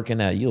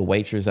you're a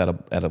waitress at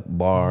a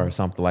bar or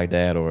something like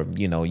that, or,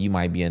 you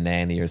might be a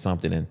nanny or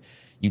something, and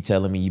you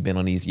telling me you've been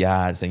on these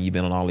yachts and you've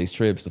been on all these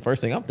trips, the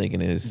first thing I'm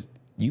thinking is,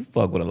 you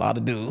fuck with a lot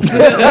of dudes. Because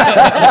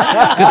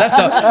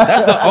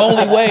that's the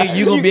only way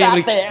you're going to be able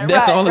to,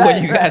 that's the only way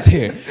you got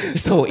there.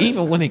 So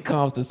even when it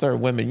comes to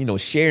certain women,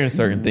 sharing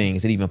certain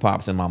things, it even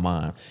pops in my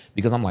mind.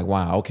 Because I'm like,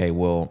 wow, okay,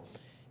 well,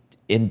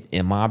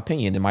 in my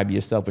opinion, it might be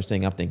a selfish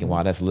thing. I'm thinking,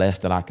 wow, that's less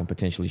that I can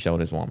potentially show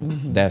this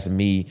woman. That's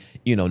me.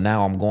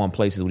 Now I'm going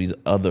places with these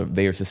other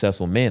very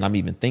successful men. I'm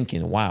even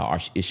thinking, wow,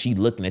 is she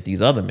looking at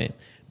these other men?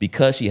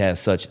 Because she has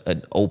such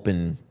an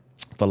open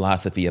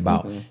philosophy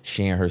about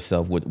sharing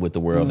herself with the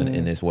world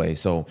in this way.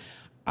 So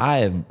I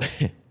have,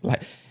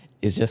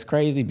 it's just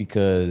crazy,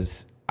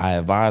 because I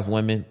advise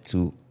women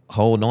to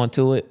hold on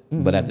to it,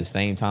 but at the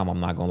same time, I'm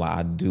not gonna lie,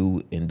 I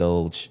do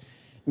indulge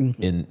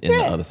in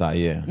the other side.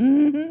 Yeah,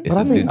 it's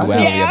a duality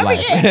of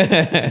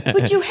life.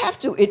 But you have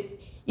to.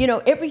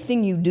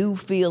 Everything you do,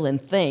 feel,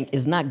 and think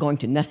is not going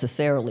to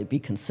necessarily be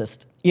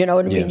consistent. You know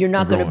what I mean? You're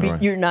not going to be.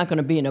 Right. You're not going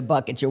to be in a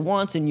bucket. Your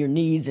wants and your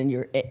needs and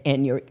your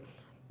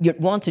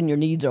wants and your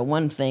needs are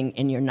one thing,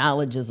 and your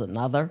knowledge is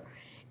another.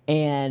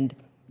 And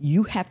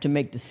you have to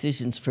make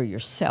decisions for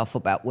yourself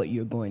about what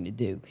you're going to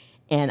do.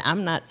 And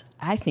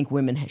I think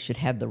women should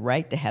have the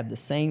right to have the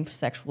same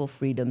sexual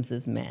freedoms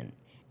as men,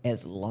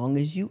 as long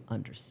as you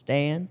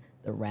understand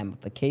the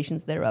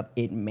ramifications thereof.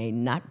 It may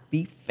not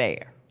be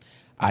fair.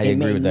 I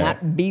agree with that.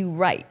 It may not be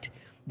right,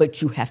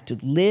 but you have to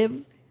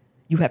live,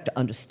 you have to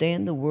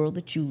understand the world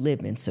that you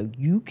live in, so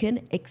you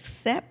can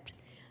accept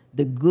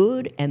the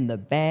good and the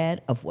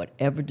bad of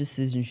whatever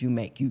decisions you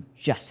make. You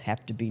just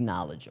have to be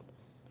knowledgeable.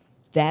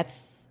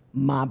 That's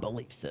my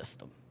belief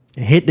system.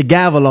 Hit the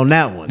gavel on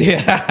that one. Yeah.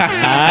 All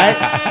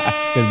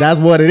right? Because that's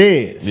what it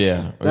is.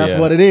 Yeah. That's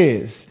what it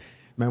is.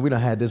 Man, we done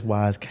had this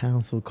wise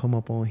counsel come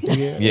up on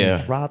here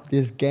and drop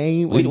this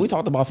game. We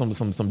talked about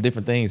some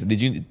different things.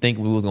 Did you think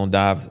we was going to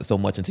dive so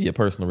much into your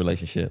personal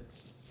relationship?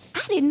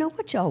 I didn't know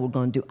what y'all were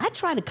going to do. I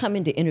try to come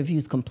into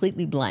interviews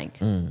completely blank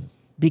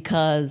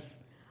because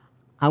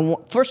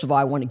first of all,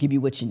 I want to give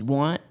you what you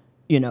want,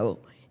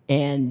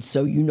 and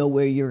so you know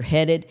where you're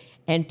headed.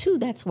 And two,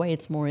 that's why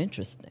it's more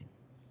interesting.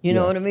 You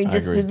know what I mean? I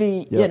Just agree. to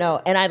be,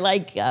 and I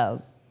like,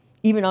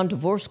 even on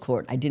divorce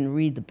court, I didn't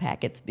read the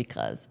packets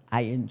because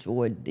I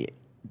enjoyed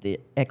the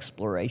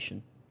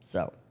exploration.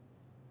 So.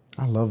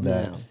 I love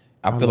that. Yeah.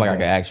 I feel like I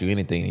could ask you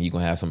anything and you're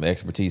going to have some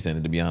expertise in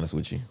it, to be honest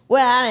with you.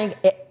 Well,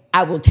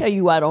 I will tell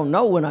you I don't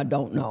know when I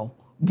don't know,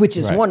 which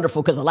is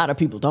wonderful because a lot of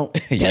people don't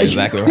tell Yeah,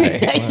 exactly right.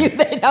 tell you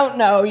they don't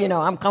know.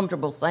 I'm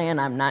comfortable saying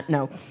I'm not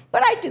know,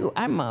 but I do.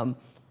 I'm a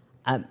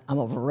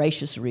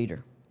voracious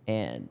reader,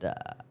 and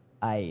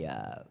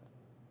I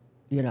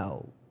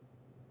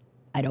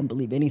don't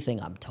believe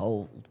anything I'm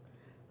told.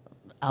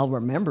 I'll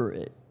remember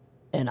it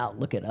and I'll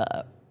look it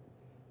up,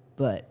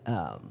 but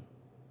I'm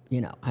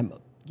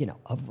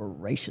a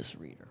voracious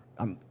reader.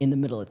 I'm in the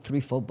middle of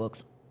 3-4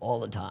 books all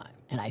the time,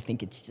 and I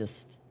think it's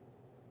just.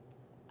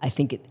 I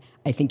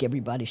think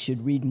everybody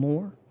should read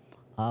more.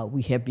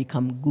 We have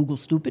become Google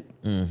stupid,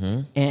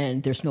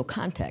 and there's no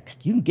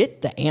context. You can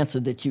get the answer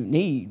that you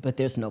need, but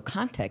there's no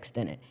context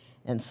in it.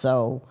 And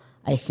so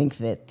I think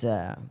that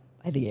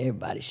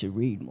everybody should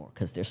read more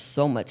because there's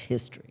so much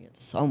history and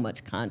so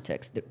much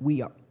context that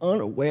we are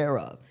unaware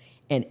of.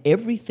 And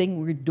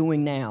everything we're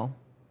doing now,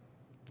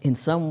 in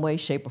some way,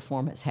 shape, or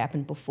form, has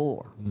happened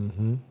before.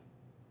 Mm-hmm.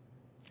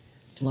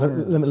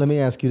 Let me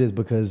ask you this,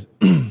 because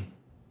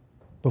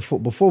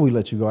before we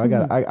let you go,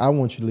 I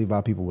want you to leave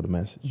our people with a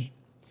message.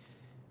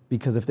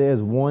 Because if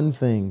there's one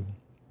thing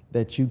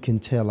that you can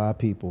tell our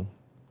people,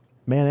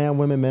 men and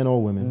women, men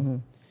or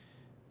women,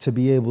 to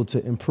be able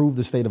to improve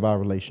the state of our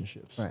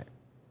relationships, Right.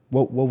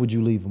 What would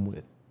you leave them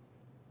with?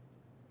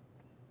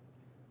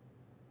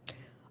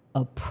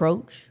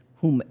 Approach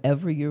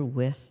whomever you're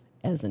with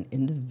as an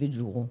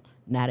individual,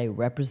 not a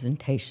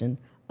representation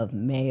of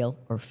male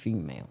or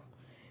female.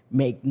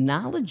 Make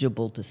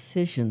knowledgeable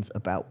decisions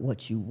about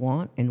what you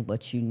want and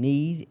what you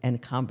need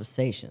and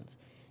conversations.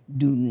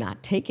 Do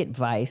not take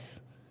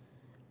advice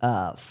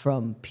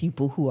from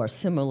people who are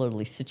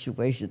similarly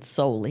situated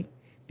solely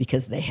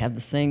because they have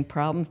the same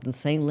problems, the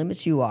same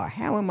limits you are.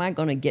 How am I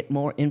going to get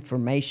more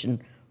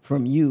information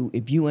from you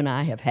if you and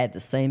I have had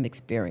the same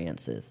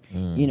experiences?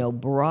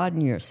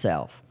 Broaden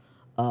yourself,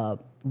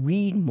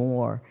 read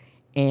more,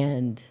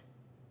 and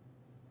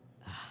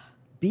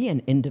be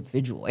an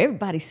individual.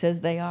 Everybody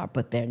says they are,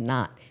 but they're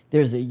not.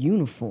 There's a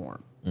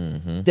uniform.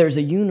 There's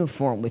a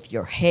uniform with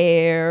your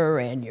hair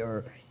and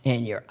your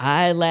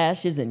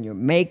eyelashes and your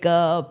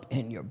makeup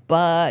and your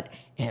butt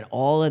and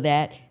all of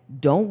that.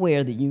 Don't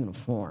wear the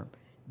uniform.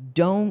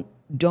 Don't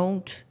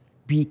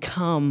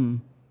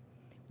become.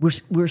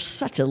 We're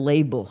such a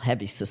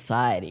label-heavy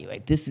society.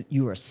 Like this,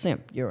 you're a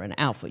simp. You're an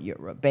alpha.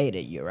 You're a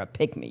beta. You're a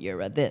pick-me.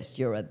 You're a this.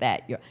 You're a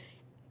that.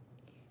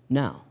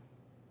 No.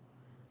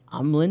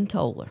 I'm Lynn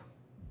Toler.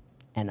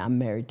 And I'm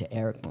married to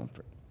Eric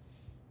Mumford.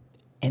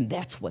 And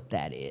that's what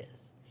that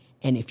is.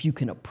 And if you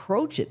can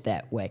approach it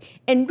that way,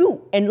 and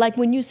like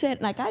when you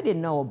said, like I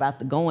didn't know about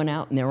the going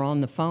out and they're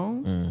on the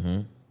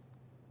phone.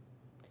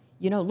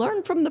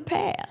 Learn from the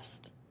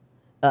past.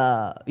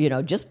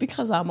 Just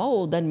because I'm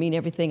old doesn't mean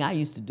everything I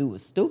used to do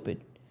was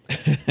stupid.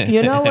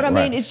 You know what I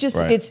mean? It's just,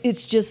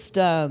 it's just,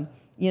 do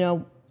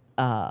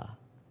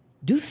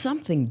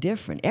something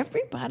different.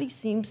 Everybody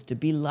seems to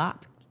be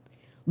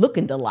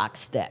looking to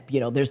lockstep.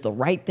 There's the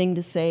right thing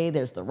to say.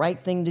 There's the right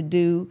thing to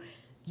do.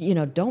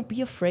 Don't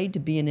be afraid to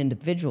be an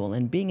individual.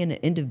 And being an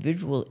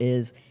individual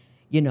is,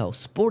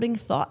 sporting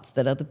thoughts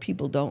that other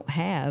people don't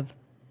have,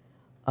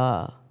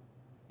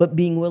 but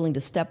being willing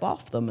to step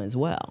off them as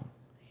well.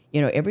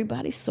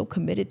 Everybody's so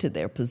committed to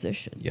their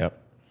position.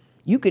 Yep.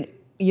 You can,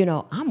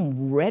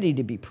 I'm ready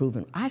to be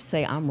proven. I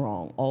say I'm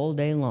wrong all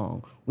day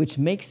long, which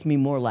makes me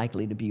more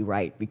likely to be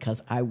right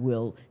because I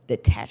will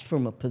detach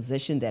from a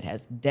position that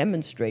has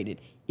demonstrated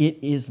it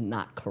is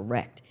not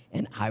correct,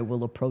 and I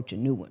will approach a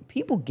new one.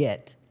 People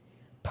get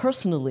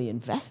personally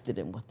invested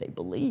in what they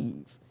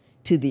believe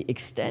to the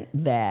extent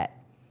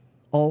that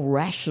all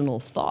rational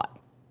thought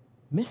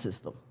misses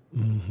them.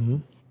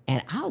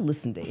 And I'll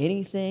listen to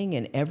anything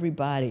and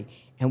everybody,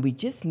 and we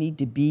just need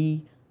to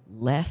be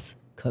less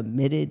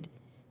committed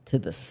to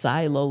the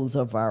silos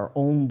of our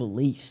own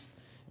beliefs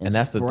And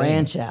that's the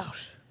branch thing. out.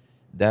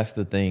 That's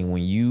the thing.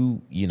 When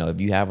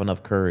if you have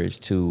enough courage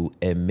to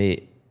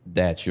admit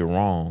that you're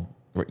wrong,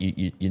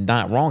 you're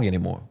not wrong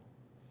anymore.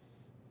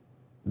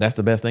 That's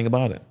the best thing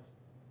about it.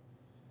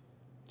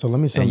 So let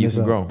me sum you this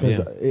can up, grow, because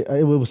yeah.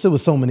 it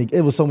was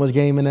so much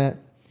game in that.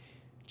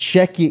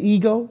 Check your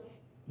ego,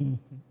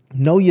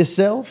 know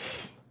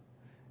yourself,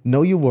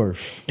 know your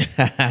worth.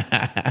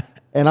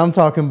 And I'm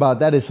talking about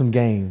that is some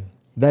game.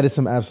 That is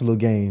some absolute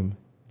game.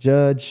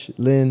 Judge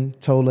Lynn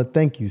Toler,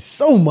 thank you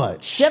so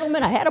much.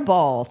 Gentlemen, I had a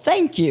ball.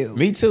 Thank you.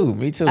 Me too.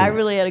 I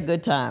really had a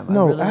good time.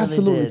 No, I really,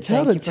 absolutely. Really did.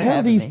 Thank you for Tell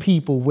having these me.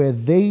 people where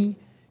they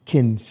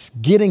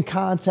get in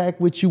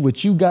contact with you,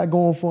 what you got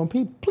going for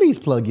them, please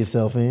plug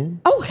yourself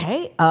in.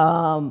 Okay.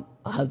 I'm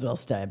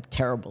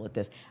terrible at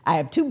this. I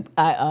have two,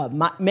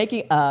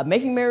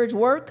 Making Marriage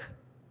Work,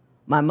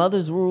 My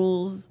Mother's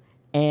Rules,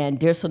 and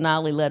Dear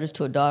Sonali, Letters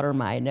to a Daughter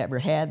I Never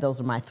Had. Those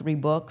are my 3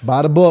 books.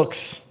 Buy the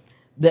books.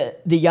 The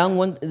young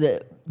one,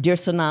 the Dear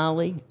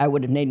Sonali, I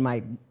would have named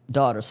my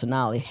daughter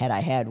Sonali had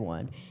I had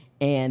one.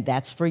 And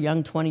that's for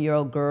young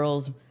 20-year-old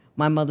girls.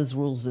 My Mother's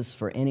Rules is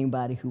for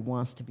anybody who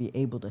wants to be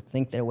able to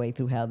think their way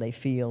through how they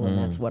feel, and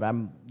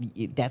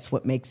that's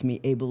what makes me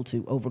able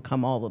to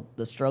overcome all of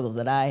the struggles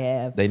that I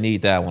have. They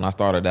need that one. I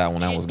started that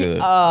one. That was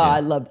good.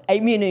 I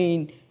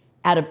mean,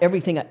 out of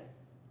everything I've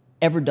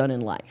ever done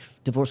in life,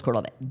 divorce court,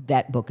 all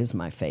that book is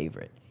my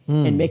favorite.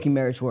 And Making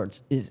Marriage Work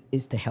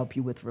is to help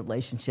you with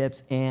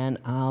relationships. And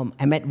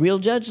I met Real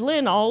Judge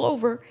Lynn all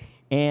over,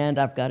 and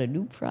I've got a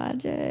new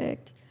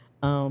project.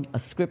 A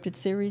scripted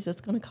series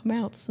that's going to come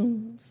out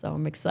soon. So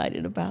I'm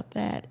excited about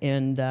that.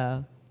 And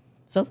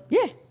so,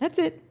 yeah, that's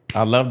it.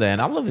 I love that.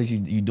 And I love that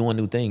you doing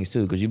new things,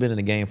 too, because you've been in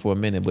the game for a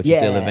minute, but you're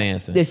still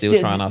advancing, still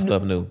trying out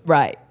stuff new.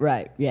 Right,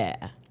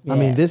 yeah. I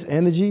mean, this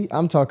energy,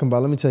 I'm talking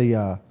about, let me tell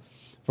y'all,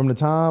 from the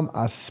time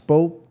I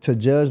spoke to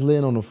Judge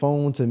Lynn on the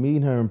phone to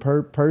meeting her in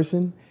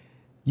person,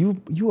 you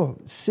are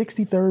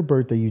 63rd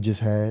birthday you just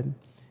had.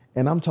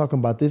 And I'm talking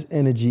about this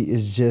energy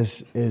is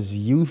just as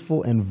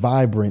youthful and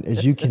vibrant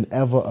as you can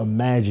ever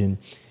imagine.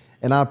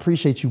 And I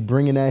appreciate you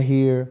bringing that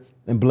here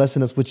and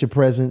blessing us with your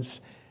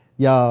presence.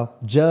 Y'all,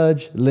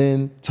 Judge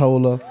Lynn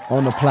Toler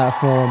on the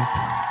platform.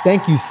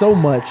 Thank you so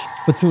much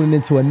for tuning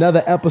into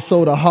another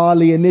episode of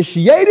Hardly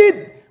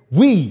Initiated.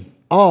 We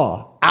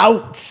are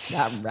out.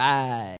 All right.